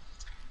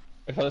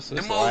 It's the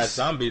last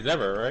zombies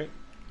ever, right?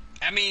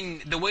 I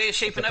mean, the way it's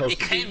shaping up, it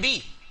can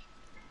be.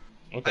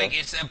 Okay. Like,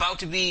 it's about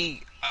to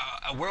be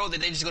a world that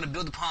they're just gonna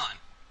build upon.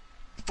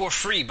 For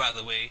free, by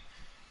the way.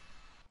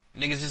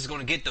 Niggas just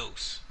gonna get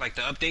those. Like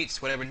the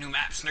updates, whatever new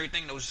maps and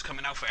everything, those is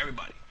coming out for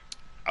everybody.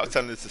 I was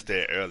telling this to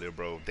stay earlier,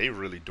 bro. They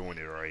really doing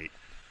it right.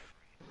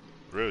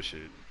 Real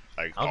shit.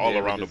 Like all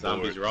around the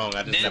board. Wrong.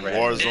 I just never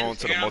Warzone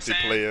to the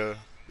multiplayer.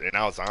 And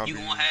now zombies. You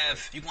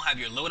gonna have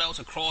your loadouts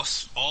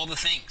across all the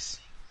things.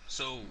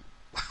 So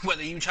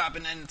whether you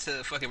chopping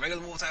into fucking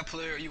regular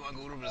multiplayer or you wanna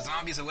go to the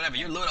zombies or whatever,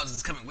 your loadouts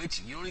is coming with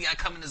you. You don't gotta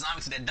come into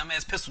zombies with that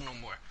dumbass pistol no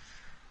more.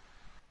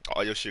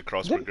 All your shit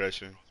cross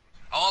progression.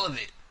 All of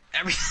it.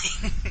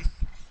 Everything.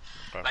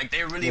 Like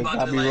they're really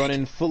about to be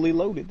running fully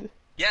loaded.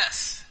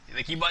 Yes.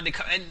 Like you about to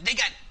come, and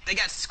they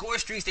got score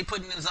streaks they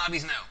putting in the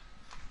zombies now.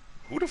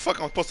 Who the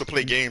fuck I'm supposed to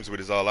play games with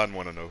is all I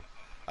want to know.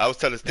 I was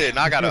telling Ted,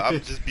 now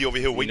I'm just be over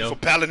here waiting for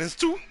Paladins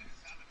too.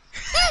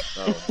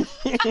 Oh.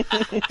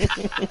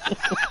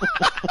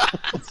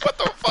 What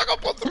the fuck I'm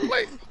supposed to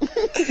play?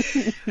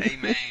 Hey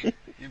man,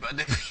 you about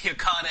to be a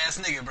card ass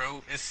nigga,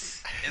 bro.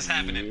 It's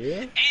happening. Yeah.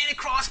 And it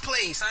cross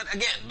play, son.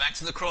 Again, back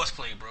to the cross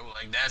play, bro.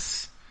 Like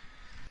that's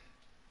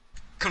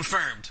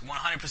confirmed,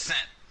 100%.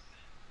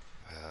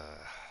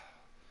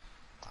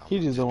 He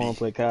just don't want to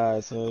play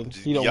cards, son.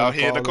 He don't Y'all want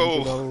to here in the fall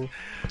into cold.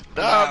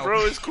 the Nah,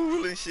 bro, it's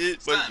cool and shit,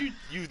 but Son.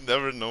 you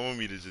never known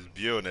me to just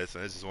be on that,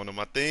 son. It's just one of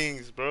my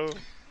things, bro.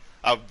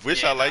 I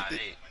wish Yeah, I liked nah,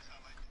 it.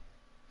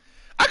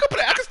 I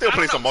can still I play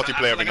don't some know, son.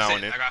 multiplayer every Like I now said,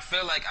 and then. Like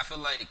I feel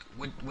like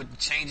with the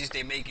changes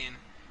they making,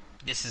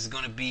 this is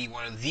gonna be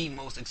one of the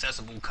most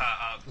accessible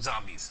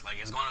zombies. Like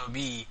it's gonna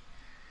be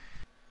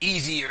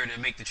easier to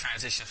make the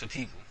transition for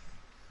people.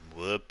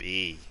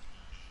 Whoopee.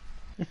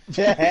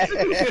 Hey,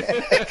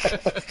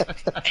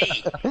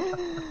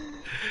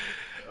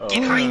 Oh,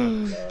 get hype,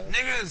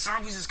 nigga!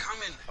 Zombies is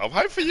coming. I'm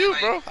hyped for you,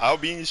 Like- bro. I'll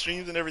be in your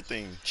streams and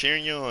everything,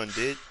 cheering you on,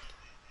 dude.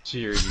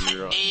 cheering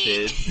you on,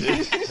 kid.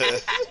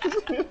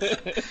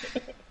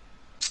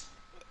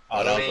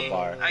 Oh, that was a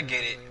bar. I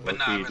get it, but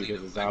Okay, nah, really, because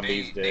the like,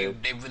 zombies they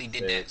did. really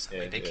did Yeah, that.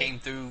 Like, they yeah. came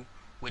through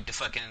with the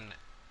fucking.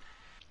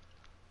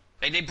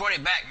 Like they brought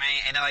it back, man,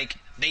 and like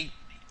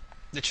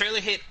the trailer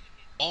hit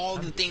all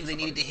the things they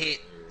needed to hit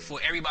for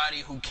everybody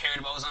who cared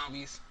about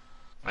zombies.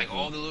 Like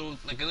all the little,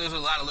 like there was a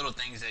lot of little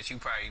things that you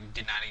probably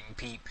did not even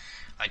peep.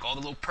 Like all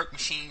the little perk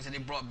machines that they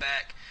brought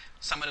back.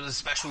 Some of the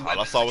special weapons.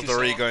 All I saw was that the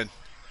you ray gun.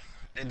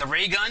 The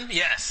ray gun,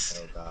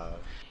 yes. Oh god.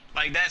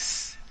 Like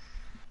that's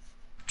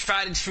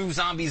tried and true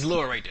zombies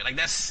lore right there. Like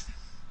that's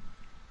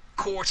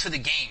core to the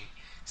game.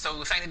 So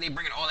the fact that they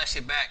bringing all that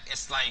shit back,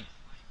 it's like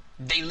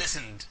they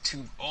listened to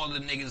all the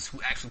niggas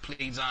who actually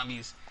played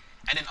zombies,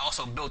 and then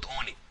also built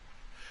on it.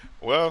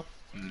 Well,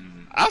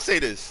 I'll say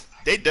this.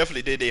 They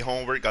definitely did their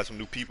homework, got some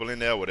new people in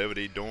there, whatever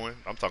they doing.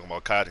 I'm talking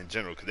about COD in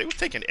general, because they was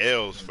taking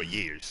L's for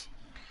years.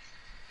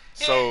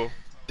 So,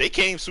 they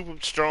came super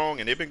strong,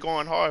 and they've been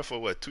going hard for,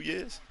 what, 2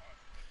 years?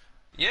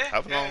 Yeah,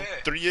 How long?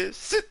 3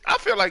 years? I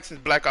feel like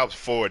since Black Ops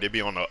 4, they've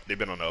been on the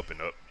up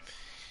and up.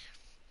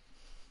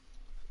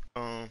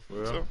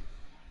 So,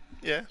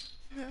 yeah.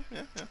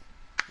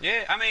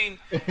 Yeah, I mean,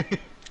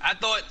 I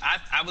thought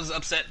I was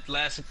upset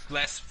last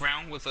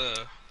round with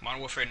Modern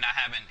Warfare not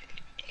having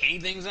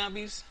anything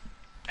zombies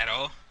at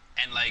all,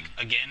 and like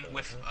again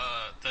with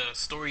the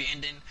story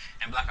ending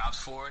and Black Ops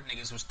 4,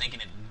 niggas was thinking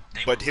that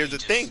they But were here's really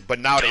the thing. just But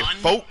now done.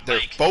 they're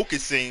Like,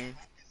 focusing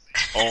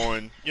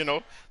on,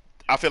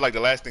 I feel like the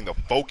last thing the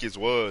focus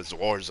was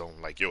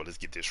Warzone. Like, yo, let's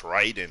get this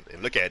right and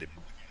look at it.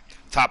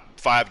 Top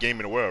 5 game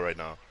in the world right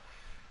now.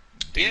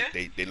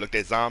 They looked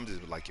at zombies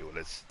and was like, yo,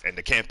 let's, and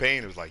the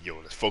campaign was like, yo,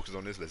 let's focus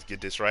on this, let's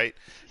get this right.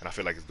 And I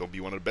feel like it's gonna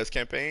be one of the best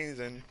campaigns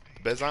and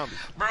the best zombies.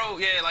 bro,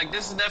 yeah, like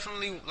this is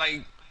definitely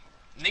like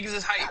niggas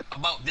is hype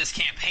about this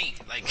campaign,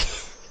 like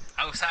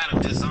outside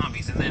of just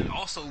zombies, and then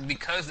also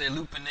because they're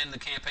looping in the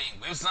campaign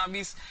with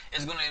zombies,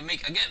 it's gonna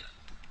make again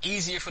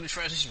easier for the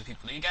transition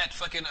people. You got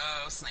fucking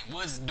what's his name?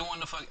 Woods doing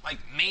the fuck like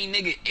main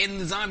nigga in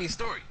the zombie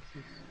story.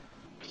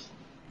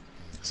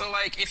 So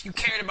like if you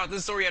cared about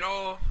this story at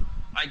all,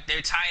 like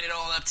they're tying it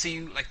all up to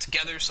you like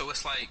together, so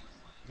it's like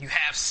you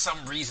have some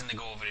reason to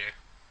go over there.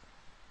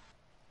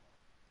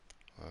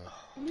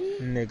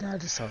 Nigga, I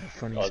just saw the Oh,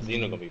 funniest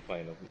Zeno meme. gonna be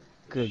playing them.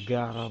 Good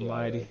God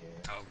Almighty!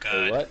 Oh Wait,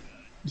 god. what?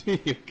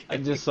 I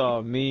just saw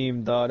a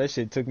meme, dog. That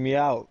shit took me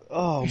out.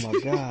 Oh my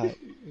God!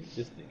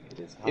 This nigga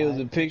is It was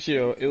high. a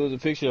picture. It was a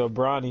picture of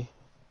Bronny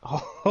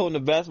holding the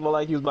basketball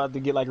like he was about to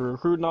get like a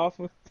recruiting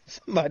offer.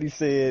 Somebody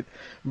said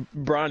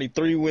Bronny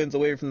 3 wins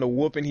away from the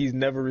whooping he's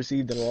never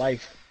received in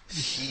life.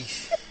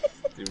 Sheesh.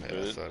 Stupid.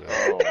 Yeah, I saw that.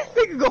 Oh,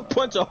 Nigga go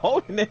punch a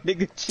hole in that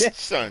nigga chest.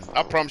 Son,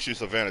 I promise you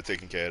Savannah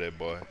taking care of that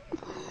boy.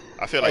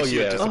 I feel like Oh, she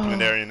yeah. a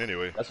disciplinarian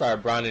anyway. that's why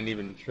Brian didn't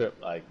even trip.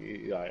 Like,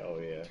 like, oh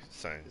yeah,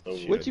 Son, Oh,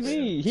 she What you was-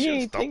 mean? she He was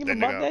ain't stomping thinking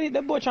that about nigga out. that.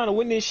 That boy trying to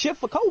win this shit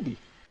for Kobe.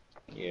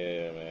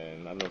 yeah,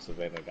 man. I know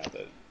Savannah got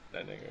that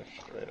nigga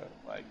straight up.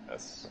 Like,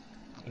 that's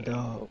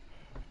Dog.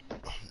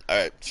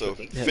 Alright, so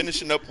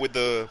finishing up with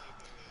the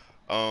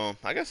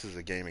I guess it's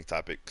a gaming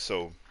topic.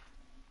 So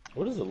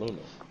what is a Luna?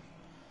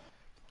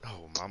 oh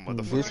my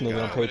This motherfucker. nigga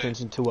don't pay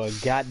attention to a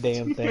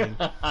goddamn thing.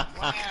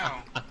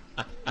 Wow.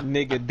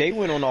 Nigga, they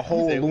went on a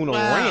whole said, Luna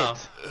 "Wow."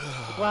 rant.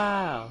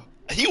 Wow.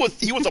 He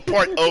was a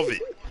part of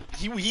it.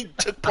 He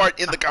took part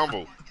in the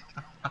combo.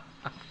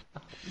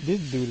 This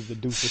dude is a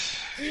doofus.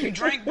 You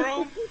drank,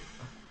 bro?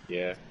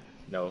 Yeah.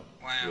 No.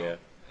 Wow. Yeah.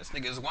 This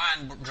nigga's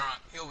wine drunk.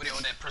 He over there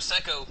with that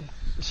prosecco.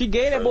 She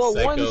gave that boy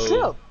one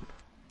Prosecco. sip.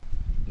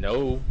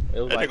 No. It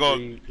was That like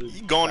nigga,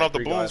 he going like off the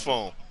 3 Boone's glasses.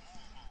 phone.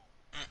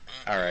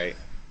 All right.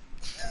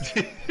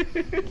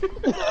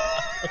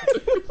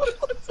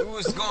 We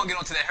was gonna get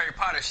onto that Harry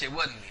Potter shit,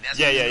 wasn't we? That's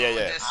Yeah, what we yeah, doing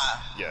yeah, with this?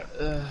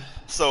 Yeah.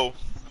 So,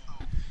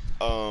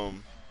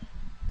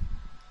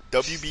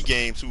 WB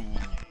Games, who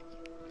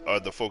are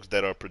the folks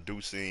that are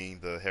producing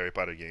the Harry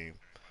Potter game,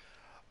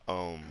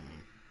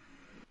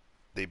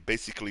 they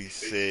basically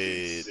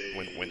said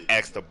when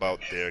asked about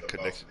their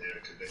connection.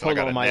 Hold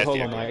on, Mike.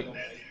 Hold on, Mike.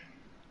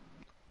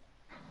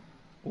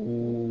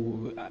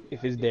 Ooh,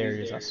 if it's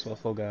Darius, I swear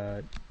for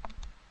God.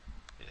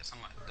 Yeah,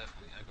 somebody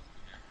definitely echo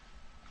from here.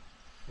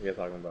 What you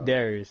talking about?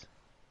 Darius.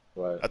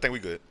 What? I think we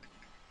good.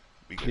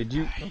 We good. Did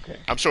you? Okay.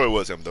 I'm sure it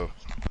was him though,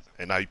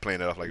 and now you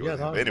playing it off like it Yeah, was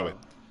him. But anyway,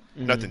 about?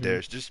 nothing,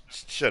 Darius. Just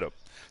shut up.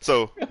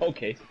 So,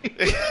 Okay.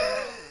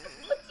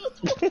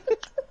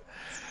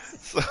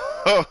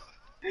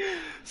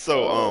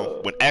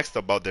 so, when asked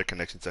about their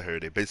connection to her,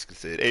 they basically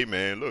said, "Hey,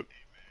 man, look,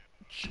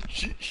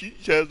 she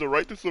has the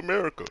right to this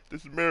America.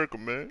 This is America,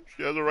 man.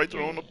 She has the right to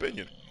her own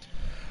opinion."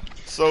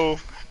 So,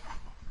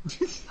 like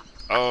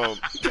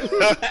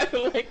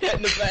that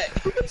in the back.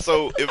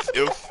 so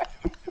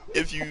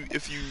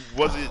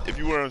if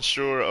you were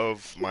unsure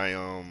of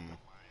my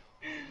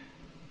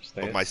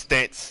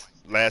stance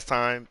last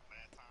time,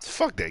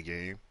 fuck that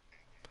game.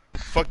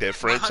 Fuck that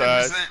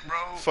franchise.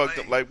 Bro, Fuck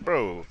them, like,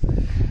 bro.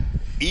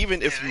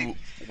 Even if you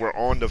were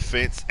on the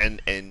fence,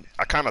 and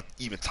I kind of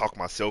even talked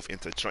myself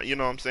into trying, you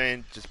know what I'm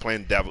saying? Just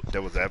playing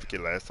devil's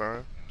advocate last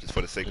time, just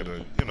for the sake of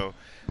the,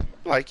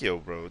 like, yo,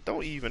 bro,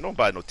 don't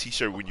buy no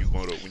T-shirt when you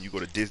go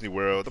to Disney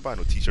World. Don't buy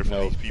no T-shirt from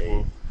these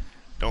people.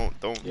 Don't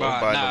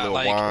buy no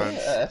little wands.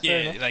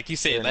 Yeah, like you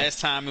said, last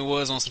time it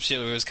was on some shit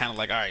where it was kind of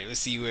like, all right, let's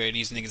see where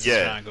these niggas is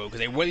trying to go, because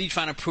they were really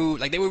trying to prove,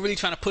 like, they were really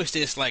trying to push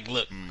this, like,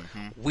 look,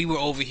 we were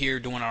over here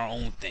doing our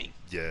own thing.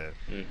 Yeah.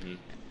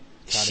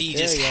 She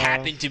just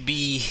happened to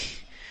be,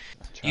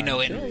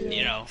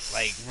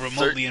 like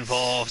remotely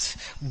involved,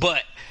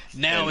 but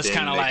now it's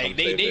kind of like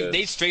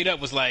they straight up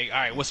was like, all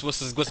right, what's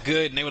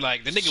good, and they were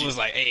like, the nigga was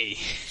like, hey,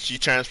 she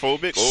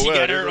transphobic. She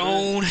got her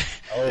own.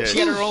 She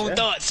got her own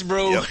thoughts,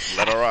 bro. Yep,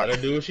 let her rock. Let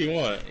her do what she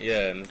want.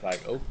 Yeah, and it's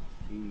like, oh.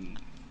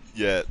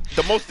 Yeah,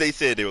 the most they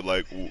said, they were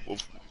like,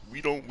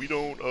 we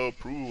don't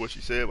approve what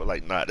she said, but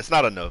like, nah, that's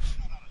not enough.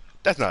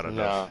 That's not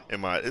enough.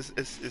 Nah.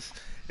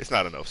 It's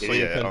not enough. They So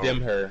didn't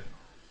condemn her.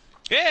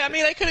 Yeah, I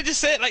mean, they could have just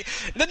said, like,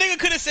 the nigga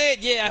could have said,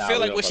 yeah, I feel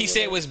like what she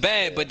said was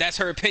bad, but that's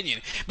her opinion.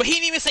 But he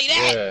didn't even say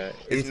that. Yeah,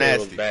 it's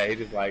nasty. It was bad. He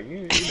just like,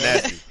 it's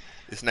nasty.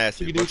 It's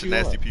nasty. A bunch of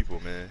nasty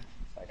people, man.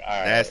 Like, all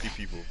right. Nasty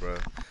people, bro.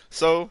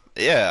 So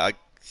yeah,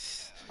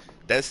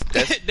 that's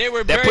they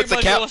were that very puts a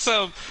much cap. on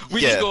some.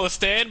 We just gonna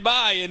stand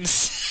by and.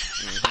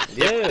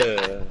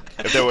 Yeah.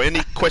 If there were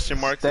any question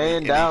marks,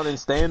 stand down and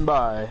stand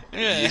by.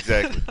 Yeah.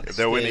 Exactly. If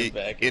there were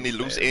any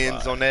loose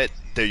ends on that,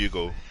 there you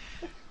go.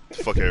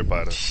 Fuck Harry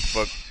Potter.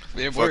 Fuck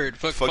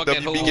Fuck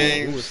that whole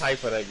game. Who was hyped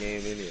for that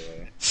game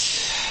anyway?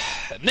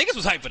 Niggas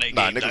was hyped for that game.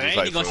 Niggas was I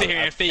hyped ain't gonna for sit it.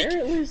 here and fake.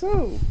 Apparently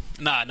so.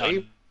 Nah.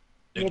 Nigga,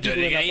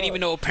 ain't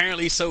even know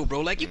apparently so,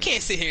 bro. Like, you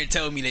can't sit here and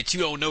tell me that you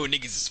don't know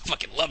niggas is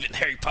fucking loving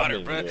Harry Potter,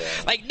 bro. Yeah.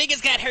 Like,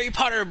 niggas got Harry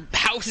Potter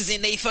houses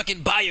in they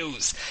fucking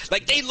bios.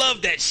 Like, they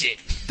love that shit.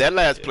 That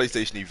last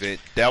PlayStation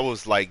event, that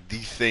was like the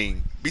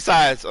thing.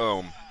 Besides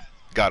God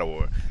of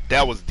War,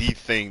 that was the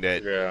thing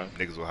that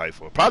niggas were hyped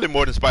for. Probably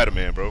more than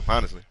Spider-Man, bro.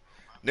 Honestly,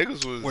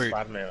 niggas was.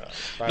 Spider-Man.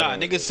 Nah,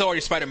 niggas saw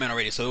already Spider-Man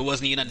already, so it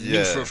wasn't even nothing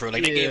new for her.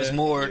 Like, they gave us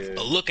more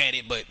a look at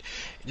it, but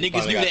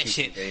niggas knew that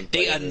shit.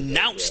 They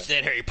announced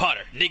that Harry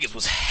Potter. Niggas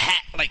was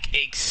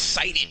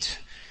excited.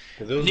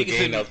 Because it was a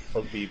game that was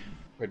supposed to be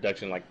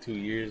production like 2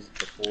 years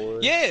before.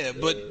 Yeah,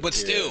 but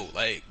still,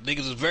 like,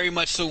 niggas was very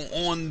much so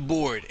on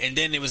board. And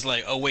then it was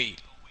like, oh,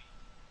 wait.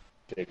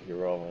 J.K.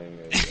 Rowling.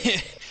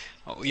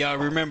 Oh, y'all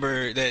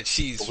remember that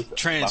she's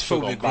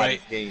transphobic, right?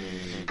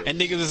 And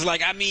niggas was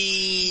like, I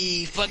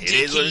mean, fuck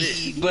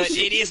JK, but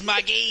it is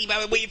my game.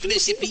 I've been waiting for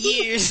this shit for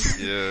years.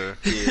 Yeah.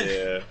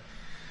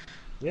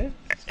 Yeah.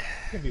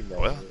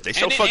 Well, they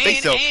show fuck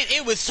themselves. And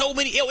it was so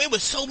many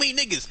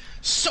niggas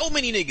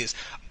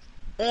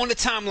on the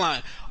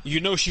timeline.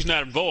 You know she's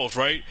not involved,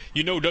 right?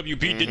 You know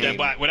WB did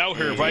that without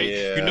her, right?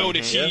 Yeah. You know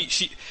that she, you know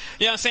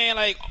what I'm saying?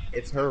 Like,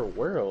 it's her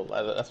world.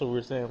 That's what we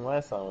were saying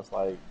last time. It's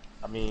like,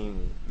 I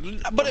mean,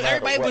 but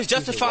everybody was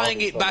justifying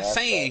it by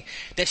saying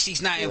that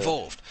she's not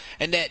involved,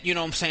 and that, you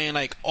know what I'm saying,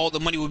 like, all the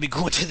money would be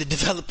going to the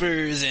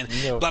developers and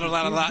blah blah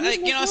blah blah. Like,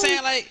 you know what I'm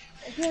saying, like.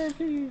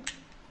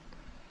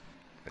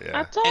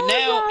 Yeah. And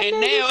now,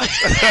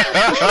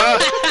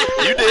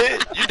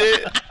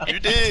 you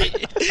did.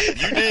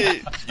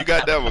 You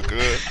got that one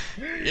good.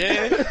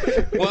 Yeah.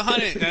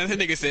 100. That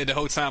nigga said the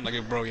whole time, like,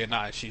 bro, yeah,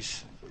 nah,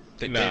 she's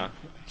gonna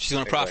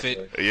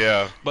profit.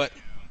 Yeah. But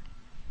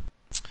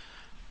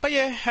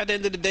yeah, at the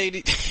end of the day,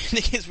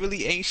 niggas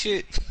really ain't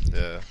shit.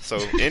 Yeah. So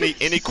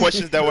any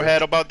questions that were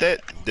had about that?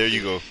 There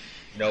you go.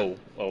 No.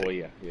 Oh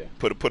yeah.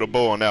 Put a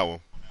bow on that one.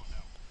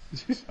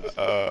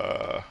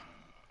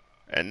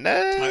 And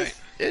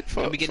that's it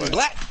for. We getting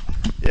black.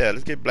 Yeah,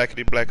 let's get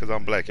blackity black because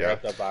I'm black, y'all.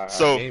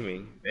 So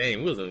gaming.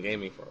 Dang, we was in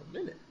gaming for a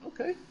minute.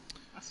 Okay,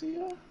 I see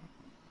y'all.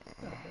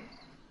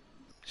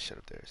 Shut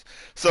up, Darius.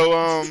 So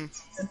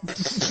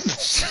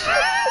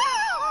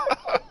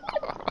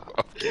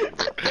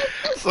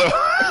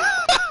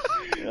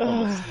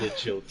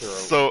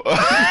So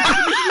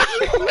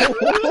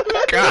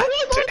God,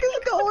 What is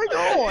going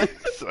on?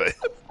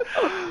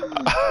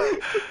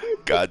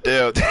 God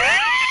damn.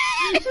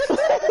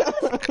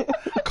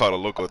 Called a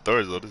local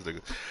authorities on this nigga.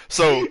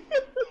 So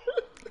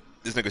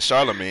this nigga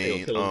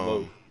Charlemagne,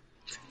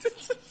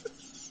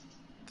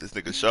 this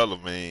nigga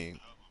Charlemagne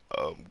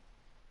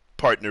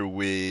partnered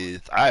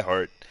with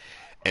iHeart,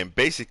 and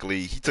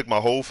basically he took my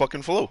whole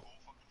fucking flow.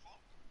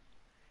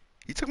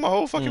 He took my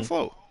whole fucking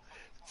flow.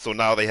 So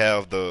now they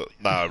have the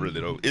really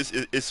though.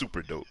 It's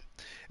super dope.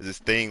 It's this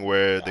thing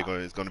where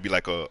it's gonna be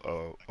like a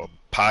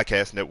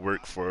podcast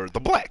network for the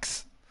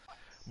blacks.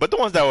 But the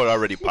ones that were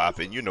already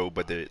popping,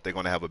 but they're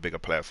gonna have a bigger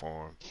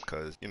platform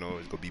because it's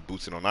gonna be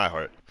boosted on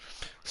iHeart.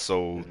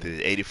 So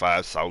the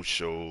 85 South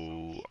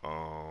Show,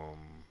 are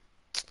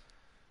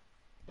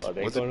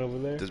they going over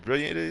there? Does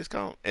Brilliant Idiots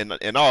count? And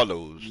all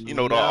those,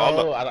 No,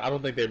 I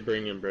don't think they're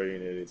bringing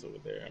Brilliant Idiots over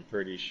there. I'm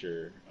pretty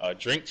sure.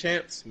 Drink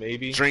Champs,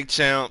 maybe. Drink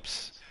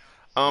Champs,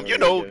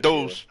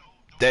 those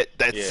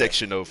that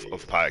section of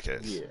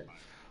podcasts. Yeah.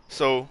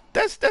 So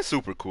that's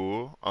super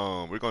cool.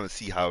 We're gonna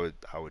see how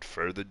it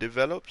further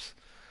develops.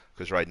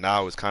 Because right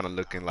now it's kind of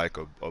looking like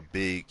a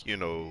big,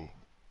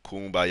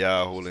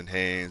 kumbaya, holding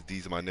hands,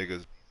 these are my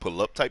niggas,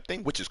 pull up type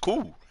thing, which is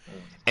cool.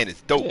 And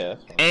it's dope. Yeah,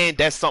 and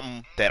that's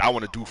something that I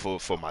want to do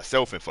for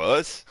myself and for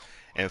us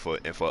and for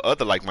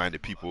other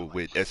like-minded people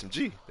with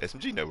SMG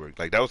Network.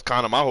 Like, that was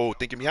kind of my whole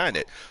thinking behind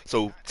it.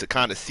 So to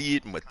kind of see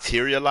it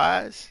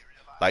materialize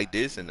like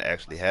this and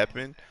actually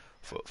happen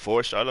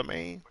for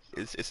Charlemagne,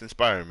 it's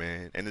inspiring,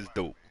 man, and it's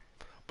dope.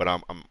 But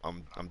I'm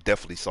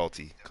definitely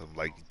salty because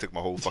like you took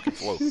my whole fucking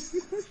flow,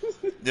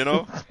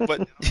 But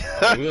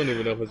we don't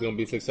even know if it's gonna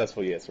be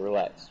successful yet. So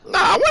relax. Nah,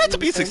 I want it to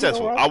be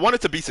successful. I want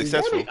it to be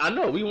successful. I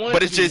know we want.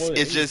 But it's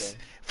just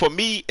for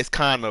me, it's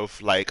kind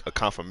of like a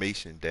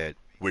confirmation that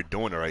we're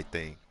doing the right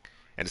thing,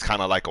 and it's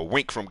kind of like a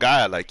wink from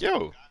God, like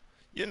yo,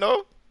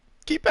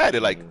 keep at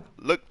it. Like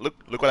look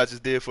what I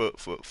just did for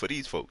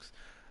these folks.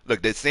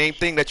 Look, that same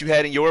thing that you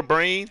had in your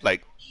brain,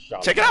 like.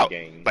 Check it out.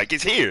 Like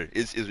it's here.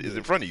 It's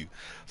in front of you.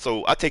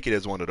 So I take it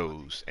as one of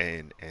those,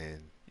 and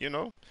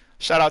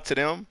shout out to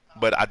them.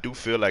 But I do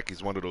feel like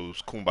it's one of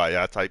those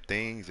kumbaya type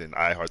things, and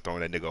iHeart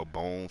throwing that nigga a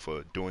bone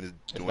for doing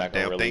the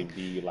damn really thing.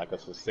 Be like a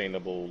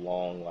sustainable,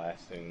 long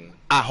lasting.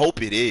 I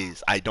hope it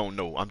is. I don't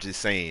know. I'm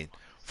just saying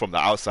from the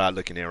outside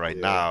looking in right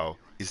now,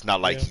 it's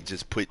not like he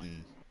just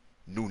putting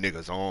new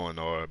niggas on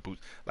or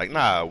like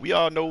nah. We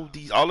all know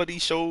all of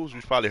these shows.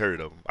 We've probably heard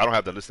of them. I don't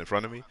have the list in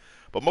front of me.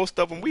 But most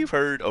of them we've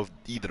heard of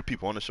either the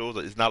people on the shows.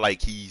 It's not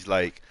like he's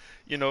like,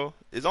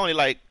 it's only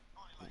like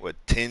what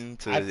 10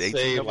 to 18. I'd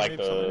say like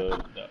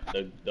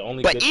the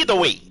only. But either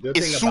way,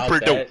 it's super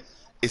dope.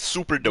 It's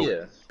super dope.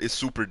 Yeah. It's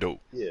super dope.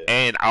 Yeah.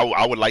 And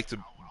I would like to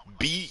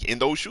be in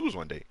those shoes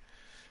one day,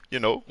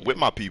 with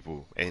my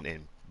people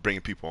and bringing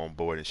people on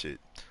board and shit.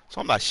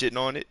 So I'm not shitting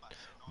on it,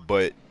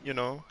 but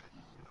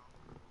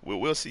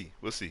we'll see.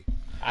 We'll see.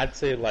 I'd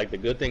say like the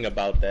good thing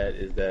about that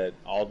is that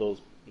all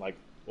those like.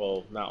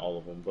 Well, not all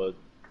of them, but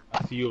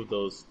a few of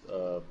those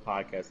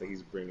podcasts that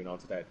he's bringing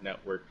onto that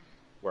network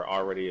were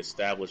already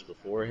established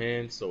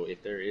beforehand. So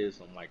if there is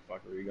some like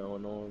fuckery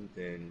going on,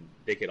 then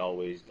they could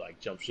always like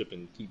jump ship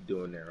and keep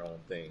doing their own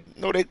thing.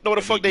 No,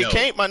 the fuck they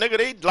can't, my nigga.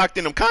 They locked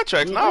in them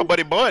contracts now,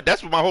 buddy. But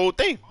that's my whole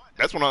thing.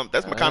 That's kind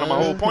of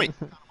my whole point.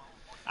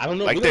 I don't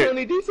know. Like we don't know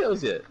any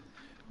details yet.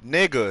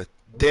 Nigga,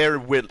 they're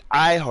with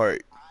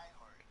iHeart.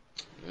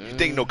 You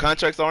think no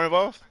contracts are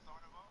involved?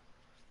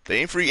 They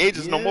ain't free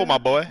agents no more, my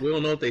boy. We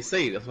don't know what they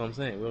say. That's what I'm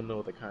saying. We don't know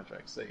what the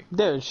contracts say.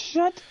 Then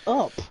shut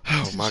up.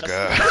 Oh my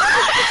god.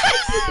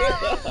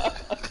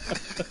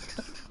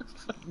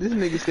 This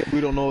nigga said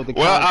we don't know what the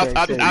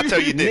contracts say. I'll tell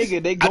you this.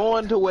 Nigga, they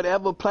going to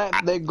whatever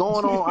platform. They're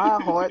going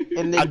on iHeart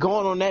and they're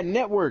going on that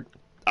network.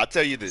 I'll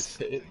tell you this.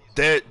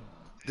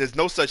 There's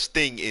no such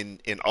thing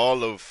in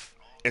all of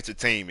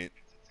entertainment.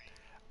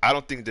 I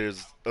don't think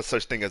there's a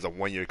such thing as a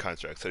 1-year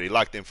contract. So they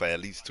locked in for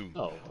at least 2.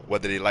 Oh,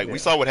 whether they we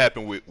saw what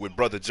happened with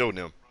Brother Joe and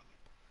them.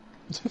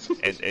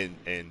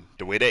 and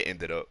the way that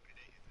ended up.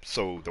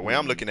 So the way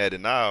I'm looking at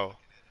it now,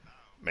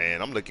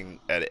 man, I'm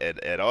looking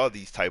at all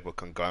these type of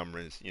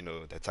conglomerates,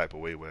 that type of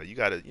way where you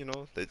gotta,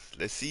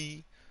 let's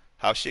see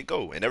how shit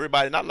go. And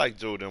everybody not like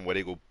Joe them where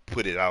they go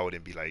put it out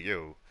and be like,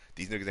 yo,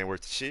 these niggas ain't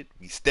worth shit.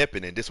 We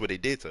stepping and this what they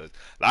did to us.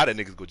 A lot of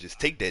niggas go just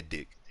take that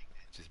dick.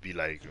 Just be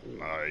like,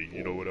 alright,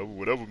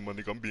 whatever, my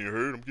nigga, I'm being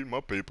heard, I'm getting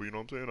my paper, you know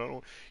what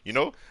I'm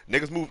saying?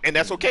 Niggas move, and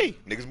that's okay.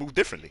 Niggas move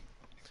differently.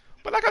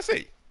 But like I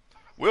say,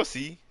 we'll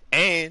see.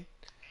 And,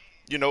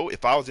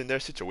 if I was in their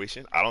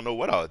situation, I don't know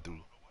what I would do.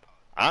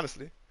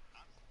 Honestly.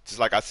 Just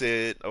like I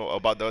said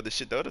about the other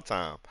shit the other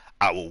time.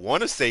 I would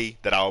want to say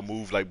that I'll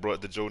move like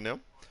Brother Joe and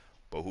them.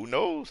 But who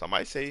knows? I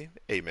might say,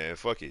 hey, man,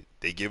 fuck it.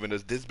 They giving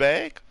us this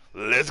bag.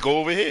 Let's go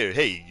over here.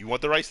 Hey, you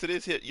want the rights to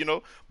this here?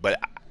 But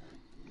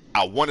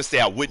I want to say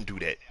I wouldn't do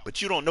that.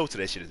 But you don't know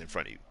till that shit is in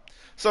front of you.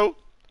 So,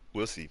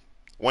 we'll see.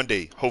 One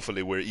day,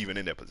 hopefully, we're even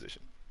in that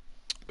position.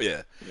 But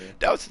yeah.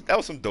 That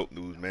was some dope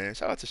news, man.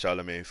 Shout out to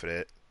Charlemagne for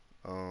that.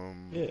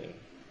 Yeah.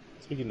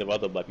 Speaking of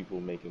other black people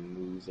making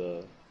moves,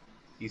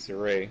 Issa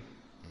Rae,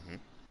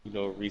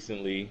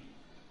 recently,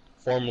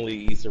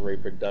 formerly Issa Rae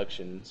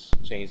Productions,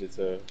 changed it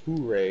to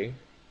Hooray.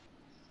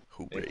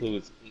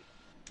 Includes,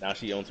 now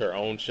she owns her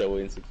own show,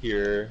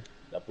 Insecure,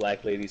 the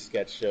Black Lady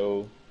Sketch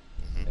Show,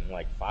 and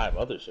like 5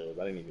 other shows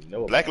I didn't even know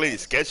about. Black Lady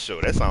Sketch Show,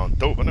 that sounds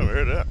dope. I never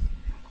heard of that.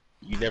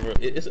 you never.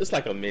 It's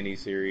like a mini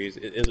series.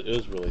 It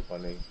was really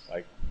funny.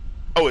 Like,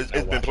 oh, it's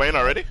been playing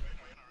already?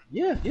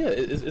 Yeah,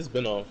 it's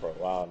been on for a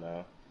while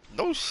now.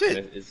 No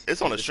shit.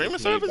 It's on a streaming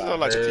service or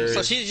like a TV?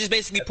 So she just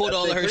basically pulled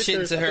all of her shit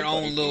into her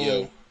own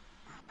little,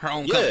 her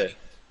own company.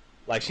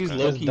 Like she's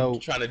low key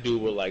trying to do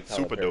what like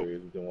Tyler Super Perry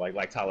is doing,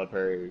 like Tyler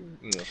Perry.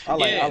 You know. I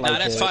like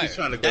that's fire.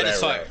 That is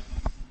fire.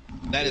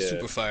 That is Yeah,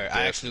 super fire.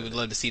 I actually would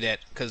love to see that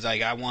because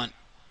like I want,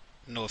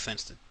 all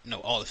offense to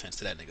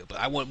that nigga, but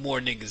I want more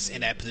niggas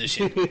in that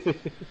position.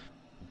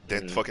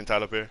 That fucking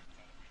Tyler Perry?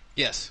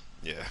 Yes.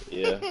 Yeah.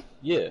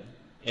 Yeah.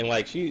 And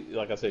like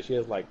like I said, she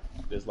has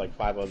there's like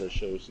 5 other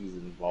shows she's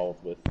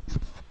involved with.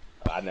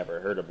 I never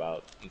heard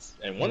about,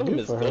 and one of them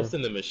is Ghost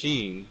in the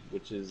Machine,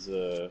 which is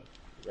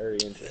very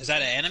interesting. Is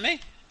that an anime?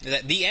 Is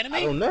that the anime?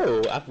 I don't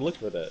know. I have to look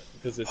for that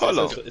because it's for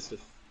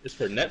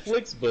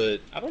Netflix,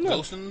 but I don't know.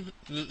 Ghost in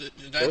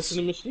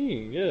the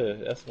Machine. Yeah,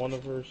 that's one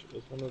of her.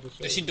 That's one of the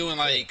shows. Is she doing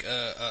like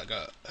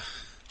a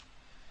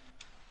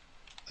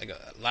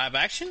live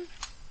action?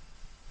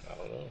 I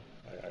don't know.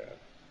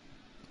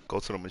 Go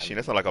to the Machine.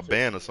 That's not like a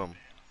band or something.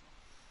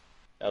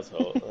 That's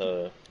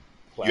all.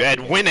 You had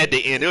win at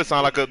the end. It would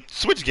sound like a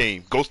Switch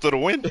game. Ghost of the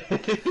Wind.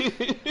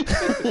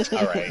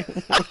 All right.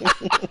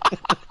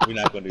 We're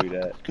not gonna do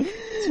that.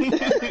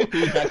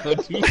 We're not gonna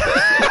do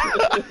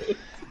that.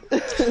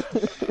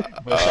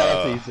 But shout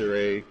out to Issa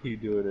Rae. He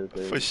doing her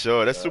thing. For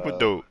sure. That's super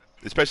dope.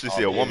 Especially to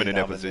see a woman in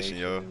that position,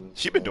 yo.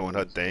 She been doing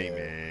her thing,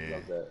 man.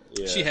 Love that.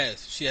 Yeah.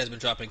 She has been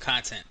dropping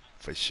content.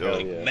 For sure.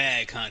 Yeah.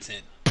 Mad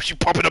content. She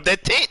pumping up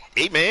that tent.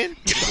 Hey, man.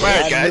 Get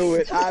inspired, guys.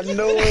 I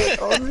knew it.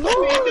 Oh,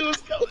 no.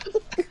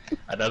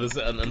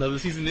 Another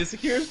season of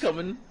Insecure is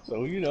coming,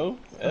 so you know.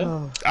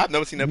 Yeah. I've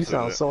never seen that. You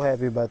sound so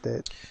happy about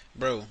that.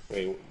 Bro.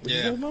 Wait,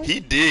 Yeah. He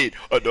did.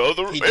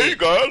 Another. He Hey, did.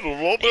 guys.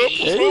 Another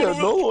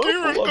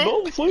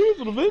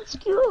season of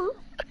Insecure.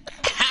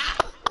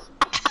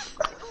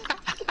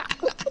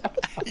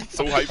 He's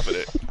so hyped for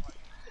that.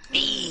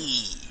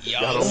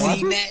 Y'all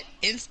seen that?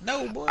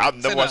 No, boy. I've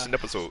never watched an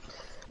episode.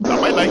 I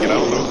might like it. I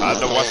don't know.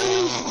 I've never watched it.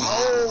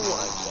 Oh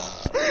my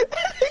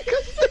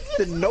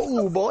god.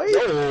 No, boy.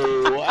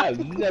 No, I've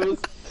never.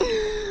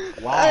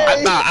 Wow.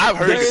 I've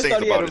heard good things he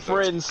about had a it.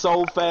 friend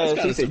so fast.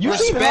 He said, "You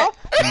Respect.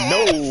 seen her?"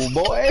 No,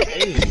 boy.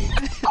 Hey.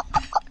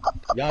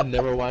 Y'all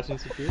never watch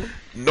Insecure?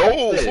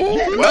 No. Fool.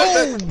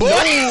 What? Boy.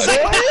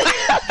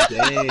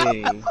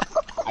 Dang.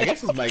 I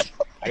guess it's like.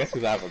 I guess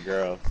because I have a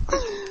girl.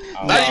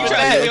 Not even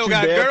that. You don't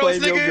got better girls,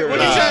 play your nigga? girl. What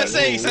you Nah. trying to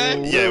say,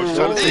 son? Yeah, we're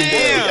trying to say.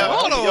 Damn, Yeah,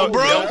 hold on, yo,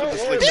 bro. yo, put the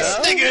slick This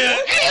down. nigga.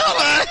 Hey,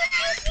 hold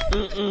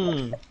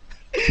on.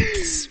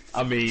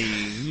 I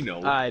mean, you know.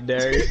 Alright,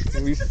 Darius.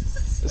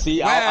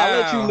 See, I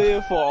let you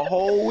live for a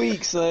whole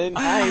week, son.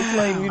 I ain't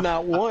playing you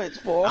not once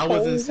for a I whole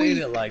wasn't week. saying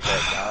it like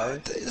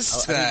that, guys.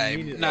 This I guy,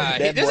 didn't mean it nah, like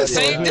that. this is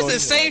That boy the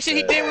same shit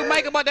he did with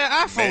Mike about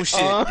that iPhone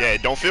shit. Yeah,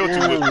 don't feel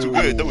too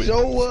good, do it.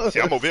 Show us. See,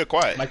 I'm over here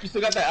quiet. Mike, you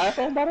still got that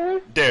iPhone, by the way?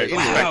 Derek, you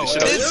smack Wow, the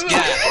shit this out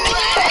guy.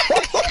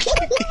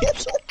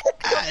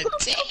 God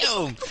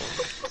damn.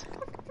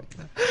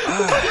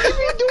 Why are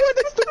you doing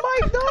this to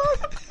Mike, dog?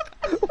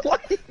 Why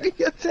are you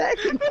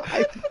attacking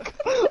Mike?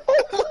 Oh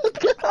my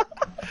god.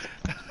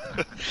 I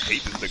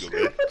hate this nigga,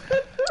 man.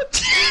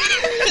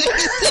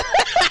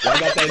 Y'all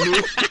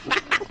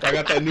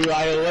got that new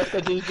iOS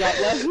that just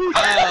dropped last week?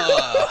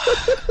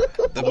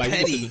 The Mike, you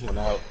petty. send this one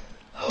out.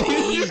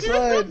 Oh,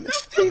 son,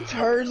 he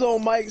turns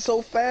on Mike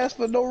so fast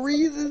for no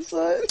reason,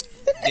 son.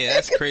 Yeah,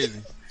 that's crazy.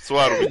 So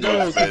how do we do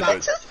No, this, man?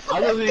 'cause I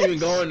wasn't even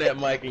going that,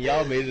 Mike, and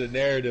y'all made it a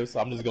narrative, so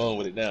I'm just going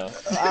with it now.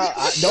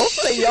 Don't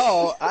say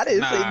y'all. I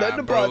didn't say nothing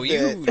Nah, bro, about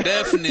you that.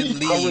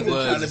 definitely I wasn't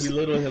trying to was.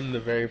 belittle him the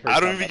very first I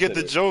don't time even get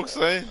the said it. jokes,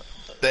 man.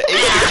 The 8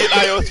 get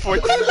iOS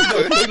 14. They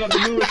got the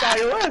newest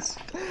iOS.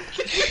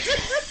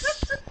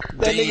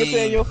 That nigga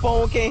saying your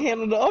phone can't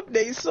handle the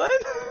update, son.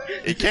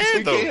 It can, You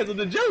can't though. handle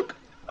the joke.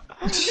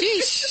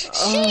 Sheesh.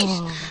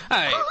 Oh,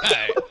 Alright,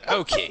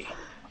 okay.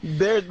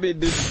 there's been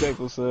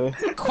disrespectful, son.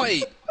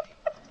 Quite.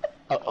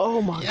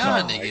 Oh my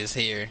Y'all god. niggas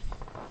here.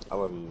 I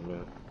love you,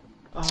 man.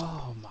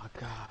 Oh my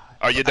god.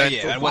 Are you done?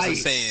 Yeah, I wasn't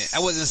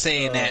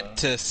saying that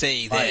to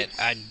say that Vice.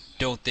 I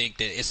don't think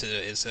that it's a you know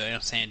what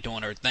I'm saying,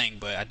 doing her thing,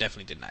 but I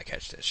definitely did not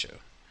catch that show.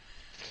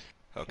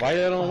 Why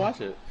y'all don't watch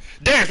it?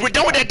 Darius, we're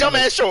done with that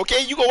dumbass show,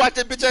 okay? You go watch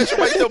that bitch ass show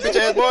by yourself, bitch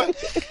ass boy.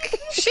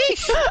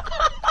 Sheesh.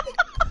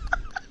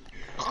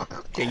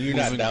 Can you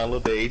not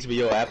download the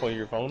HBO app on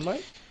your phone,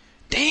 Mike?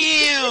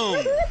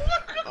 Damn.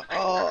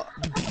 All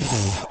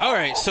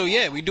right, so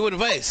yeah, we doing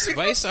Vice.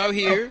 Vice out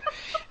here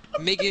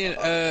making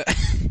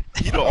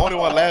You the only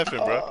one laughing,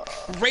 bro.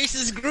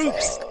 racist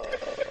groups.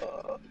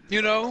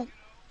 You know,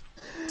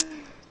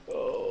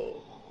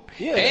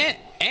 Yeah.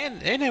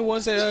 and the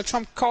ones that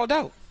Trump called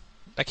out.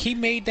 Like he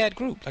made that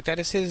group. Like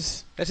that's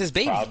his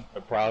baby.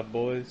 Proud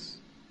Boys.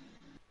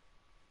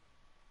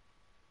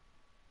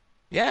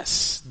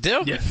 Yes,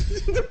 them. Yeah.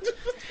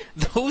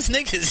 Those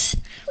niggas.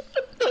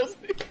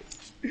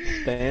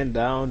 Stand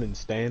down and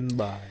stand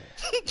by.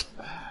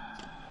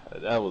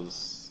 That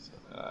was.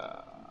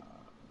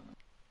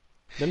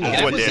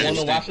 That was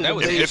interesting. That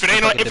was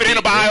if it ain't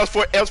about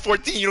iOS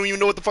 14, you don't even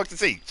know what the fuck to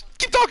say.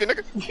 Keep talking,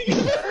 nigga.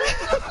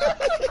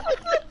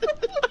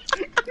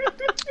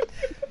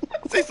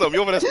 Say something.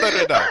 You over there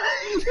stuttering now.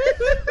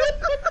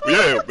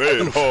 Yeah,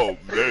 man. Oh,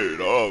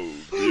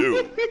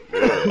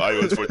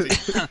 iOS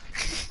 14.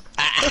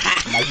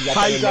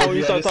 How you got when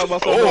you start talking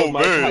about something else,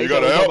 Mike? Man, How you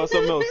gotta talk help. about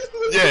something else?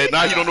 Yeah,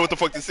 now he don't know what the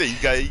fuck to say.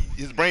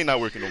 His brain not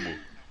working no more.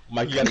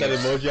 Mike, you got that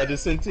emoji I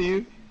just sent to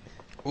you?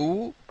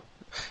 Ooh.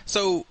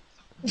 So.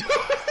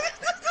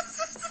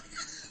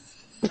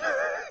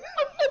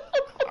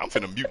 I'm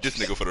finna mute this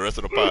nigga for the rest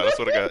of the pod. That's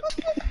what I got.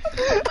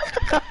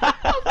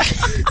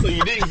 So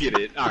you didn't get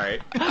it. All right.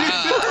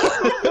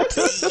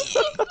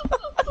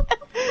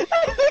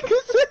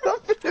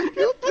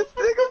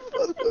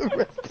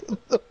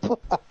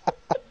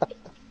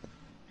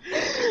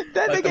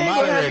 That nigga ain't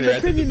gonna have an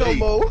opinion no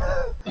more.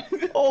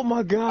 Oh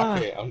my god.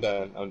 Okay, I'm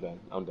done. I'm done.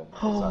 I'm done.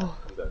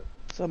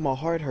 So my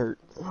heart hurt.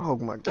 Oh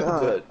my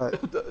god.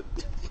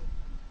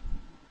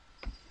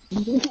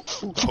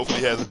 Hopefully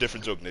he has a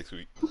different joke next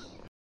week.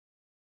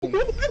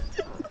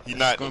 He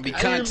not Gonna be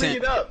I didn't content.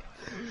 even bring it up.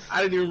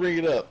 I didn't even bring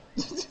it up.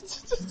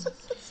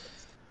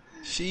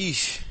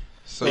 Sheesh.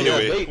 So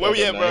anyway, where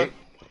we at, bro? night.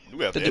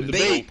 We have to The edit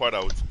this debate. whole part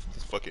out.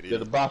 Just fuck it The in.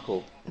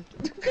 debacle.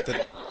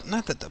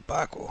 not the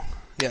debacle.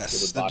 Yes,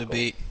 The the debacle.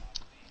 debate.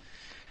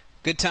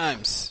 Good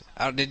times.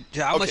 How much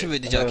Okay. of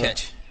it did y'all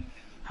catch?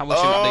 How much?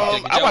 Did I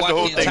y'all watched the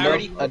whole watch the thing,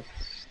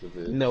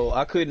 entirety? No,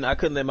 I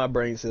couldn't let my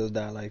brain cells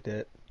die like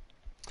that.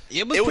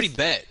 It was It pretty was-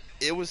 bad.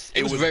 It was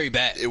very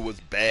bad. It was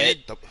bad.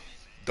 And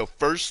The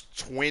first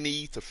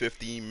 20 to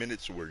 15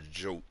 minutes were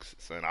jokes,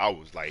 son. I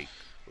was like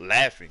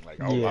laughing like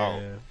out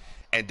loud.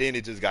 And then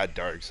it just got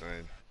dark,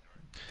 son.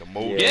 The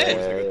more Yeah.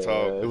 nigga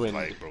talk, it was When-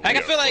 like, bro. Like, we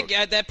I feel gotta like fuck.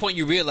 at that point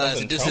you realize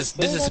that this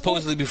is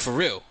supposedly be for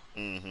real.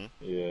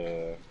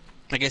 Yeah.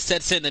 Like I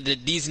said that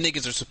these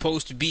niggas are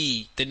supposed to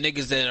be the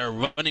niggas that are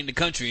running the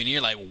country, and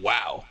you're like,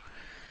 wow,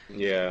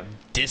 Yeah.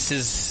 this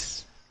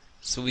is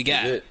so we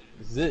got. This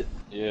is it.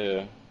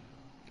 Yeah.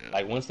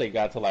 Like once they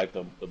got to like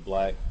the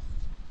black,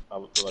 I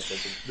would feel like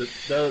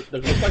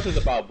the questions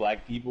about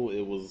black people,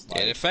 it was like,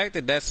 Yeah, the fact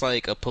that that's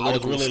like a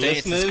political really stance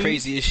is listening.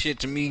 crazy as shit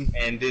to me.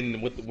 and then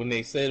when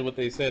they said what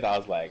they said, I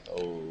was like,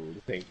 oh,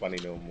 this ain't funny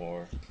no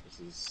more.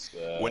 This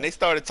is When they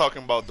started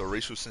talking about the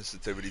racial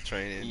sensitivity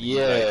training,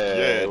 Yeah, like, it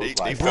they was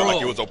like, felt like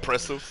bro. it was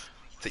oppressive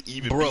to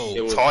even Bro. be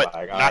it was taught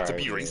like, not to alright,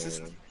 be man.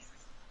 racist.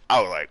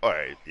 I was like, all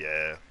right,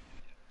 yeah,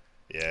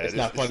 It's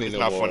not funny it's no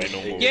not more. funny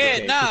no more. Yeah,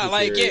 became nah, super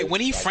like yeah, serious, when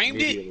he like, framed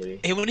immediately. it,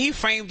 and when he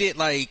framed it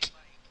like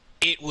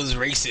it was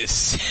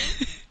racist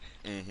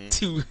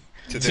to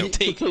them.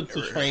 take to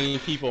train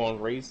people on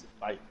race,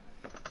 like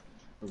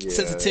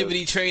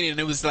sensitivity training, and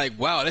it was like,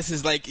 wow, this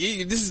is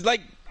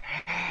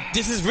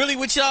really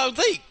what y'all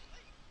think.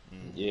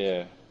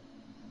 Yeah,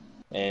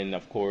 and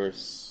of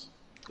course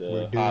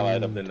We're the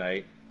highlight of doomed. the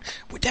night,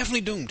 We're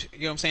definitely doomed. You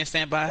know what I'm saying?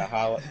 Stand the by.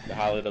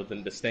 highlight of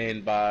the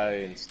stand by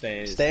and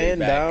stay Stand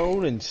back.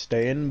 down and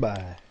stand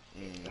by.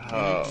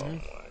 Oh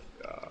my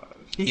god!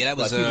 Yeah, that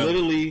was Like, he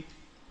literally.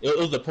 It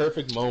was the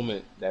perfect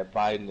moment that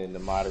Biden and the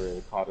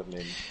moderator caught him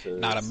in. To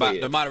Nah, say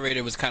the it.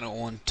 moderator was kind of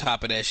on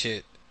top of that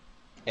shit.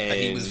 And Like,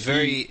 he was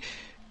very.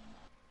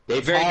 They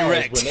very paused.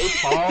 direct. When they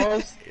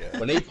paused,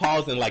 when they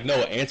paused and like, no,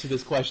 answer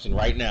this question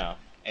right now.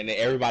 And then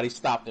everybody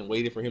stopped and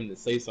waited for him to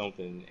say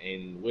something.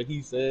 And what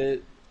he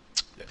said,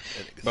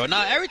 Bro,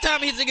 now every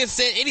time these niggas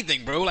said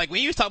anything, bro, like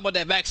when you was talking about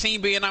that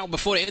vaccine being out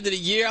before the end of the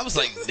year, I was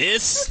like,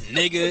 this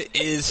nigga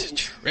is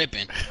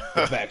tripping.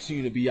 the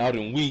vaccine to be out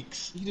in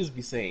weeks. He just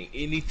be saying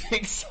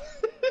anything.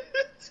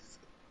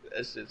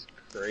 That's just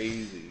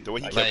crazy. The way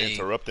he Like, kept Like,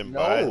 interrupting no.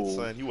 Biden,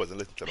 son, he wasn't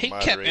listening to the He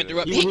moderator. kept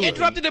interrupting. He He was-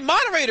 interrupted the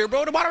moderator,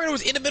 bro. The moderator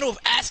was in the middle of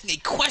asking a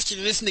question,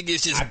 and this nigga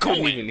is just I couldn't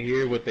going. even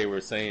hear what they were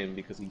saying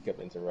because he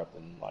kept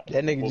interrupting. Like,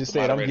 That nigga both just the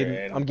said, moderator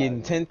and I'm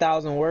getting Biden.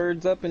 10,000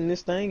 words up in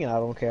this thing, and I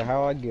don't care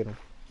how I get them.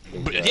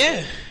 But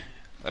yeah.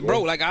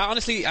 Bro, like I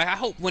honestly, I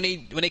hope when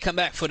they come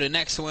back for the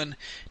next one,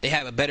 they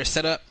have a better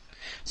setup,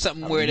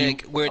 something where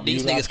mute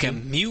these niggas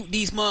option. can mute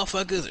these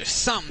motherfuckers or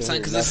something, son.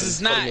 Because this is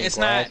Put him not, in it's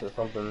glass not, or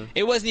something.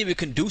 it wasn't even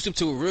conducive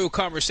to a real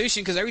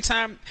conversation. Because every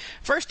time,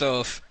 first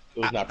off,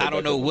 It was not I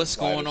don't know productive what's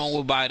with going on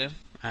with Biden.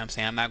 I'm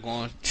saying I'm not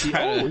going to He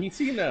try he's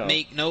seen now. to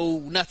make no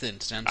nothing.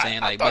 So I'm saying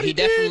I like, thought but he he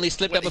did. definitely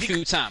slipped Well, up a he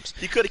few times.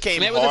 He could have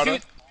came There was a harder. few.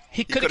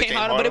 He could have coulda came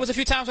harder, but harder. there was a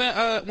few times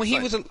when he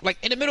Like- was like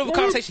in the middle of a Yeah.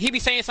 conversation, he'd be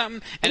saying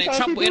something, and then Sometimes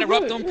Trump he would do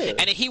interrupt good, him, yeah.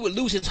 and then he would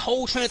lose his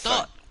whole train of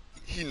thought.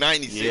 He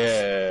 96.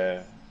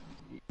 Yeah.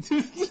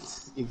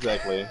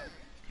 Exactly.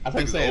 That's what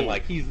I'm Nigga's saying. old.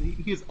 Like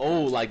he's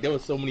old. Like there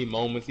was so many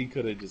moments he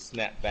could have just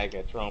snapped back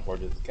at Trump or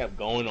just kept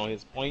going on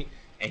his point,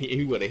 and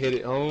he would have hit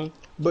it home.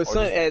 But Or just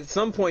at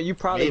some point, you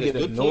probably made a get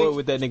good annoyed point.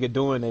 with that nigga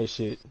doing that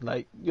shit.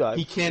 Like, you like,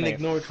 He can't man,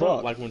 ignore fuck.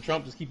 Trump. Like when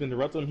Trump just keep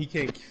interrupting him, he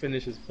can't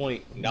finish his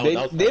point. That They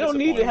was don't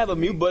need to have a disappointing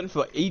mute me. button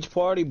for each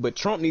party, but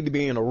Trump need to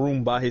be in a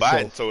room by Biden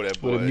himself told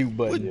that boy, with a mute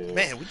button. Yeah.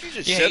 Man, would you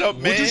just Yeah, shut up,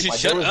 would you man? just Like,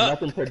 shut there was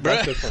up, nothing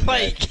productive bruh. from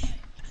that.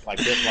 Like,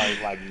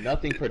 Like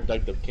nothing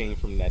productive came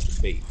from that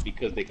debate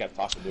because they kept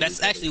talking.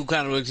 That's actually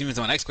kind of leads me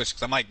to my next question.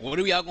 Because I'm like, what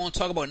are we all going to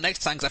talk about next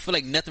time? Because I feel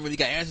like nothing really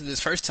got answered this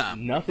first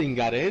time. Nothing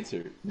got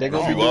answered. They're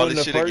gonna be doing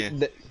the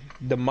first.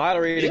 The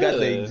moderator got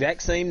the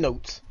exact same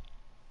notes.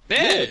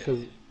 Yeah,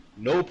 because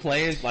no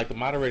plans. Like the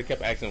moderator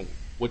kept asking,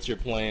 "What's your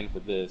plan for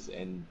this?"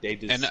 And they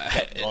just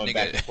kept going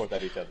back and forth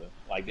at each other.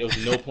 Like there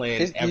was no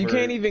plan. You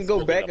can't even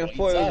go back and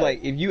forth.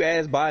 Like if you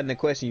ask Biden a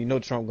question, you know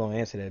Trump gonna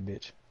answer that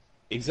bitch.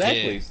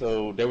 Exactly. Yeah.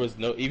 So there was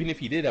no. Even if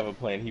he did have a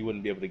plan, he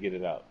wouldn't be able to get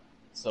it out.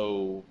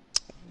 So,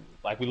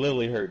 like we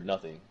literally heard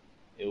nothing.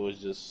 It was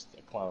just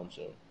a clown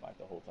show like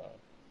the whole time.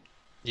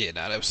 Yeah,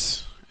 no, it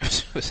was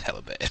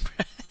hella bad.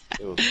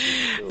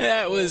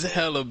 That was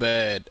hella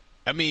bad.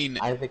 I mean,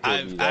 I've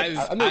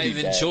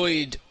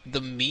enjoyed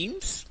the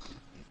memes.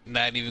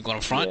 Not even going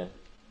to front. Yeah.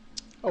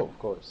 Oh, of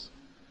course.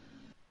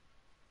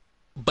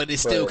 But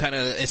it's still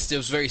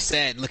very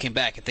sad looking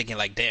back and thinking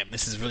like, damn,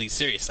 this is really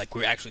serious. Like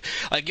we're actually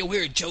like, yo,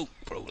 we're a joke,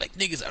 bro. Like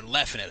niggas are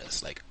laughing at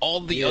us. Like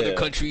all the other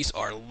countries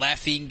are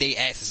laughing their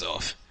asses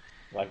off.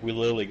 Like we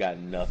literally got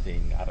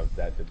nothing out of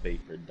that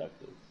debate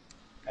productive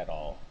at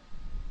all.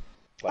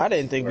 Like, I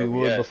didn't think we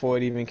would before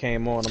it even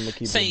came on. I'm gonna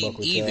keep it buck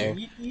with either.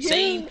 y'all.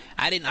 Same.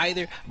 I didn't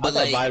either. But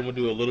I thought Biden would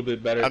do a little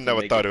bit better. I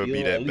never thought it would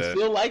be that bad.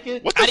 Feel like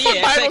it. What the fuck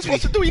Biden was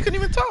supposed to do? You couldn't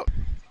even talk.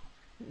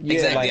 Yeah,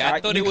 exactly. Like, I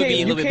thought it would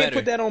be a little bit better. You can't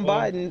put that on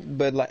Biden,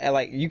 but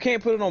like you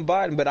can't put it on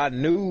Biden. But I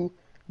knew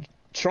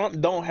Trump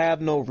don't have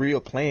no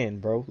real plan,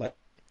 bro. Like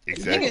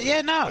exactly.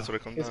 Yeah, no. That's what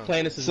it comes down. His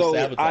plan is to so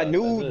sabotage. I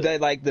knew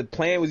that like the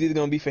plan was either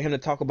gonna be for him to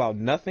talk about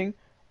nothing,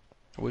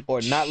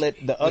 or not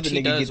let the other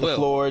nigga get the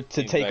floor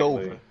to take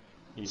over. Exactly.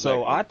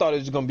 So I thought it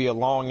was gonna be a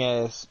long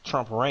ass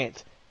Trump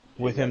rant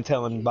with him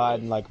telling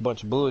Biden like a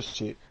bunch of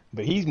bullshit.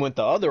 But he went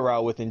the other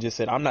route with it and just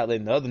said, "I'm not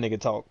letting the other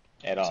nigga talk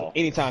at all." So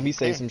anytime he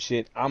says some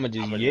shit, I'ma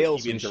just yell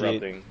some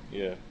shit.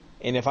 Yeah.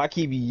 And if I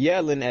keep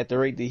yelling at the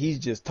rate that he's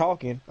just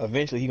talking,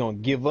 eventually he gonna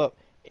give up,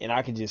 and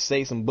I can just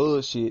say some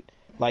bullshit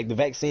like the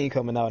vaccine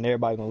coming out and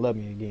everybody gonna love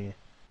me again.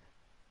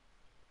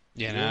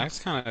 Yeah, nah, it's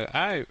kind of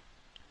I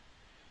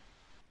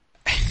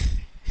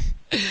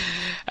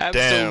have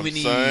Damn, so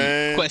many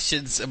son.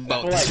 questions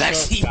about this Trump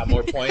vaccine. got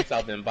more points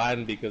out than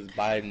Biden because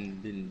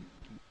Biden didn't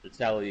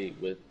retaliate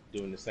with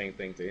doing the same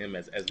thing to him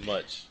as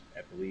much,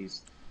 at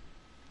least.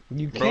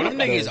 Bro, them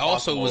niggas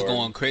also was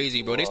going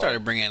crazy, bro. They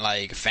started bringing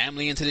like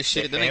family into this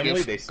shit. Their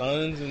family, their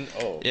sons,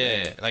 and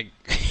man. Like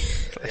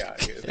yeah,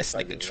 this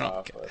nigga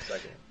Trump. For a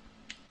second.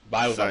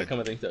 Biden was like, "Come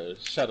and to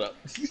shut up."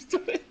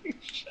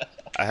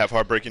 I have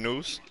heartbreaking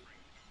news.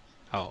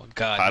 Oh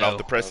God, hot no. off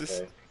the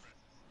presses.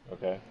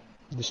 Okay.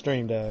 The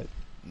stream died.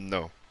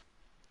 No.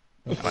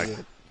 Okay.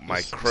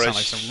 My crush. Sound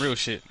like some real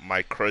shit.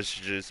 My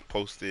crush just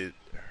posted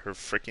her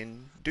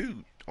freaking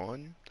dude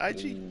on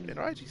IG in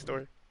her IG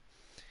story.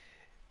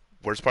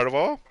 Worst part of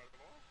all?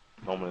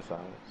 Moment of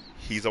silence.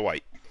 He's a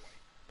white.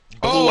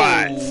 Blue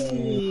eyes.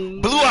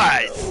 Blue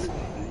eyes.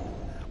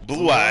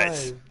 Blue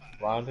eyes.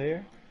 Blonde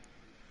hair?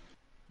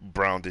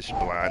 Brownish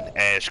blonde,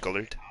 ash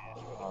colored.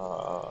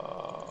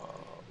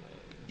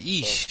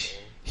 Yeesh.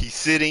 He's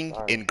sitting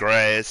in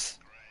grass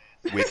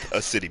with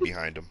a city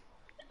behind him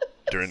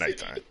during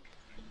nighttime.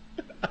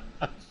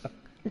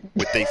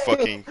 With they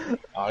fucking.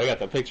 Oh, you got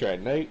the picture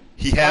at night.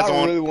 He has I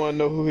on. really want to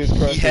know who his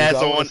crush is. He has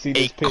on a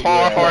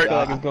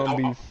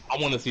Carhartt. I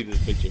want to see this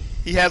picture.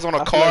 He has on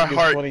a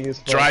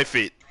Carhartt dry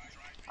fit.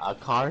 A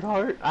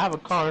Carhartt? I have a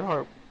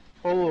Carhartt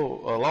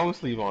polo, a long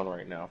sleeve on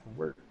right now from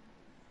work.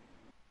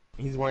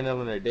 He's wearing that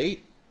on their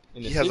date.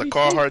 He has a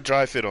Carhartt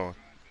dry fit on.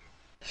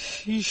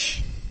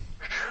 Sheesh.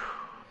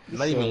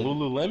 Not even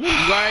Lululemon. You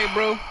alright,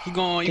 bro? You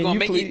gonna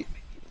make it?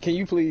 Can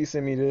you please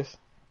send me this?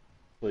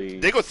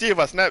 Please. They gonna see if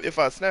I snap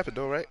it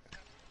though, right?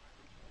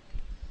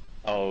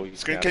 Oh, can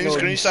you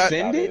screenshot?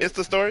 Send it?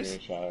 Insta stories.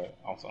 On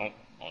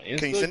Instagram?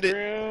 Can you send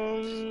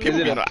it? People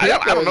Is it know. a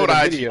I don't know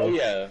the IG. video? Oh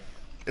yeah.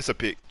 It's a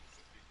pic.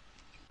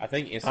 I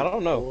think I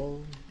don't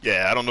know.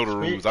 Yeah, I don't know the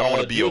rules. I don't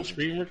want to be over.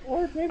 Screen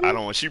record, maybe? I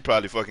don't want. She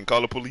probably fucking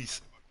call the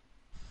police.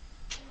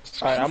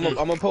 Alright, I'm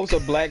gonna post a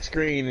black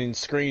screen and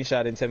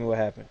screenshot and tell me what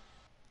happened.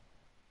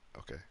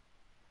 Okay.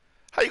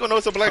 How you gonna know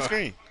it's a black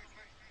screen?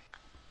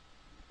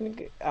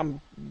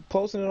 I'm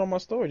posting it on my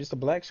story, just a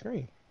black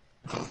screen.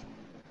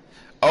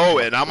 Oh,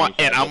 and I'm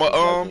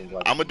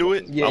gonna do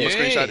it. Yeah. I'm gonna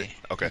screenshot it.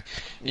 Okay.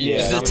 Yeah,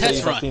 It's a I'm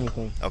test gonna see run.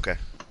 anything. Okay.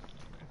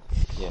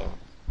 Yeah.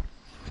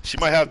 She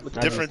might have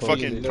different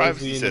fucking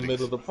privacy in the middle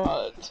settings. of the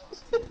pod.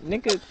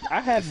 Nigga,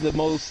 I have the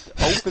most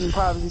open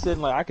privacy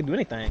setting. Like I can do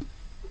anything.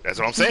 That's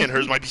what I'm saying.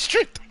 Hers might be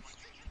strict.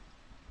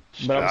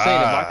 But I'm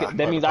saying if I could,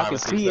 that Or means I can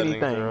privacy see settings,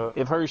 anything. bro.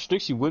 If hers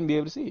strict, you wouldn't be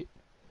able to see it.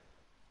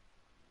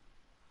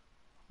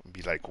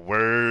 Be like,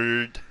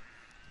 word,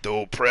 the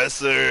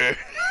oppressor.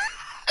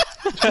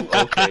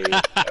 Okay.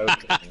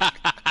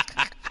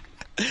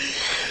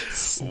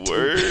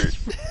 Word.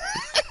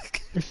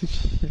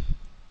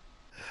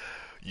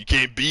 You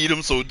can't beat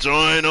them, so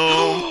join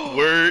them.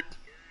 Word.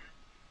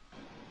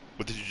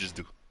 What did you just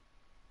do?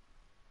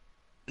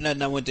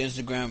 Nothing. I went to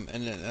Instagram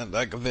and then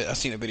I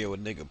seen a video where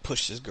a nigga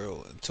pushed this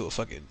girl into a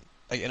fucking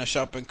in a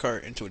shopping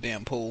cart into a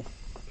damn pool.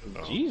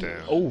 Oh, Jesus.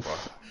 damn. Oof. Well,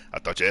 I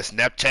thought you had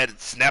snapshot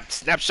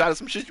of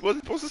some shit you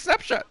wasn't supposed to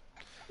snapshot.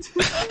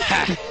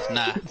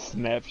 Nah.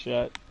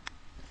 Snapshot.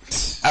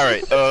 All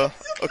right.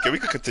 Okay, we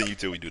can continue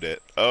till we do that.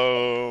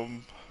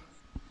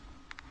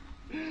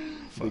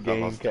 The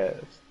game cast.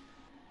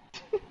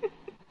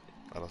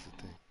 I lost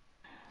the thing.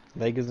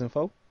 Lakers and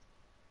 4.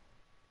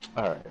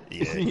 All right.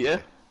 Yeah.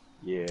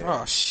 Yeah.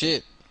 Oh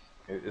shit.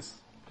 It's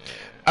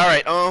All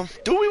right.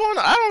 Do we want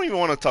to? I don't even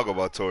want to talk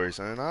about Tory,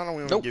 son. I don't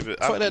even Nope. give it.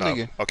 Fuck that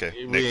nigga. Okay.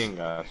 we Next. ain't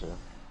got you.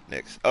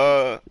 Next.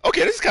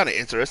 Okay, this is kind of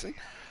interesting.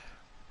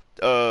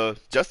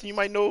 Justin, you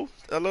might know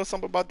a little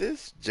something about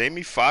this.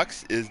 Jamie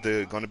Foxx is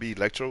going to be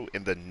Electro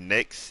in the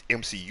next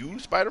MCU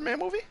Spider-Man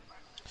movie.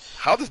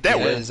 How does that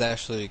work? Is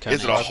actually kind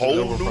Is it a whole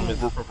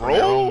new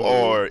role,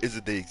 or is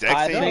it the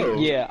exact same?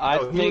 I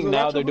think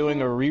now they're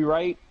doing a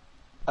rewrite.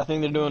 I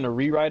think they're doing a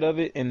rewrite of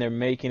it, and they're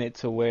making it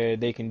to where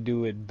they can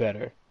do it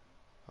better.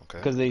 Okay.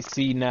 Because they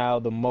see now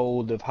the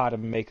mold of how to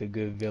make a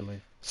good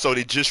villain. So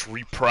they're just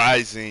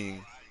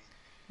reprising.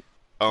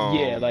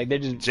 Yeah, like they're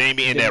just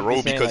Jamie in they're that role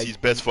just saying, because like, he's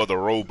best for the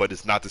role, but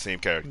it's not the same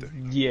character.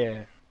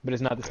 Yeah, but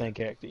it's not the same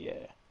character. Yeah.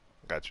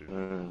 Got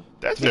you.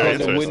 That's very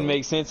Because interesting. it wouldn't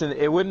make sense, and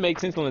it wouldn't make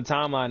sense on the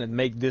timeline to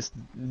make this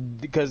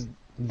because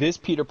this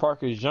Peter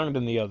Parker is younger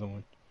than the other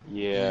one.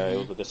 Yeah, it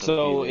was a different. So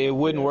feeling. it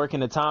wouldn't work in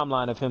the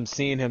timeline of him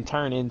seeing him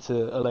turn into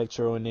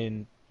Electro and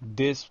then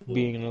this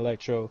being an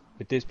Electro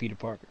with this Peter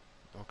Parker.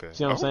 Okay.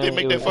 See what I I'm hope saying?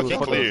 they make It that was fucking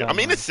fucking clear. I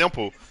mean, timeline. it's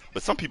simple,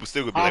 but some people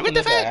still could be I like, don't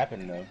 "What the think that fuck?"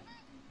 happened though.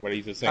 But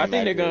he's the same I think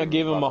they're actor gonna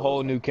give him a Buffalo.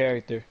 whole new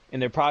character,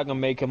 and they're probably gonna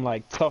make him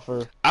like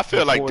tougher. I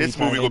feel like before he this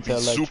movie turn would be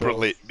into super Electro.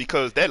 lit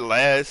because that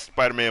last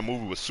Spider-Man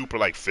movie was super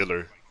like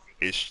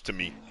filler-ish to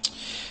me.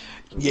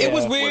 Yeah. It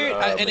was weird,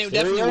 With, and it Mysterio?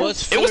 definitely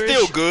was. It was Fillerish.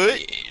 still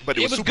good, but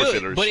it was super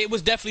good, fillerish. but it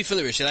was definitely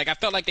fillerish. Like I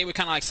felt like they were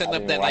kind of like setting I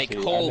up didn't that watch like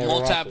it. whole I never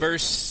watched it.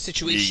 multiverse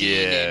situation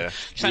Yeah. and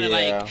trying to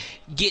Yeah. like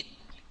get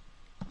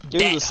It was a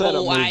that setup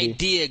whole movie.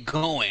 idea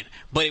going,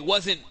 but it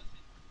wasn't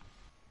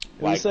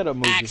It was a setup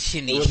movie. It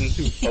actiony. wasn't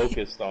too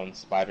focused on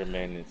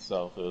Spider-Man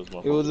itself. It was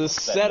more. It was a focused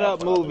on setting setup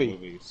up other movie.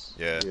 movies.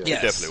 Yeah, it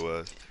Yes. definitely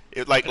was.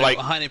 It like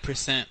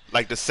 100%,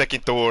 like the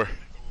second Thor.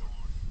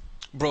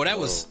 bro. That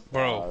was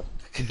bro.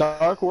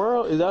 Dark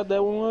World? Is that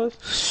one was?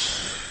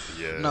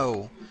 Yeah.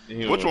 No,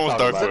 Which one was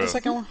Dark was that the World?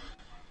 second one?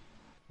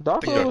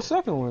 Dark think World that- was the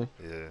second one.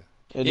 Yeah. And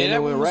Yeah, then that they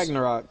went was-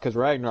 Ragnarok, because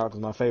Ragnarok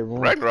was my favorite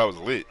one. Ragnarok was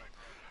lit.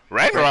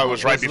 Ragnarok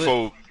was right was lit.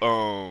 before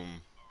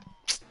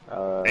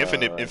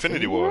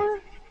Infinity War.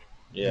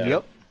 Yeah.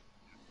 Yep.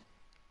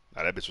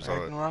 Nah, that bitch was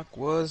hard. Ragnarok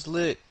was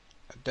lit.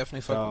 I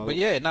definitely fucking. Dog. But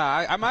yeah,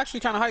 nah, I'm actually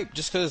kind of hyped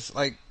just because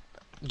like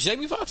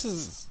Jamie Foxx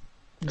is.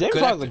 James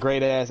Good Fox is a actor.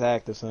 great ass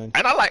actor, son.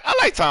 And I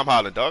like Tom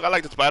Holland, dog. I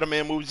like the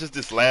Spider-Man movies. Just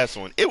this last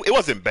one, it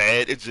wasn't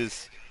bad. It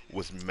just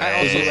was mad.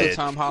 I also like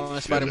Tom Holland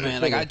as filler.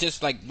 Spider-Man. Like I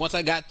just like once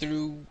I got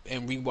through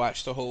and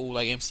rewatched the whole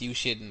like MCU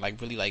shit and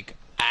like really like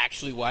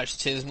actually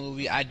watched his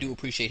movie, I do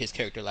appreciate his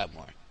character a lot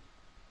more.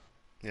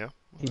 Yeah.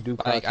 He do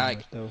cry Like, too I-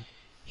 much, though.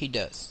 He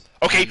does.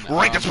 Okay, And,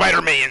 rank the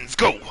Spider-Mans.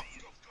 Go.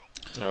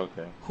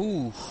 Okay.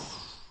 Who?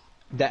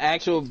 The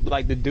actual,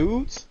 like, the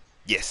dudes?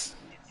 Yes.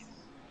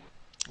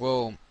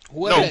 Well, No,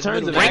 whoever that terms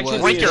middle of guy rank, actually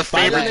was, rank your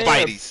Spider-Man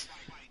favorite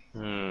or-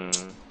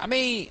 Spideys. I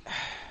mean,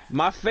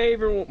 My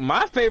favorite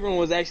one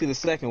was actually the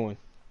second one.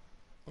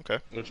 Okay.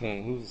 Which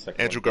one? Who's the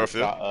second? Andrew one?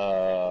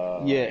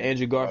 Garfield? Yeah,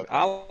 Andrew Garfield.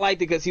 I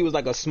liked it because he was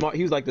like the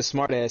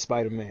smart ass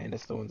Spider-Man.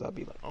 That's the ones I'd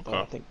be like, Okay.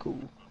 oh, I think cool.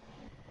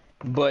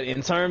 But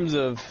in terms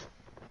of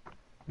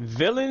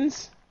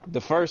villains,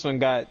 the first one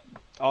got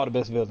all the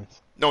best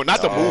villains. No,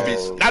 not the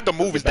movies. Not the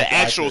movies. The best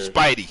actual actor.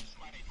 Spidey.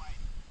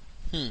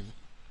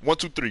 1,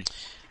 2, 3.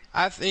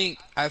 I think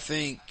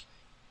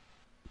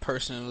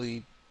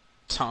personally,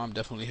 Tom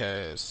definitely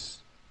has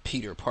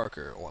Peter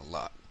Parker on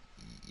lock.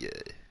 Yeah.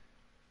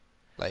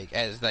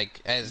 As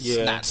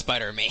Yeah. not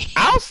Spider-Man.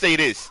 I'll say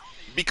this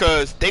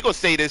because they gonna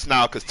say this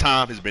now because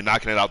Tom has been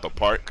knocking it out the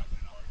park.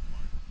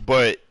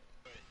 But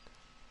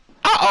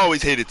I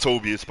always hated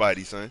Toby as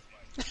Spidey, son.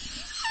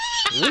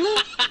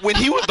 When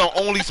he was the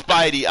only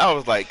Spidey, I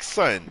was like,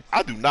 son,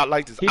 I do not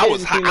like this. He I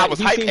was didn't seem like-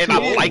 he hyped seemed and too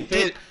I old. liked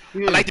it.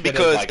 He I liked it didn't fit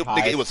because in,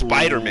 like, it was high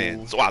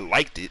Spider-Man, school. so I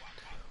liked it.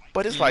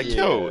 But it's like,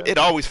 yo, Yeah. it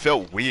always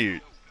felt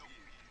weird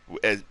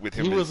with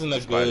him. He as wasn't a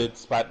Spidey. good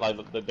spot. Like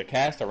the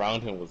cast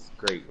around him was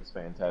great. Was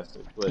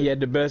fantastic. But He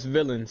had the best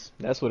villains.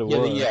 That's what it yeah,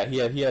 was. he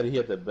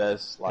had the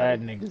best. That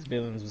Like, nigga's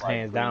villains was like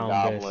hands Green down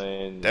best.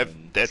 Goblin. That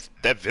and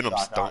that Venom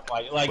Doc stunk.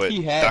 Ock. Like but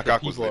he had Doc the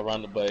Ock was people lit.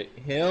 around him, but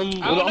him. I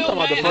don't I'm know, talking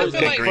about the man. I first,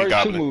 feel like- Green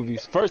Goblin.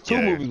 movies. First two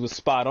Yeah. movies was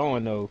spot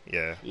on though.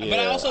 Yeah. Yeah. But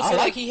I also feel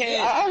like he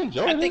had. I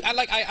enjoyed I think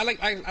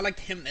it. I liked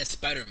him as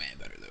Spider-Man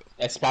better though.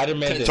 As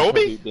Spider-Man than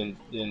Toby? than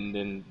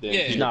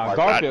Yeah. Peter Nah, Parker.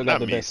 Garfield Not got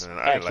the me, best son. I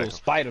didn't actual like him.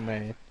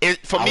 Spider-Man.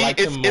 For I me, liked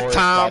him more it's as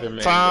Tom,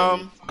 Spider-Man Tom,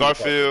 than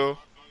Garfield,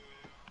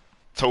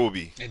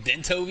 Toby. And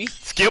then Toby.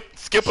 Skip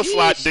a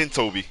slot, then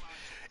Toby.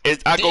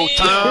 I go Damn.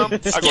 Tom, I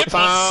go Skip a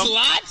Tom,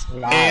 slot.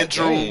 Nah,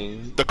 Andrew,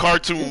 dang. the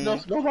cartoon.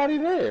 There's nobody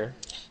there.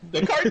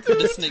 The cartoon.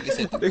 This nigga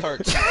said the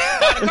cartoon.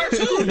 Nah, the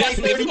cartoon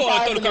definitely. If you go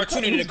out and throw the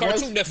cartoon in, the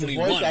cartoon definitely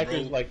the voice won,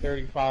 actor's bro. like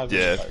 35.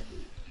 Yeah.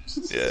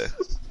 Yeah.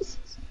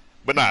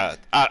 But nah,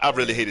 I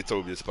really hated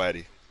Toby as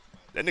Spidey.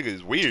 That nigga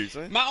is weird,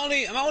 son. My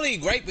only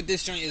gripe with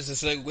this joint is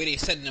just like where they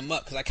setting him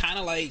up, because I kind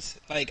of like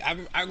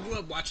I grew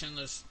up watching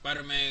the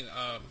Spider-Man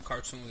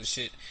cartoons and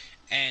shit,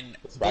 and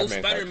both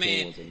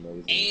Spider-Man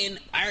and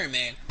Iron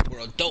Man were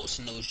adults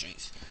in those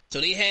joints,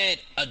 so they had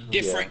a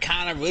different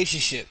kind of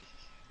relationship,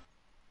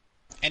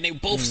 and they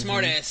both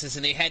smartasses,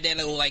 and they had that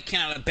little like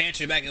kind of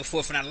banter back and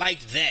forth, and I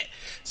liked that.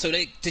 So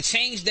to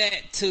change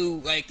that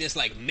to like this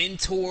like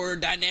mentor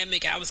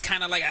dynamic, I was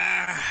kind of like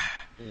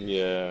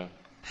Yeah.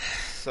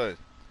 Son.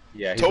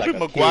 Yeah, Tobey like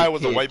Maguire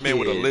was a white man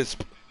with a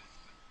lisp.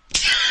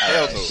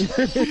 Hell no.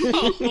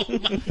 oh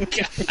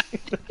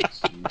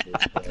my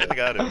god. I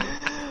got it.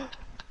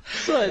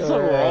 Something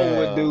wrong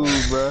with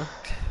dude, bro.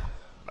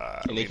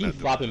 And they keep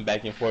flopping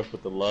back and forth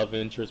with the love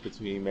interest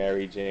between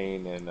Mary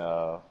Jane and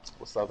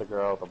what's the other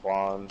girl, the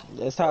blonde.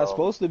 That's how it's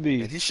supposed to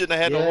be. And he shouldn't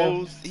have had no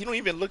hoes. He don't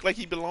even look like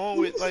he belonged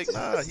with. Like,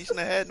 nah, he shouldn't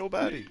have had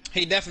nobody.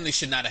 He definitely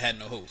should not have had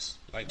no hoes.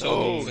 Like,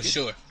 totally, for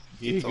sure.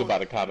 You go by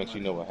the comics,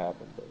 you know what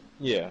happened. But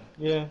yeah.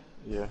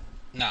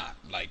 Nah,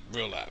 like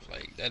real life,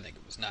 like that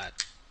nigga was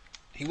not.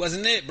 He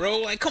wasn't it, bro.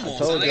 Like, come on,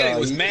 Told son. That nigga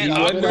was mad. He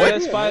wasn't the awkward.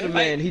 best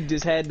Spider-Man. He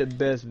just had the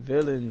best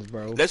villains,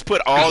 bro. Let's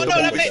put all Oh, the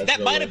no, movies.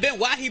 that might have been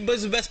why he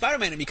was the best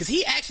Spider-Man to me, because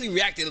he actually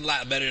reacted a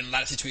lot better in a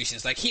lot of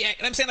situations. Like,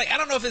 I'm saying, like, I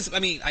don't know if it's, I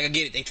mean, I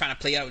get it, they trying to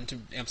play out into,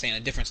 you know what I'm saying, a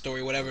different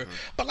story or whatever,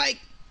 but like,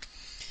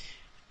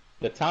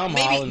 the Tom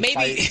Holland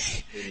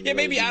fight, yeah,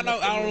 maybe I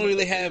don't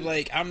really have,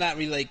 like, I'm not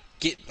really,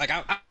 like,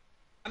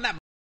 I'm not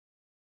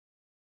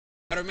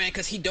Spider-Man,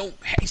 because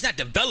he's not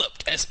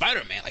developed as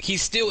Spider-Man. Like,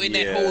 he's still in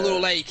that whole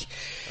little, like,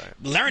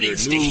 learning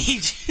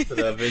stage. To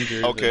the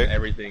Avengers Okay. and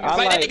everything.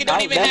 Like, that nigga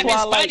don't even have his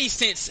Spidey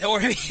sense,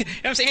 or, you know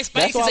what I'm saying, his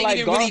Spidey sense ain't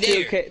even really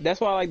there.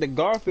 That's why I like the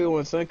Garfield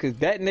one, son, because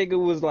that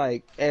nigga was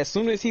like, as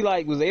soon as he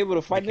like was able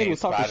to fight, nigga was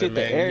talking shit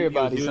to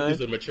everybody, he son.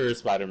 was a mature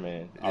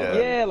Spider-Man.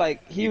 Yeah,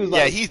 like, he was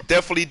Yeah, like... he's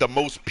definitely the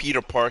most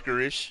Peter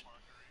Parker-ish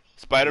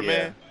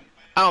Spider-Man.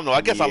 I don't know.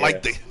 I guess I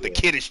like the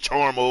kiddish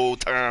charm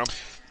old time.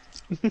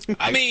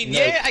 I mean,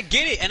 I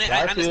get it, and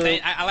I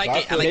understand. I like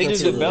it. I like they it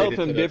just too. developed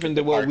him different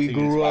than what we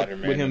grew up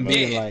with him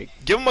being like.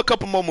 Give him a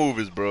couple more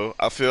movies, bro.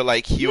 I feel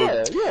like he'll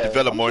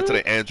develop more into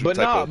the Andrew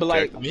type of but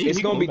like, character. it's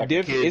gonna be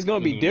different. It's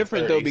gonna be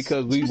different though,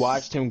 because we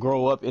watched him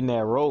grow up in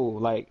that role.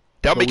 Like,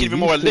 that'll make it even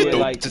more lit though,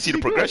 like, to see the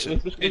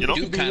progression. It You know?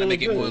 do kind of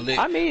make it more lit.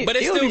 I mean, but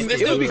it's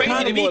still be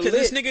crazy to me, because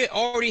this lit. nigga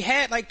already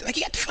had like he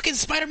got the fucking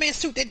Spider-Man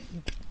suit that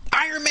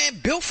Iron Man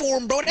built for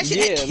him, bro. That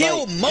shit had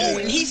kill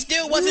mode, and he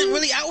still wasn't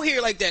really out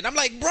here like that. And I'm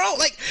like, bro,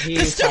 like,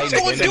 this suit's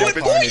gonna do it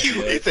for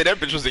you. He said that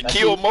bitch was in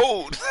kill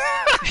mode.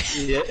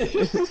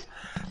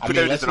 Put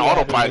that bitch in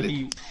autopilot.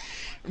 He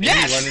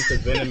run into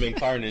Venom and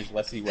Carnage.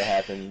 Let's see what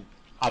happened.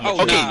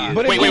 Okay,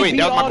 But wait.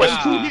 That was my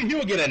question. He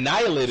will get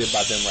annihilated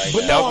by them right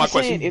But now. That was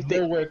my saying, question.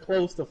 if Nowhere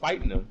close to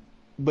fighting them.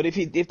 But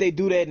if they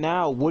do that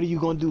now, what are you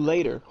gonna do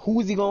later? Who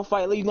is he gonna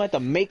fight later? You gonna have to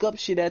make up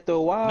shit after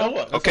a while.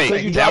 No,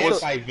 Okay, that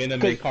was fight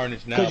Venom and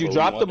Carnage now. Because you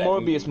dropped the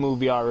Morbius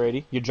movie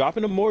already. You're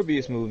dropping the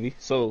Morbius movie,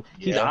 so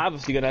he's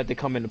obviously gonna have to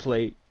come into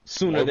play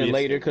sooner than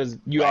later, because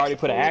you already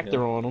put an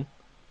actor on him.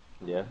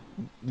 Yeah.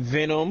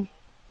 Venom,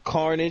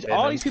 Carnage,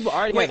 all these people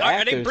already Wait, have are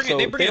actors.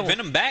 they bringing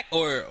Venom back,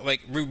 or like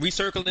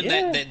recircling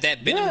that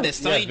Venom that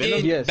Sony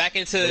did back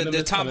into Venom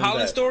the Tom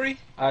Holland story?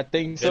 I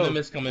think so. Venom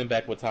is coming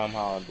back with Tom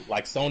Holland.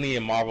 Like, Sony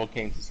and Marvel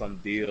came to some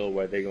deal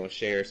where they're gonna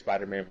share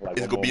Spider-Man for like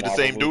It's one gonna more be the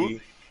Marvel same movie.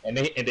 dude? And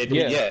they do,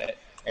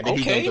 and then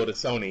he's gonna go to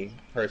Sony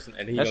person,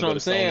 and That's what I'm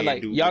saying.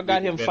 Like, y'all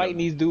got him fighting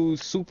these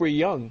dudes super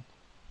young.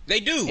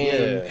 They do.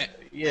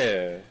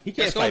 Yeah. He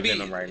can't fight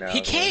Venom right now. He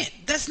can't.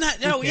 That's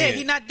not. No,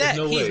 he's not that.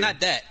 He's not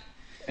that.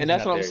 And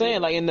that's what I'm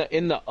saying. Like, in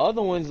the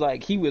other ones,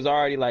 like, he was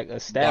already like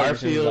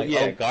established.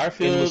 Garfield,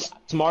 Garfield was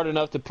smart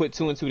enough to put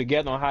two and two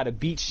together on how to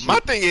beat shit. My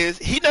thing is,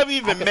 he never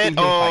even met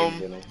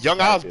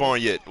young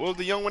Osborn yet. What was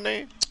the young one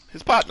name?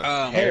 His partner.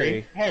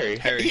 Harry. He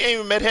ain't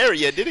even met Harry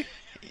yet, did he?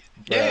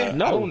 Yeah,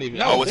 no.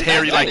 Oh, was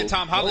Harry like in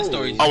Tom Holland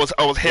stories? I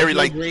was Harry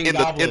like Green in the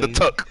Goblin.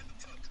 tuck,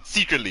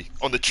 secretly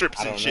on the trips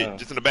I and don't shit, know.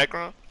 just in the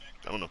background.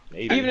 I don't know.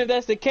 Maybe. Even if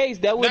that's the case,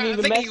 that wouldn't I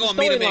even think match he the gonna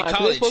meet him in storyline, 'cause they're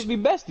college. supposed to be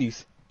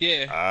besties.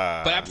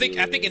 Yeah, but I think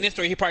in this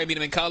story he probably beat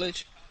him in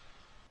college.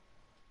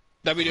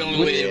 That'd be the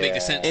only way it make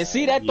sense. And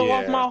see, that throw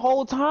off my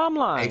whole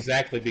timeline.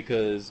 Exactly,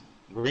 because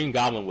Green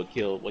Goblin would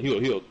kill. Well,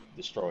 he'll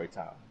destroy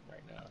Tom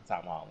right now.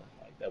 Tom Holland,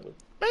 like that would.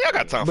 Man, y'all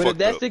got time But if fucked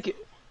that's up. the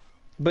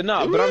but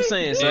I'm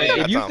saying, son,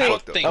 Yeah, if you Tom think,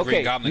 fucked up. Think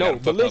Green Goblin no,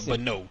 got but fucked up, listen, but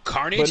no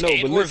Carnage but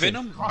or listen.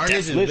 Venom.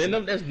 Carnage and Listen,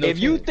 Venom. There's no if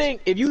you chance.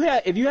 think if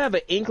you have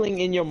an inkling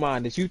in your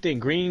mind that you think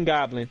Green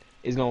Goblin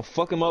is gonna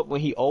fuck him up when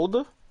he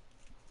older,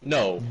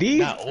 No, these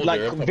not older,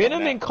 like I'm talking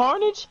Venom about and now.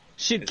 Carnage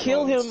should As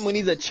kill long as- him when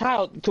he's a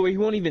child, to where he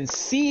won't even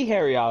see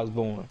Harry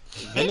Osborn.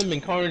 Venom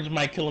and Carnage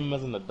might kill him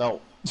as an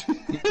adult.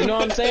 You know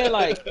what I'm saying?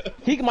 Like,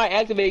 he might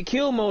activate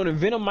kill mode and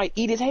Venom might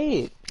eat his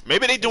head.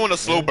 Maybe they doing a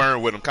slow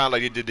burn with him, kind of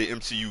like they did the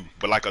MCU,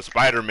 but like a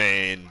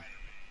Spider-Man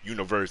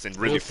universe and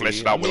really We'll flesh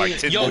see. it out with like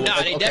 10 Yo, movies.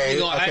 nah, they definitely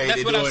gonna. okay, That's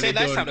they what I doing- said they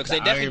last doing time, because they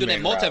the definitely do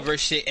Iron that Man multiverse route.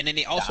 shit, and then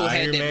they also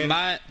had Iron the Man.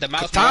 Miles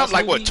Tom's Morales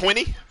like what, movie.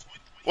 20?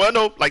 Well,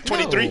 no, like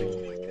 23. He ain't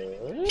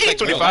Like, real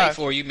 25. life,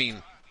 or you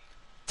mean?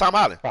 Tom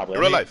Holland. Probably.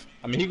 In real life.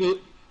 I mean, he look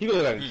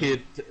like a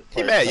kid.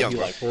 He mad young. He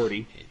like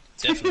 40.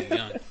 Definitely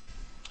young.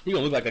 He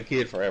gonna look like a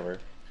kid forever.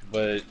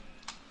 But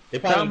they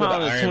probably go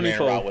the Iron Man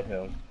route with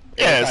him.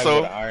 Yeah,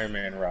 so the Iron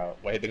Man route.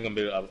 Wait, they're gonna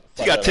be.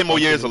 He got 10 more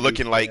years of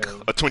looking like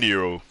a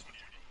 20-year-old.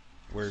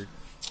 Word.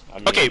 I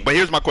mean, Okay, but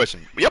here's my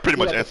question. Y'all pretty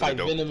much answered fight it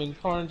though. Venom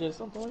and Carnage at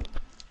some point.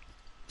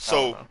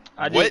 So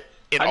I what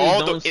in just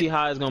all don't the see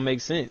how it's gonna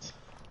make sense.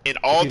 in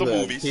all If the he's a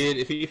movies? kid,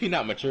 if he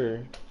not mature.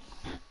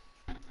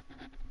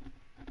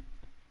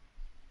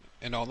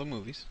 In all the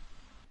movies.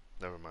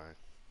 Never mind.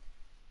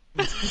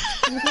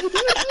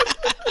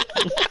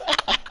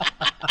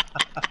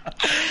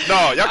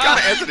 No, y'all kind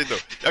of answered it though.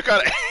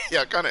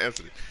 Y'all kind of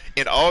answered it.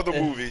 In all the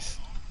movies,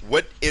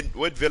 what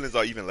villains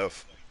are even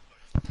left?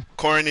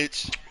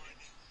 Carnage,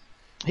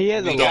 He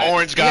has a the lot.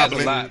 Orange He has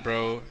Goblin, a lot,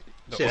 bro.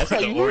 Shit, that's how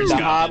you Orange The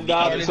Goblin.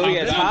 Hobgoblin. So he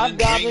has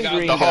Hobgoblin, Green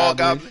the Goblin,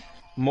 Hobgoblin.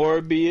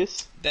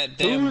 Morbius, That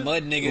damn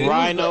mud nigga.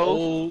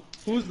 Rhino.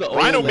 Who's the old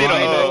Rhino made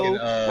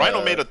Rhino.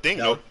 Rhino made a thing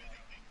though,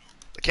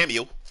 a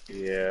cameo.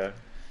 Yeah.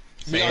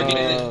 We already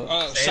did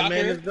it.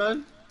 Sandman is Shocker.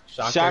 done.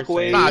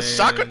 Shockwave. Nah,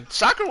 Sandman,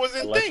 Shocker was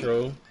in thing.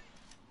 Electro.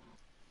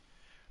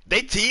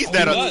 They teased Oh,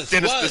 that he on was.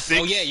 Sinister Six.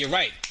 Oh yeah, you're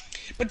right.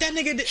 But that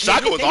nigga.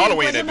 Shocker was all the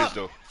way in that that bitch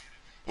though.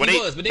 He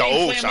was, but they the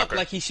didn't old play him up Shocker,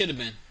 like he should have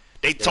been.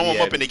 they tore him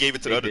Yeah, up and they gave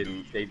it to the other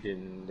dude. They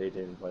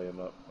didn't play him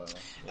up.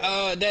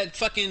 That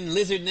fucking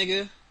lizard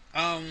nigga.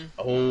 Oh.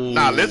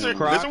 Nah, Lizard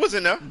was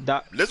in there.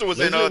 Lizard was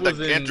in Lizard was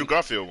the in- Andrew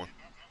Garfield one.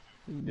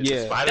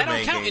 Yeah. That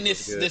don't count in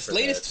this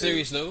latest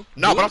series though.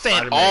 No, but I'm saying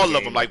Spider-Man all of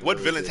game them. Like, was what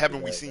really villains good haven't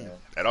for we that, seen man.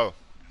 at all?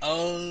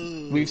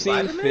 Oh. We've seen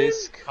Spider-Man?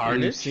 Fisk.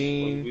 Carnage. We've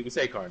seen. We would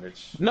say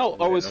Carnage. No,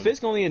 or was Venom.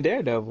 Fisk only in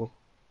Daredevil?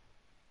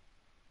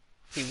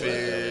 He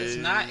was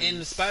not in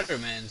the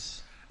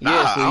Spider-Mans. Nah,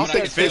 Yeah, so I he don't still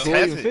think has Fisk Fisk.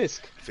 has it.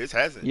 Fisk. Fisk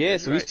has it. Yeah,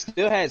 so You're he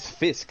still has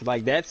Fisk.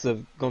 Like that's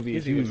gonna be He a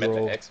hasn't even huge met the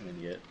role. X-Men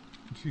yet.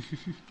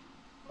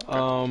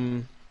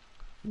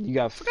 You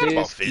got Forgot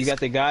about Fisk. Fisk. You got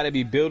the guy that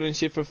be building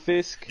shit for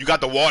Fisk. You got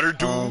the water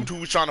dude who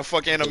was trying to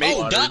fuck animate.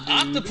 Oh, Doc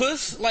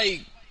Octopus.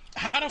 Like,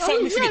 how the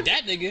fuck we forget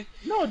that nigga?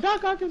 No,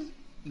 Doc Ock is.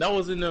 That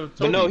was in the.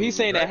 But no, Toby he's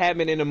saying movie, that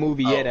happened in the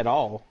movie yet at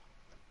all.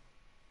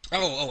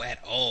 Oh, at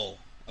all.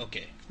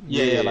 Okay.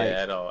 Yeah, like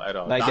at all.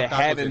 like Doc that Ock was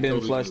haven't in been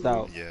Toby's flushed movie,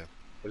 out. Yeah.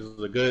 Which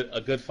was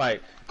a good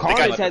fight. Carnage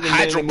They got hasn't been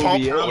Hydro in the Pump,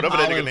 movie yet. whatever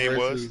that nigga Holland name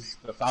was. versus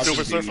the Falcon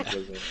Silver Beast Surfer?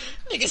 was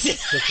in- Nigga said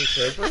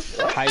Silver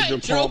Surfer? What? Hydro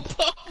Pump.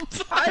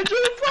 Hydro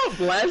Pump!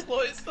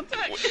 Blastoise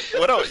attack!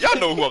 What else? Y'all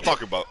know who I'm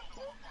talking about.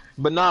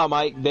 But nah,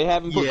 Mike, they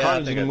haven't put Yeah, I Carnage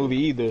in think the I do. movie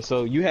either.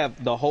 So you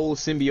have the whole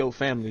symbiote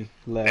family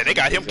left. And they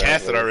got him Exactly.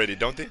 casted already,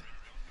 don't they?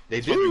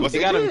 They supposed to be do. what's They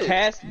it got him did.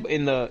 cast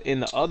in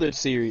the other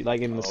series, like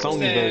in the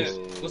Sony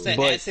verse. What's that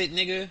But- acid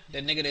nigga?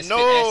 That nigga that spit No,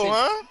 acid?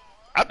 huh?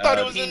 I thought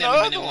it was he in the never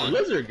been other in one. one.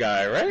 Lizard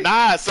guy, right?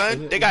 Nah,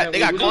 son. They got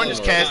What Carnage was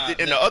casted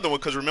that? in the other one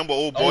because remember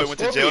old boy went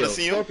to jail to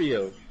see him.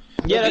 Scorpio.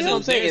 Yeah, that's There's what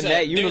I'm a- saying. In there's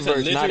that a universe, not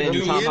lizard in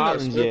dude Tom in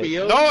Holland's yet.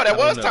 Scorpio? No, that I was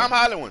don't know. Tom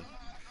Holland one.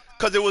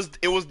 Cause it was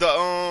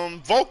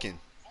the Vulcan.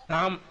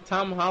 Tom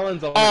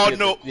Holland's on. Oh,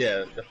 no.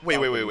 Yeah. the Wait.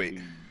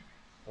 Falcon,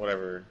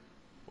 Whatever.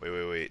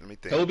 Wait. Let me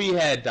think. Toby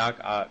had Doc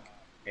Ock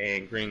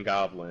and Green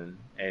Goblin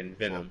and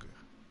Venom.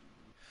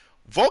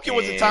 Vulcan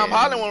was the Tom And-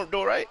 Holland one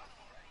though, right?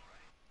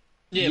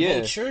 Yeah,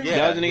 Vulture. Yeah.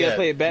 That was the nigga that yeah,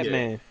 played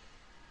Batman.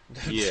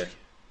 Yeah.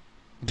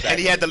 And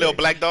he had the little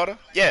black daughter.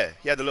 Yeah,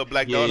 he had the little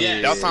black daughter.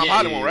 yeah, That was Tom yeah,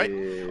 Holland one, right?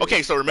 yeah.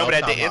 Okay, so remember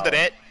That at was the Tom end of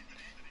that,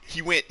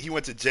 he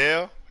went to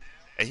jail,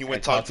 and he went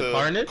And talked talked to to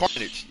Carnage?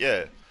 Carnage.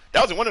 Yeah,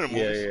 that was in one of the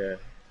Yeah, movies.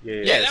 yeah.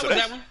 Yeah, that so was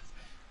that's- that one.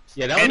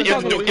 Yeah, that And was is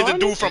talking the about dude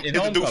Carnage from in is the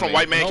dude from Homecoming.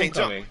 White Man Can't Jump?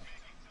 Homecoming.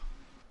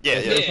 Yeah,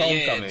 It yeah, was Yeah,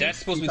 Homecoming. that's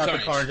supposed to He be talked to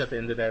Carnage. Carnage at the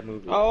end of that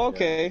movie. Oh,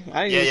 okay.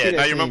 I didn't even see yeah. that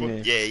Now you scene remember?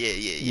 then.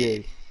 Yeah. Yeah.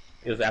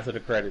 It was after the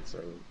credits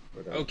or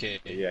whatever. Okay.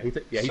 Yeah,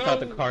 he So-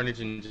 talked to Carnage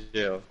in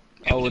jail.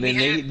 Oh, then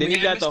We he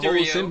had got the whole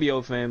Mysterio.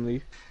 symbiote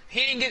family. He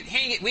didn't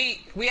get.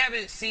 We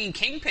haven't seen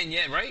Kingpin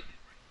yet, right?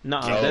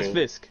 Nah, Yo. that's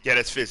Fisk. Yeah,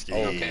 that's Fisk. Yeah,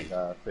 Oh yeah, my yeah.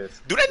 god,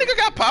 Fisk. Do that nigga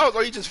got powers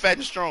or he just fat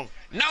and strong?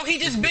 No, he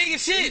just big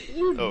as shit.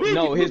 Oh.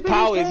 No, his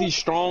power is he's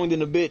strong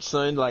than a bitch,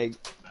 son. Like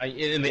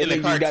In that the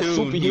nigga cartoon, got he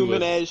superhuman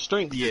was, ass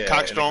strength. Yeah, Cock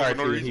in the strong for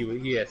no cartoon,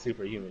 reason. He had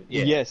superhuman.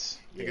 Yeah. Yes.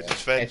 Yeah. Nigga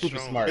just fat and super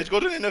strong. smart. Bitch, go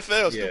to the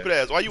NFL, Yeah. stupid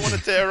ass. Why you want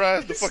to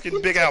terrorize the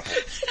fucking Big Apple?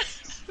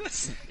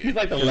 He's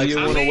like the You Lex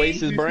don't want to Luthor. waste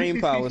his brain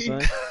power,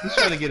 son. He's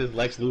trying to get his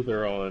Lex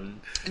Luthor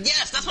on.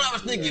 Yes, that's what I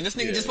was thinking. This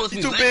nigga Yeah. just supposed to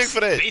He's be too big Lex, for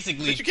that.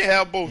 Basically, But you can't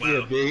have both.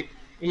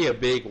 He a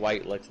big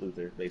white Lex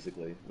Luthor,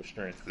 basically, with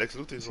strength. Lex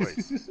Luthor's white.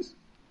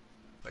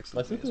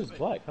 Lex Luthor's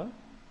black, huh?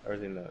 Or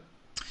is he not?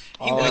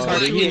 he was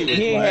black he in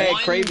ain't that had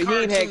one Craven. He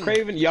ain't had cartoon.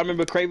 Craven. Y'all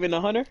remember Craven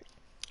the Hunter?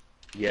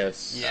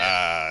 Yes.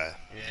 Yeah.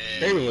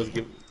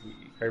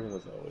 Craven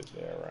was always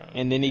there around.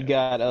 And then he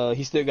got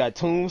he still got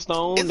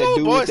Tombstone, Is the old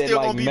dude boy with that still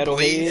like gonna be metal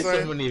Blade, head. son?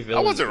 So many I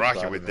villains wasn't in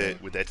rocking with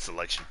Spider-Man. that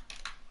selection.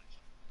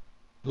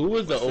 Who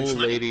was the old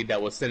lady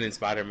that was sending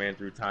Spider-Man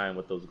through time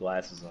with those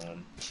glasses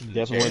on?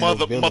 Definitely one of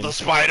those villains. Mother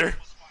Spider.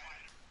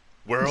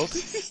 World.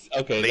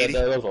 Okay, Lady?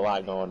 there was a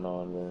lot going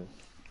on, man.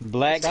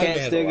 Black Spider-Man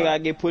Cat has still a lot. gotta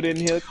get put in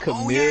here. Oh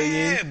Chameleon.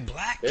 yeah,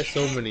 Black. There's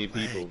so Cat. many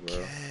people,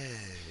 bro.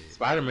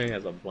 Spider-Man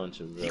has a bunch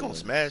of He gonna villains.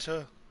 smash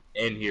her.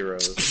 and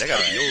heroes. They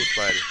gotta be old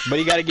Spidey. But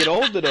he gotta get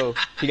older though.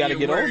 He gotta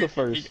get older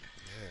first.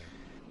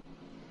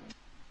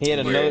 He had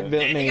another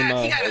build name.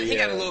 He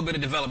got a little bit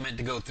of development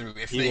to go through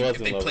if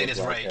they play this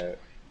right.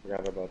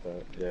 Forgot about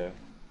that. Yeah.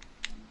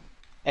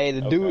 Hey,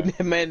 the dude,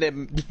 that man that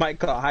Mike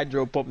called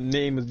Hydro Pump,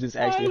 name was just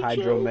actually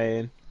Hydro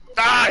Man.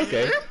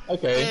 Okay.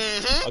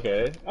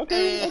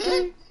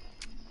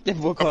 That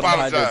boy called him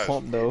Hydro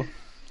Pump though.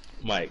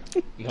 Mike,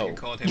 no. You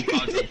called him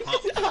Hydro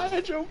Pump.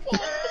 Hydro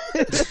Pump.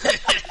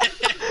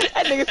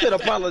 That nigga said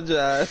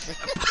apologize.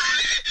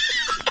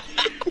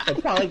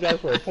 Apologize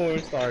for a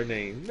porn star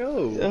name.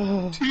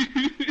 No.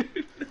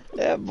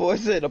 That boy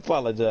said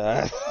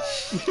apologize.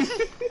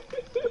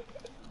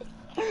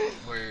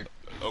 Word.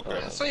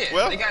 Okay. So yeah,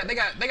 well,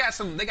 they got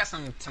some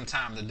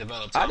time to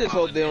develop. I just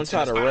hope they don't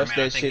try to rush that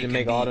I think shit and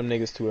make all them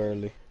niggas too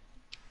early.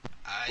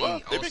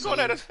 Well, they've been going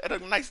at a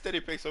nice steady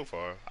pace so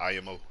far.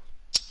 IMO.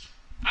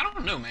 I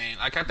don't know, man.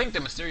 Like I think the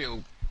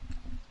Mysterio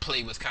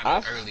play was kind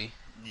of early.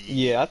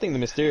 Yeah, I think the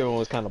Mysterio one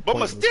was kind of. But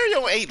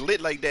Mysterio ain't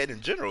lit like that in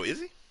general, is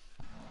he?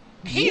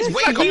 He's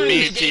way like a good.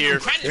 mid-tier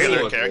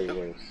filler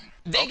character.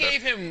 They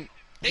gave him.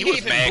 They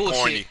was gave him bullshit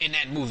corny in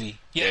that movie.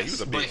 Yeah, Yes, he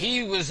was a but bitch.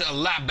 he was a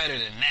lot better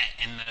than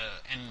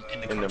that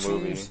in the cartoons.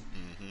 movie.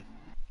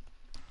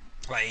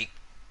 Like,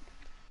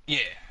 yeah,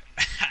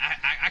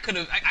 I could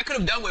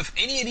have done with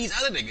any of these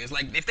other niggas.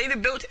 Like if they'd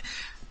have built,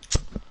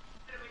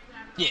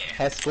 yeah.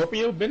 Has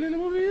Scorpio been in the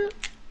movie yet?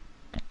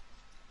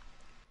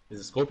 Is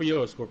it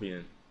Scorpio or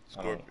Scorpion?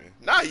 Scorpion.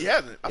 Nah, he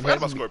hasn't. I forgot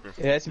about Scorpion.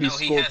 It has to be No,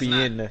 he has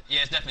Scorpion. not. Yeah,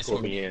 it's definitely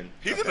Scorpion.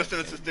 He's in the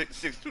Sinister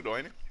Six too, though,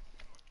 ain't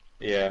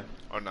he? Yeah.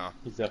 Or nah?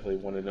 He's definitely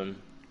one of them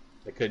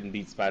that couldn't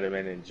beat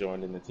Spider-Man and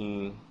joined in the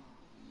team.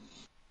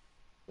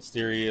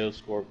 Mysterio,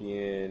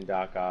 Scorpion,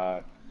 Doc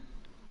Ock.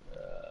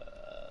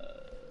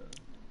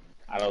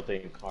 I don't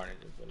think Carnage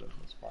and Venom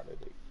was part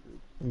of it.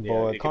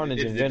 Boy,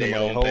 Carnage and Venom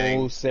are a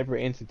whole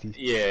separate entity.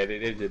 Yeah, they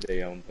did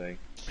their own thing.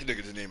 He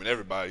niggas just naming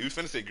everybody. He was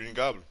finna say Green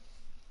Goblin.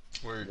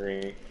 Word.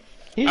 Green.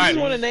 He just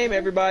want to name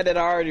everybody that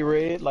I already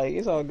read. Like,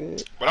 it's all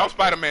good. But I'm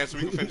Spider-Man, so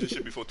we can finish this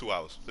shit before 2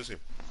 hours. Listen.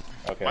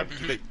 Okay. Might be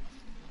too late.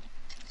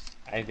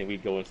 I didn't think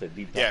we'd go into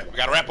deep. Yeah, we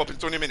gotta wrap up in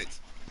 20 minutes.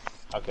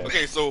 Okay.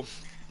 Okay, so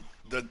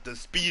the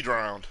speed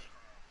round.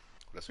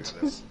 Let's see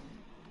what that's.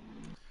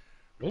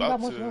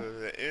 About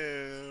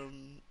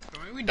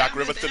to Doc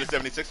Rivers to the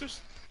 76ers.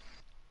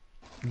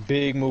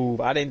 Big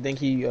move. I didn't think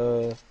he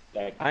was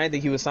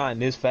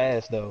signed this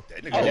fast though.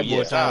 That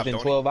boy signed within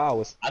 12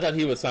 hours. I thought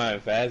he was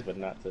signed fast, but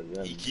not to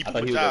them. I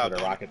thought he was over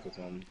the Rockets or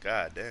something.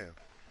 God damn.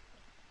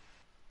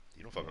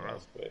 You don't fuck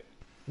around.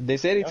 They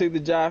said he took the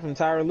job from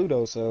Tyronn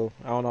Lue, so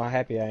I don't know how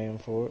happy I am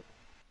for it.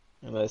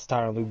 Unless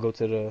Tyronn Lue go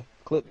to the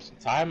Clips.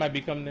 Ty might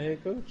become the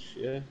head coach.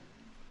 Yeah.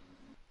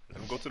 Let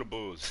him go to the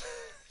Bulls.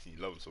 He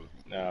loves him.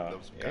 No.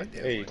 Loves him.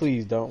 Goddamn. Hey.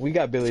 Please don't. We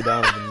got Billy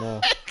Donovan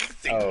now.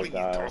 Oh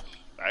god.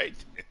 Right.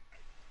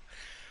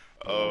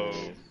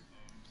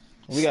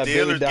 We got Steelers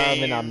Billy Donovan.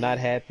 game. I'm not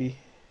happy.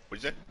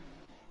 What'd you say?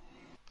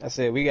 I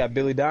said we got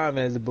Billy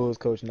Donovan as the Bulls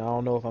coach. Now I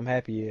don't know if I'm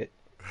happy yet.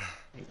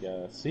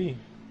 Yeah. See.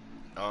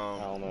 I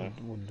don't know.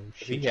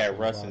 He had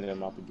Russ in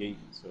them out the gate,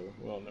 so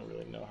we don't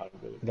really know how to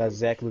do it. Got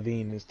Zach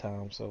LaVine this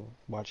time, so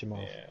watch him off.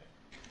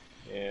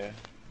 Yeah.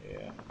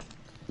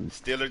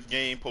 Steelers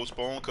game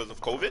postponed because of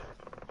COVID.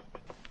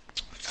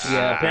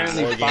 Yeah,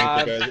 apparently more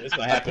five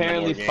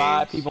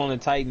games. people on the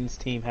Titans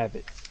team have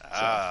it.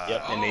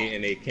 Yep,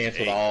 and they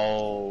canceled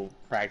all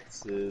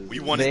practices. We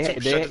wanted to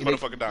shut this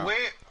motherfucker down.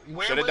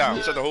 Where Shut it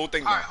down. Shut the whole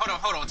thing down. Alright,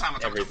 hold on, time.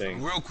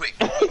 Everything. Real quick.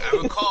 I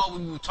recall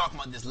when we were talking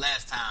about this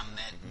last time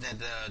that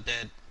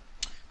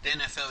the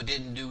NFL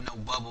didn't do no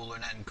bubble or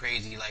nothing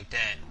crazy like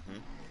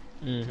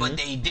that. But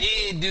they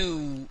did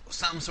do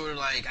some sort of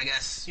like, I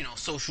guess,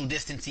 social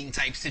distancing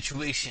type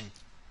situation.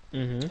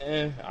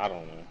 I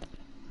don't know.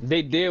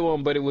 They did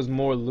one, but it was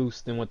more loose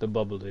than what the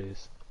bubble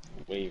is.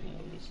 Way more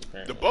loose,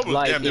 apparently. The bubble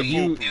Like, damn near if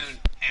you- foolproof.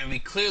 And we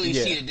clearly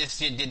see that this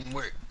shit didn't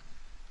work.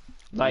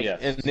 Like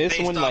in this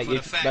Based one, off like of the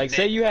if fact like that-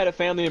 say you had a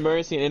family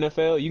emergency in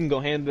NFL, you can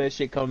go handle that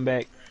shit, come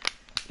back,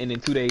 and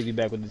in 2 days be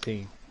back with the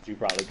team. You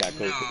probably got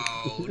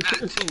COVID. No,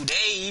 not 2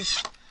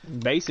 days.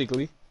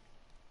 Basically,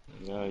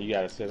 No, you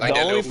gotta sit. Like the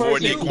that only little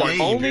 4-day person, the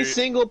quarantine only period.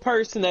 single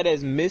person that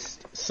has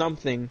missed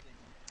something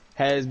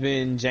has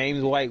been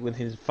James White when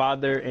his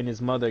father and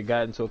his mother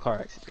got into a car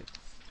accident,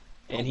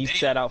 and he damn.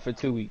 sat out for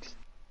 2 weeks.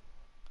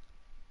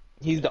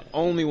 He's the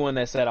only one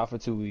that sat out for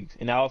 2 weeks,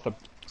 and that was for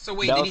So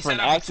wait, That did was he for set an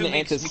out for 2 accident and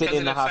weeks to because sit of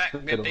in the the fact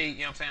hospital. that they, you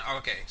know what I'm saying? Oh,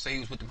 okay, so he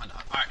was with them.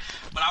 Alright,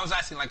 but I was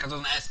asking like, because I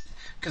was asking,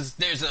 because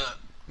there's a,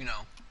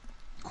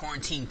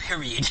 quarantine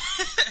period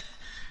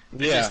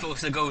that you're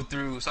supposed to go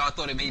through. So I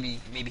thought maybe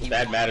he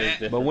That was matters. on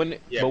that. But when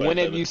Yeah, but but when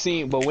the- have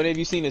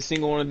you seen a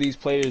single one of these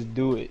players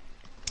do it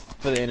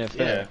for the NFL?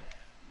 Yeah.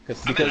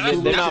 Because I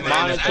mean, they're that's not what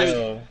I was monitored.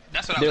 asking.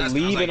 That's what I was Their asking. I was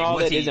leave like, and all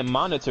was that he- isn't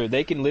monitored.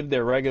 They can live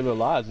their regular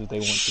lives if they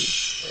want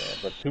to. Yeah,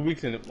 but 2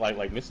 weeks in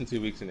like missing 2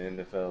 weeks in the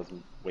NFL is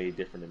way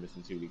different than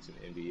missing 2 weeks in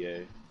the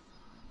NBA.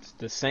 It's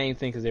the same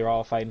thing because they're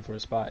all fighting for a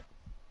spot.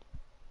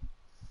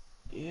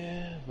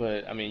 Yeah,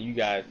 but I mean, you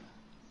got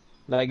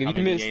Like if How you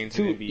many miss games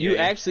two, in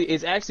NBA?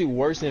 it's actually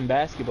worse in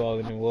basketball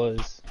than it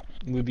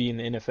would be in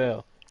the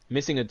NFL.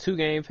 Missing a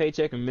 2-game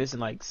paycheck and missing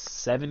like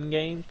 7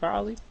 games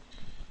probably.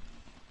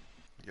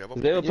 Yeah,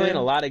 They were playing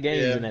a lot of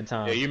games in that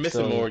time. Yeah, you're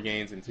missing more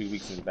games in 2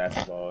 weeks in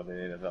basketball than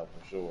NFL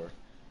for sure.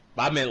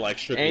 But I meant like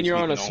strictly and you're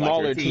on a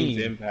smaller like your team's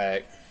team.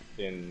 Impact.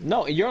 And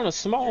no, you're on a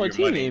smaller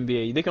team money. in the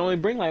NBA. They can only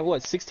bring like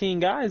what 16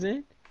 guys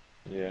in.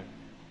 Yeah.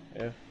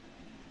 And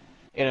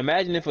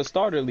imagine if a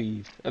starter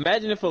leaves.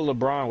 Imagine if a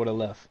LeBron would have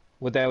left.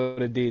 What that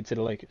would have did to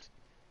the Lakers.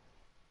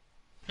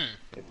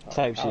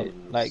 Type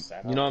shit. Like,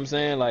 you know what I'm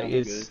saying? Like,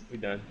 it's... We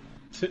done.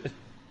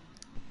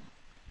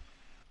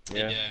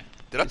 Yeah.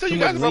 Did I tell you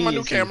guys about my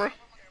new camera?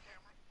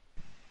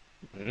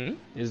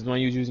 Mm-hmm. Is the one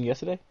you was using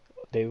yesterday?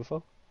 Day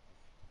before?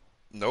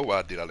 No,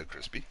 I did. I look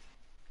crispy.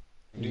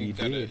 You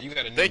got a new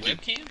Thank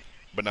webcam? You.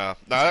 But nah,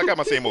 I got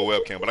my same old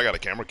webcam, but I got a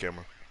camera.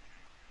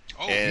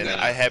 Oh, and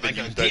I haven't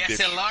used that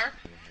DSLR?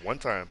 One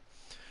time.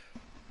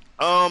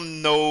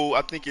 No,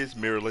 I think it's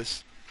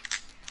mirrorless.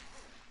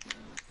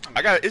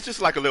 It's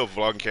just like a little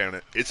vlogging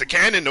camera. It's a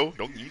Canon though.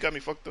 You got me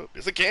fucked up.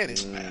 It's a Canon.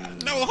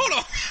 No, hold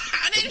on.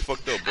 I got me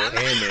fucked up, bro.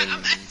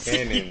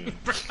 Canon.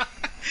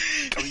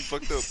 Got me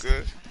fucked up,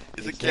 cuz.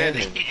 It's a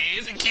Canon.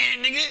 It's a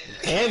Canon,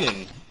 nigga.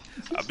 Canon.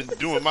 I've been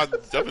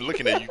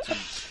looking at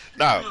YouTube.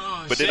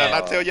 Nah, but did I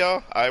not tell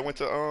y'all? I went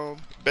to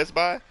Best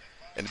Buy,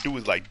 and the dude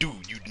was like,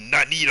 "Dude, you do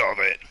not need all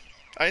that."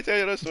 I ain't tell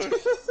you that story.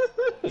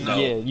 No.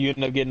 Yeah, you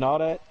ended up getting all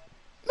that?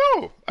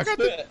 No, I got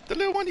the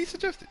little one he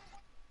suggested.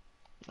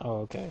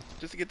 Oh, okay.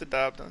 Just to get the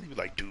job done. He was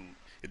like, "Dude,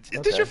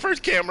 is this your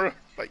first camera?"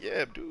 Like,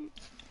 yeah, dude.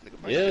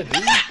 Yeah,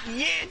 dude.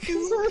 Yeah,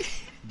 dude.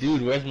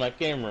 Dude, where's my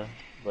camera?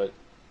 But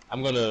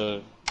I'm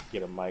gonna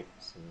get a mic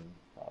soon,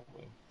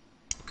 probably.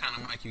 What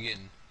kind of mic you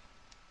getting?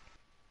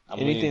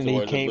 Anything that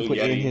he can't put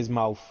in his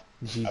mouth.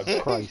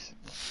 Jesus Christ.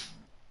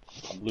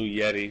 A Blue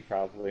Yeti,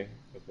 probably.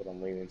 That's what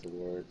I'm leaning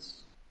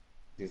towards.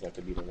 Seems like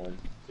to be the one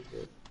to do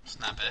it. It's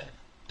not bad.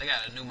 They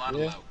got a new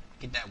model out.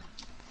 Get that one.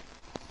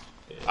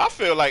 Yeah. I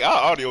feel like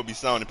our audio be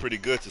sounding pretty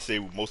good to say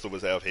most of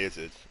us have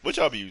headsets. What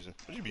y'all be using?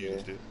 What you be using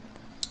still?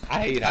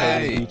 I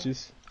hate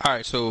beaches.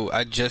 Alright, so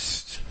I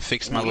just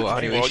fixed my little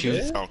audio issue.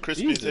 You sound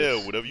crispy as hell,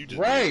 whatever you just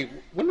Right.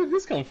 did. When did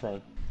this come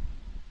from?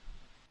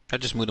 I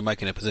just moved the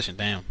mic in a position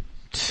down.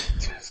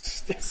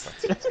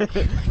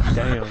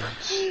 Damn.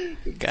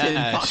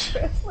 Gosh.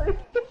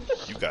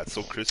 You got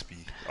so crispy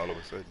all of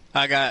a sudden.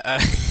 I got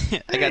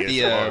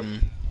the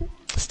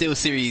Steel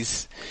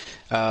Series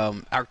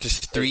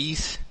Arctis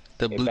 3s,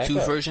 the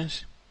Bluetooth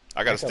versions.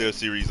 I got a Steel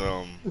Series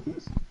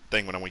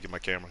thing when I went to get my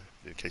camera,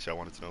 in case y'all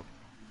wanted to know.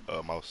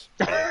 Mouse.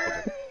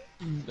 Okay.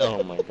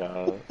 Oh my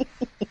god.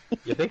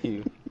 Yeah, thank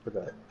you for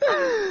that.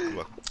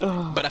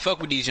 But I fuck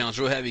with these Jones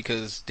real heavy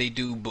because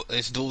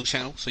it's dual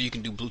channel, so you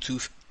can do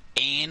Bluetooth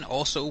and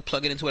also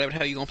plug it into whatever the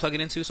hell you're gonna plug it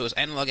into, so it's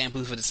analog and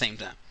Bluetooth at the same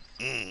time.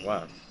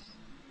 Wow.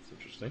 That's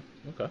interesting.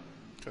 Okay.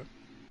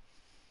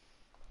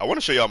 I want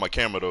to show y'all my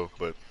camera though,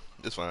 but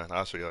it's fine.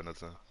 I'll show y'all another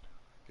time.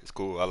 It's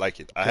cool. I like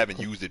it. I haven't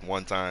used it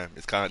one time.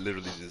 It's kind of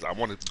literally just I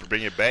want to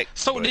bring it back.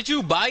 So did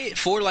you buy it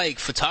for like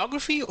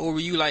photography, or were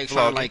you like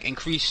trying to like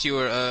increase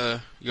your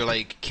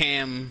like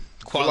cam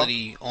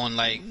quality on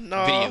like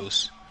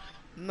videos?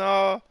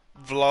 No,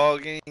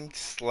 vlogging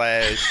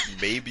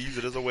 / maybe use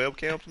it as a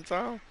webcam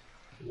sometime.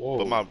 Whoa.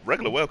 But my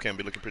regular webcam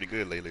be looking pretty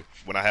good lately.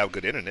 When I have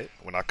good internet,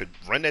 when I could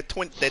run that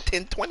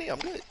 1020, I'm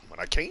good. When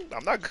I can't,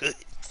 I'm not good.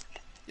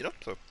 You know,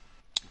 so.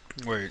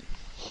 Word.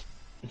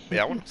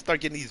 Yeah, I want to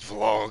start getting these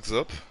vlogs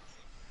up.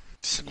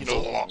 You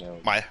know,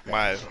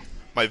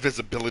 my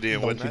visibility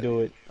and whatnot. Don't you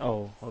do it?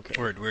 Oh, okay.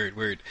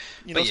 Word.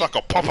 You know, so I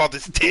can pump out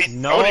this 10.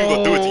 No, I wasn't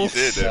even gonna do it till you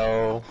said that.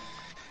 No.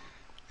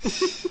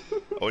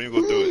 I wasn't even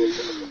gonna do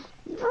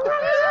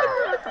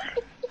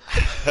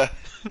it.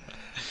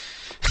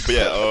 But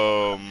yeah,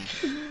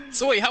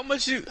 So wait, how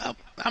much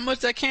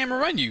that camera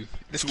run you?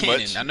 This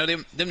Canon. Much. I know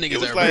them niggas it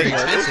was are like, very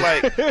expensive.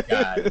 it was like,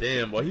 God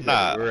damn, boy, he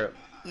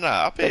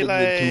nah, I paid too much.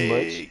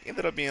 like,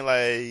 ended up being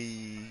like.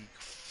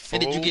 And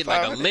did you get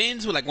like a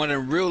lens with like one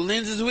of the real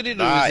lenses with it, or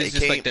Nah, is it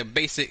just came, like the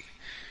basic?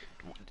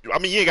 I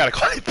mean, you ain't gotta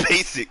call it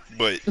basic,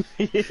 but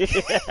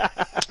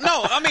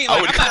No, I mean,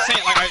 like, I'm not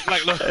saying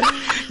like look,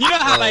 you know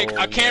how like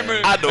a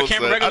camera,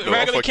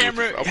 regular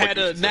camera had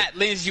a not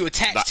lens you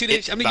attach to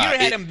this. I mean, you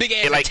had them big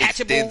ass like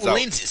attachable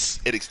lenses.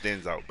 It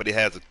extends out, but it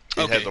has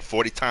a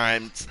 40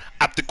 times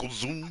optical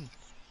zoom.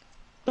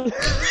 Maybe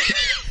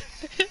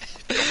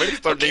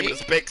start naming the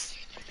specs.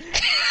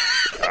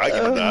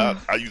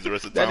 I use the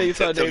rest of the time. That nigga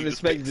start naming the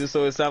specs just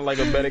so it sounds like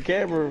a better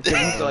camera.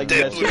 Like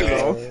that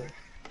shit,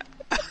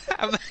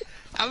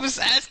 I'm just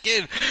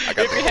asking if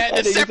it had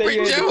a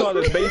separate joke.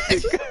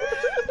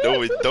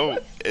 No, it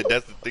don't. And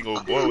that's the thing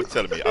old boy was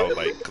telling me. I was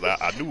like, because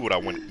I knew what I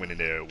went in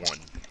there and won.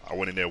 I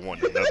went in there and won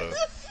another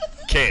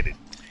Canon.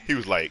 He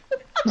was like,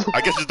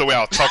 I guess it's the way I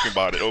was talking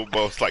about it. Old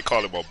boy was like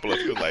calling my bluff.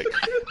 He was like,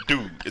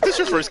 dude, is this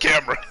your first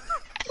camera?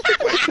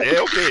 Like, yeah,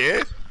 okay,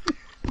 yeah.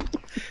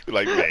 He was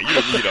like, man, you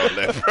don't need all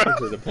that,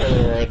 bro. The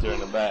polarizer in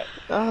the back.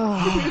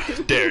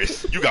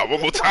 Darius, you got one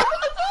more time.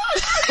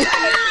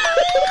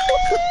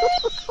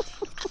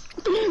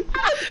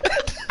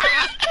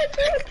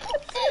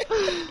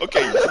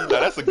 Okay, see, now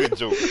that's a good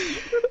joke. You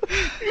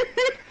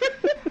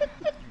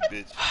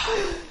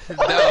bitch.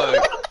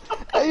 Dog.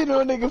 Hey, you know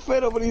a nigga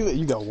fed up, but he's like,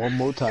 you got one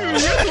more time.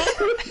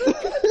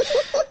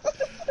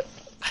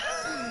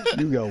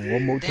 You got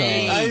one more time.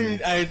 I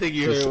didn't think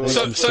you heard.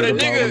 So the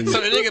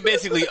nigga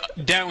basically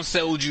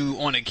downsold you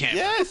on the camera.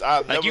 Yes,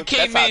 I've Like never, you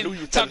came that's how I knew in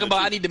you were talking telling the about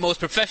I truth. need the most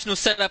professional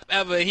setup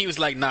ever, and he was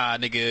like, nah,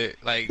 nigga,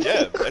 like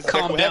Yeah, that's exactly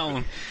calm what down.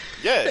 happened.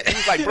 Yeah, he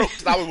was like, bro,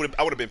 'cause I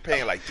would have been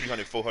paying like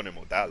 $300, $400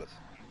 more.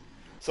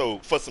 So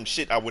for some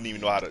shit I wouldn't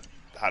even know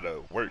how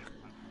to work.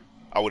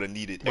 I would have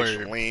needed extra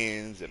Word.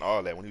 lens and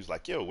all that. When he was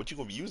like, "Yo, what you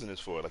gonna be using this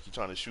for? Like, you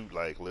trying to shoot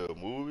like little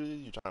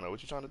movies?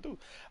 What you trying to do?"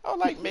 I was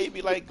like,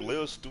 maybe like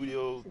little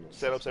studio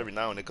setups every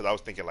now and then, because I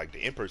was thinking like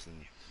the in person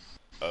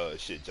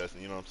shit,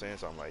 Justin. You know what I'm saying?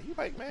 So I'm like, you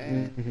like,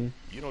 man,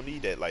 you don't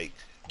need that. Like,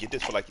 get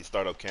this for like your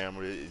startup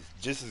camera. It's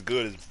just as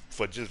good as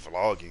for just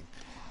vlogging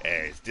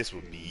as this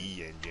would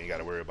be, and you ain't got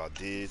to worry about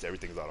this.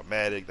 Everything's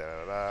automatic. Da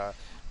da da.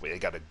 Well, it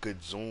got a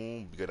good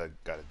zoom. You got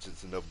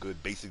just enough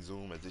good basic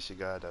zoom as this shit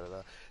got. Da da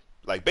da.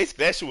 Like,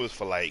 basically, that shit was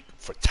for, like,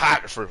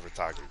 photographers.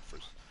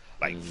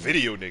 Like,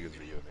 video niggas.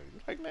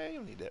 Like, man, you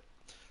don't need that.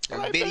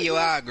 Like,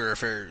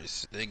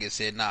 Videographers. Nigga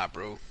said, nah,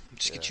 bro.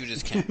 Just get you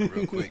this camera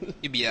real quick.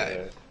 You be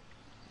alright.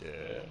 Yeah.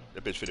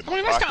 That bitch fit in I my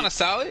mean, that's pocket. kind of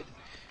solid.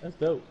 That's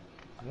dope.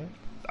 Yeah.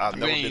 I've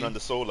never mean- been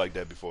undersold like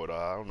that before, though.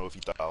 I don't know if he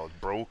thought I was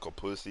broke or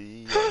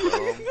pussy or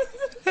dumb.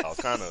 I was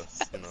kind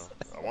of,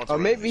 I want to Or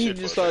run maybe this he shit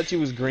just for a thought you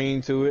was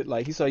green to it.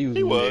 Like he saw you was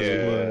He green was. to it. He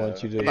Yeah. didn't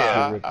want you to Nah,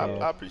 get ripped I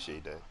off.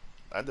 appreciate that.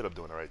 I ended up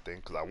doing the right thing,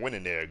 because I went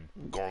in there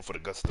going for the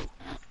gusto.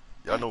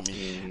 Y'all know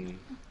me.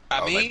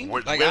 I was mean,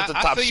 like, like, where's the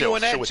I top feel you shelf?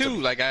 on that Show it to too. me.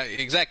 Like,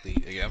 exactly. You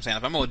know what I'm saying?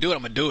 If I'm gonna do it,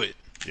 I'm gonna do it.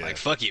 Yeah. Like,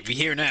 fuck it, we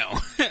here now.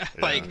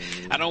 Like,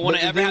 I don't want But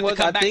to the ever thing have to was,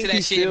 come I back to think that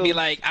he shit and be still-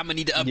 like, I'm gonna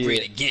need to upgrade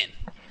Yeah. again.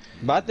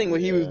 But I think what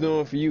he was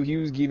doing for you, he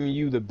was giving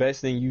you the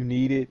best thing you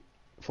needed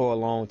for a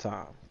long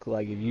time.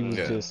 Like if you was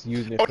Yeah. just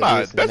using it Oh, for nah,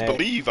 this and best that.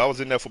 believe I was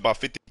in there for about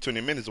 50,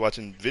 20 minutes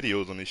watching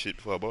videos on this shit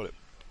before I bought it.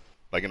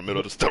 Like, in the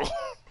middle of the store.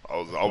 I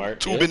was Smart.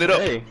 tubing it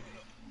up. Hey.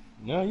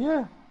 No,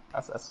 yeah.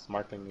 That's a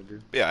smart thing to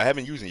do. Yeah, I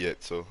haven't used it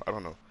yet, so I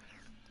don't know.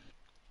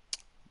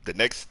 The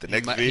next He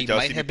vid might y'all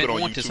see me have put been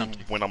on onto YouTube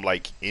something. when I'm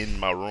like in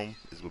my room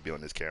is gonna be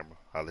on this camera.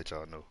 I'll let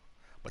y'all know.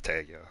 I'll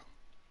tag y'all.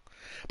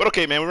 But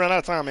okay, man, we ran out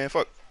of time, man.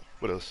 Fuck.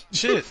 What else?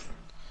 Shit.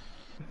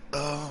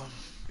 Yeah.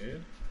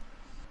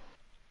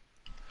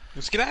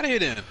 Let's get out of here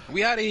then.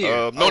 We out of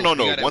here. No. We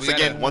gotta- Once we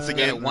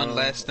again, gotta one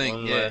last thing.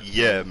 one Yeah. last-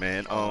 Yeah,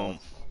 man.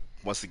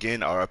 Once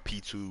again,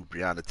 RIP to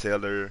Breonna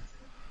Taylor.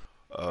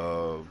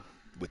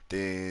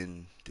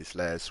 Within this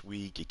last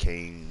week, it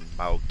came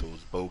out those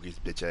bogus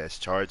bitch ass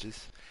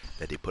charges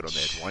that they put on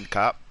that one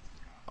cop.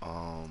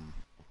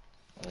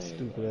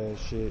 Stupid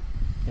ass shit.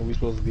 And we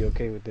supposed to be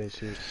okay with that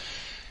shit.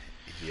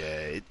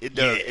 Yeah, it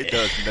does. It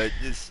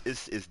does.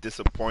 It's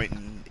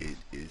disappointing.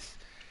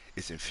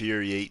 It's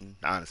infuriating.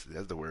 Honestly,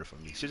 that's the word for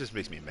me. Shit just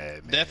makes me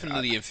mad, man.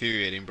 Definitely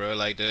infuriating, bro.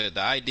 Like the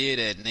idea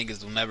that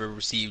niggas will never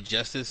receive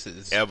justice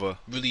is Ever.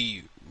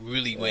 really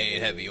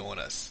weighing heavy on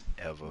us.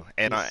 Ever.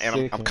 And I'm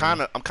Sickening.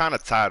 kind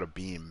of tired of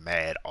being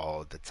mad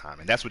all the time,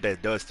 and that's what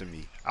that does to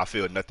me. I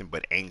feel nothing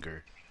but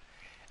anger,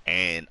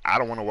 and I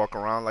don't want to walk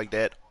around like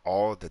that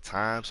all the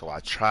time. So I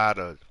try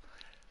to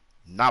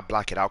not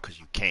block it out, because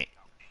you can't.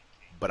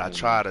 But I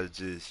try to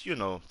just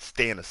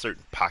stay in a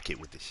certain pocket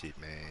with this shit,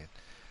 man.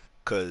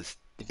 Because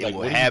It's it like, will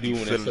what do you have do you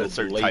when it's feeling a so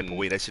certain type of blatant?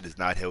 way. That shit is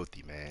not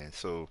healthy, man.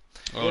 So,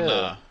 Oh Yeah.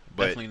 nah,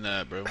 But- definitely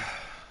not, bro.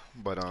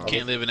 but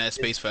Can't live in that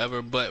space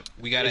forever. But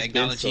we gotta It's been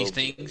acknowledge these so-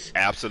 things.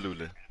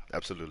 absolutely.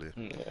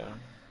 Yeah.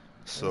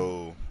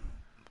 So,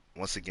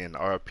 once again,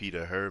 RP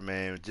to her,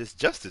 man. Just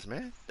justice,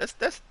 man.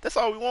 That's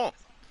all we want.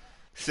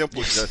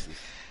 Simple justice.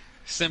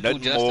 Simple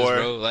Nothing justice, more,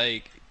 bro.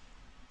 Like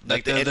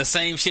nothing- the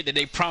same shit that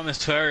they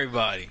promised to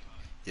everybody.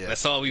 Yeah.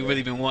 That's all we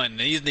really been wanting. And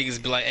these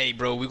niggas be like, "Hey,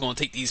 bro, we gonna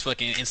take these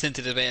fucking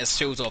insensitive ass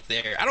shows off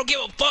there." I don't give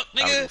a fuck, I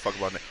don't give a nigga. fuck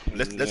about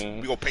that.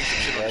 We gonna paint some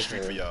shit on the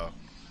street for y'all.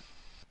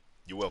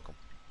 You're welcome.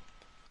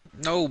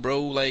 No,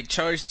 bro. Like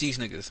charge these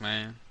niggas,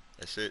 man.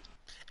 That's it.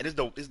 And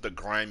it's the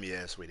grimy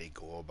ass way they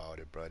go about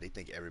it, bro. They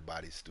think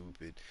everybody's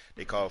stupid.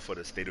 They call for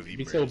the state of It'd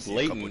be so emergency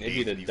a couple blatant. It'd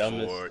be days the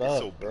dumbest before. stuff, It's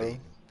so bro.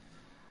 blatant.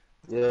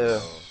 Yeah.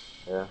 So,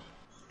 Yeah.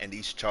 and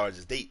these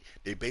charges, they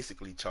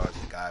basically charge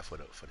the guy for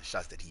the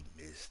shots that he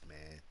missed,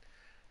 man.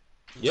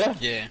 Yeah.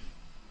 Yeah.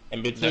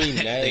 And between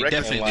that, They Reckless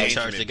definitely endangerment, did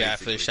charge the guy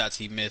for the basically. shots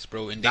he missed,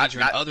 bro.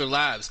 Endangering not- other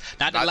lives,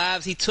 not the not-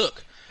 lives he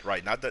took.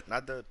 Right, not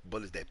the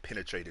bullets that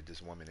penetrated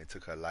this woman and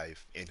took her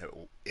life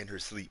in her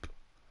sleep.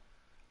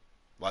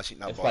 While she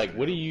not it's like, bothering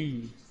what do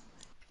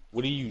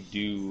her. you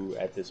do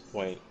at this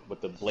point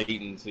with the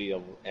blatancy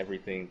of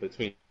everything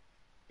between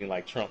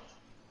like Trump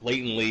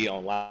blatantly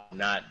on live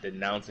not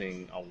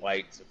denouncing a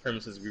white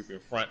supremacist group in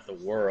front of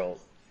the world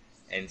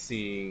and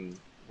seeing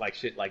like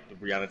shit like the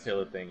Breonna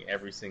Taylor thing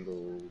every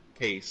single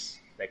case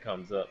that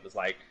comes up? It's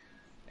like,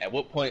 at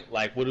what point,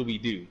 like, what do we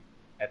do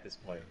at this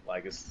point?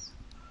 Like, it's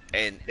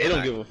And they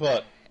don't give a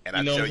fuck. And You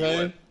I know tell what you I'm what,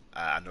 saying?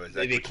 I know exactly.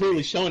 They're what you clearly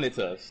mean. showing it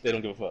to us. They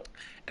don't give a fuck.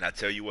 And I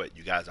tell you what,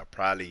 you guys are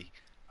probably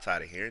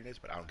tired of hearing this,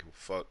 but I don't give a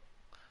fuck.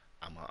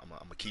 I'm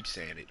keep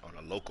saying it on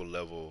a local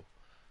level,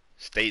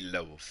 state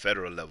level,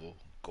 federal level.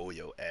 Go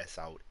your ass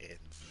out and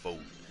vote,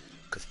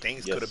 because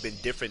things could have been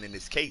different in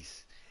this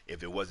case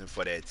if it wasn't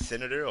for that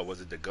senator, or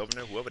was it the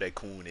governor, whoever that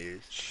coon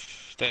is.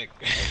 That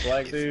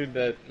black dude,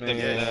 that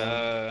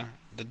man.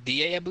 The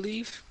DA, I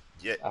believe.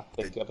 Yeah, I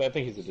think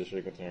he's a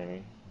district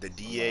attorney. The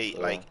DA,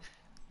 like.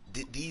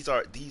 These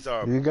are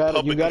you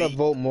gotta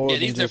vote more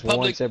than just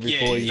once every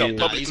 4 years. These are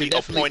publicly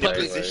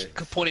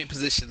appointed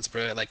positions,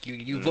 bro. Like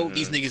you vote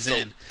these niggas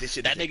in.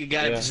 That nigga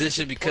got a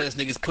position because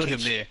niggas put him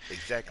there.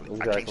 Exactly.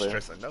 I can't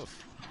stress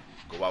enough.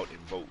 Go out and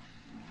vote.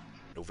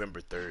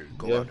 November 3rd.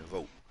 Go out and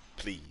vote,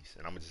 please.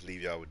 And I'm gonna just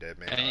leave y'all with that,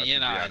 man.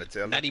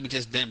 And not even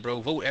just then, bro.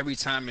 Vote every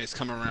time it's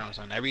come around,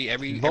 son. Every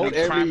vote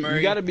every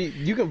primary.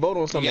 You can vote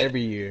on something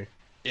every year.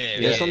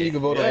 There's something you can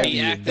vote on every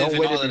year. Don't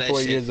wait every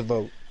 4 years to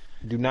vote.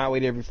 Do not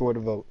wait every 4 to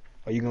vote.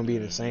 Or you're gonna be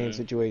in the same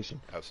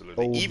situation.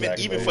 Absolutely.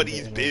 Even for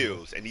these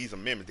bills and these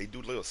amendments, they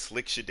do little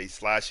slick shit. They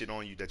slide shit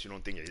on you that you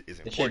don't think is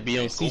important. It should be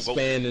on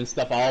C-SPAN and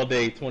stuff all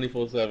day,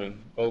 24/7.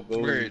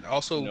 Word.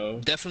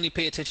 Also, definitely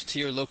pay attention to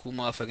your local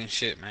motherfucking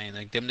shit, man.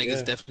 Like them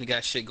niggas definitely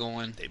got shit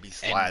going. They be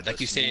sliding. Like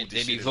you said,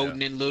 they be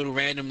voting in little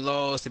random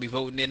laws. They be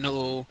voting in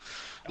little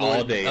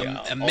all day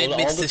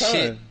amendments all to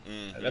shit.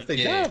 That's their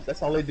job.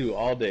 That's all they do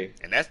all day.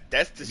 And that's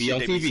the shit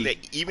they be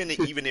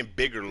even in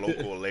bigger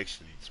local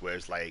elections where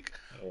it's like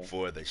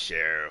for the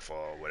sheriff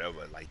or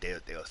whatever, like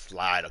they'll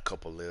slide a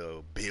couple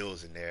little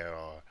bills in there,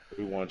 or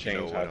we want to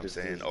change how this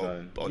is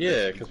done.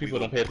 Because people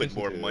don't pay attention.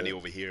 Put more money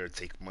over here,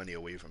 take money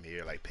away from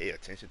here. Like, pay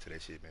attention to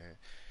that shit, man.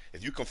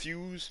 If you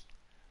confused,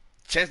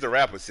 Chance the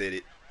Rapper said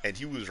it and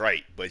he was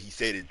right, but he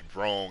said it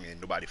wrong and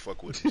nobody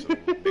fuck with him. So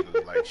niggas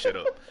was like, shut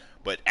up.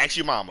 But ask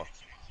your mama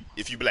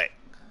if you black.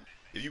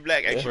 If you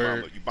black, ask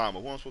your mama.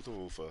 Who I'm supposed to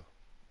vote for?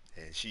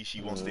 And she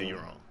won't steer you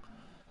wrong.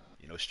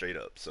 You know, straight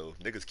up. So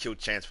niggas killed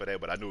Chance for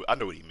that, but I know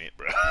what he meant,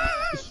 bro.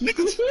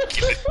 Niggas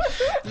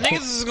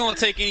is gonna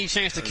take any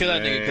chance to kill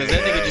that nigga because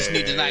that nigga just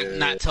need to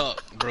not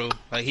talk, bro.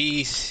 Like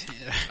he's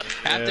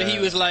after he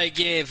was like,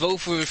 yeah, vote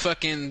for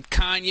fucking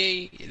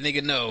Kanye,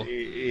 nigga, no.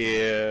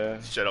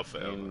 Yeah. Shut up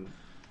forever.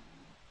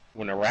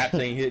 When the raps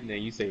ain't hitting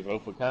and you say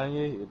vote for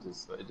Kanye, it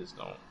just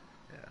don't.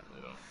 Yeah.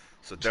 You know.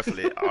 So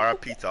definitely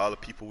RIP to all the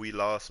people we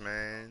lost,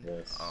 man.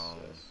 Yes.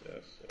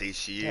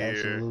 This year.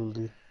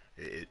 Absolutely.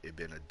 It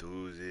been a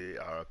doozy.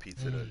 RIP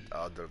to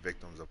all the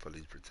victims of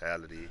police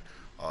brutality,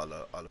 all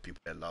the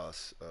people that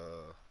lost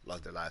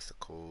their lives to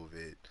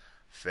COVID,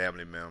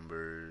 family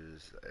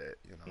members,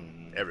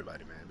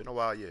 everybody, man. Been a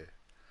wild year.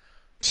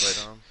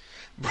 But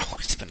bro,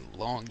 it's been a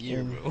long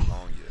year, bro.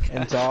 Long year.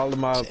 And to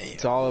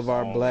all of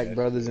our black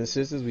brothers and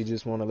sisters, we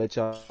just want to let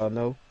y'all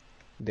know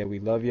that we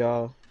love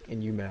y'all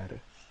and you matter.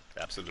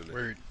 Absolutely.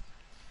 Word.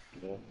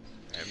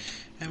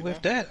 And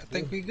with that, I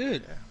think we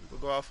good. Yeah, we'll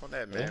go off on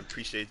that, man.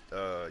 Appreciate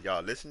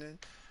y'all listening.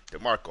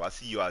 DeMarco, I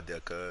see you out there,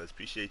 cuz.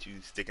 Appreciate you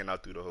sticking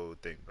out through the whole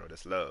thing, bro.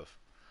 That's love.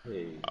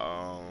 Hey,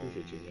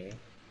 appreciate you, man.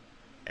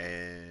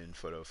 And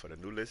for the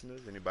new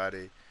listeners,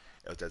 anybody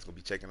else that's gonna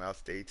be checking out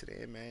Stay to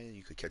the End, man,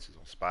 you could catch us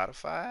on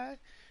Spotify.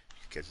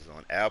 You can catch us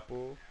on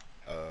Apple.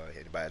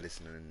 Anybody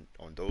listening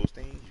on those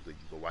things, you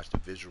go watch the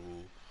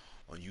visual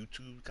on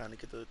YouTube, kind of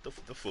get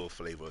the full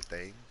flavor of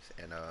things.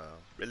 And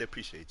really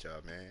appreciate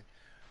y'all, man.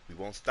 We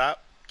won't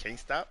stop, can't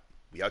stop.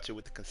 We out here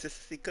with the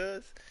consistency,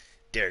 cuz.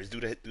 Darius, do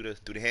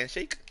the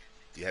handshake.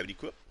 Do you have it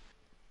equipped?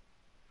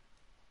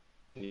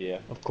 Yeah.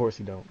 Of course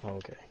you don't. Oh,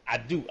 okay. I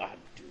do. Not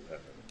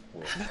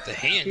the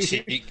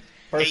handshake.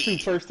 First two.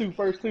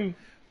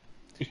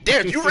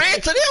 Darius, you ran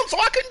to them, so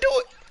I couldn't do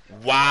it.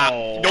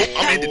 Wow. Nope,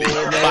 I'm ending it.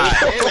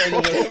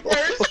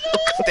 Bye.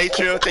 Stay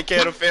chill, take care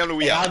of the family.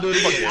 We out. I'll do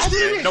it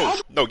again.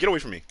 No, get away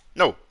from me.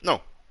 No,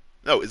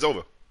 it's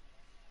over.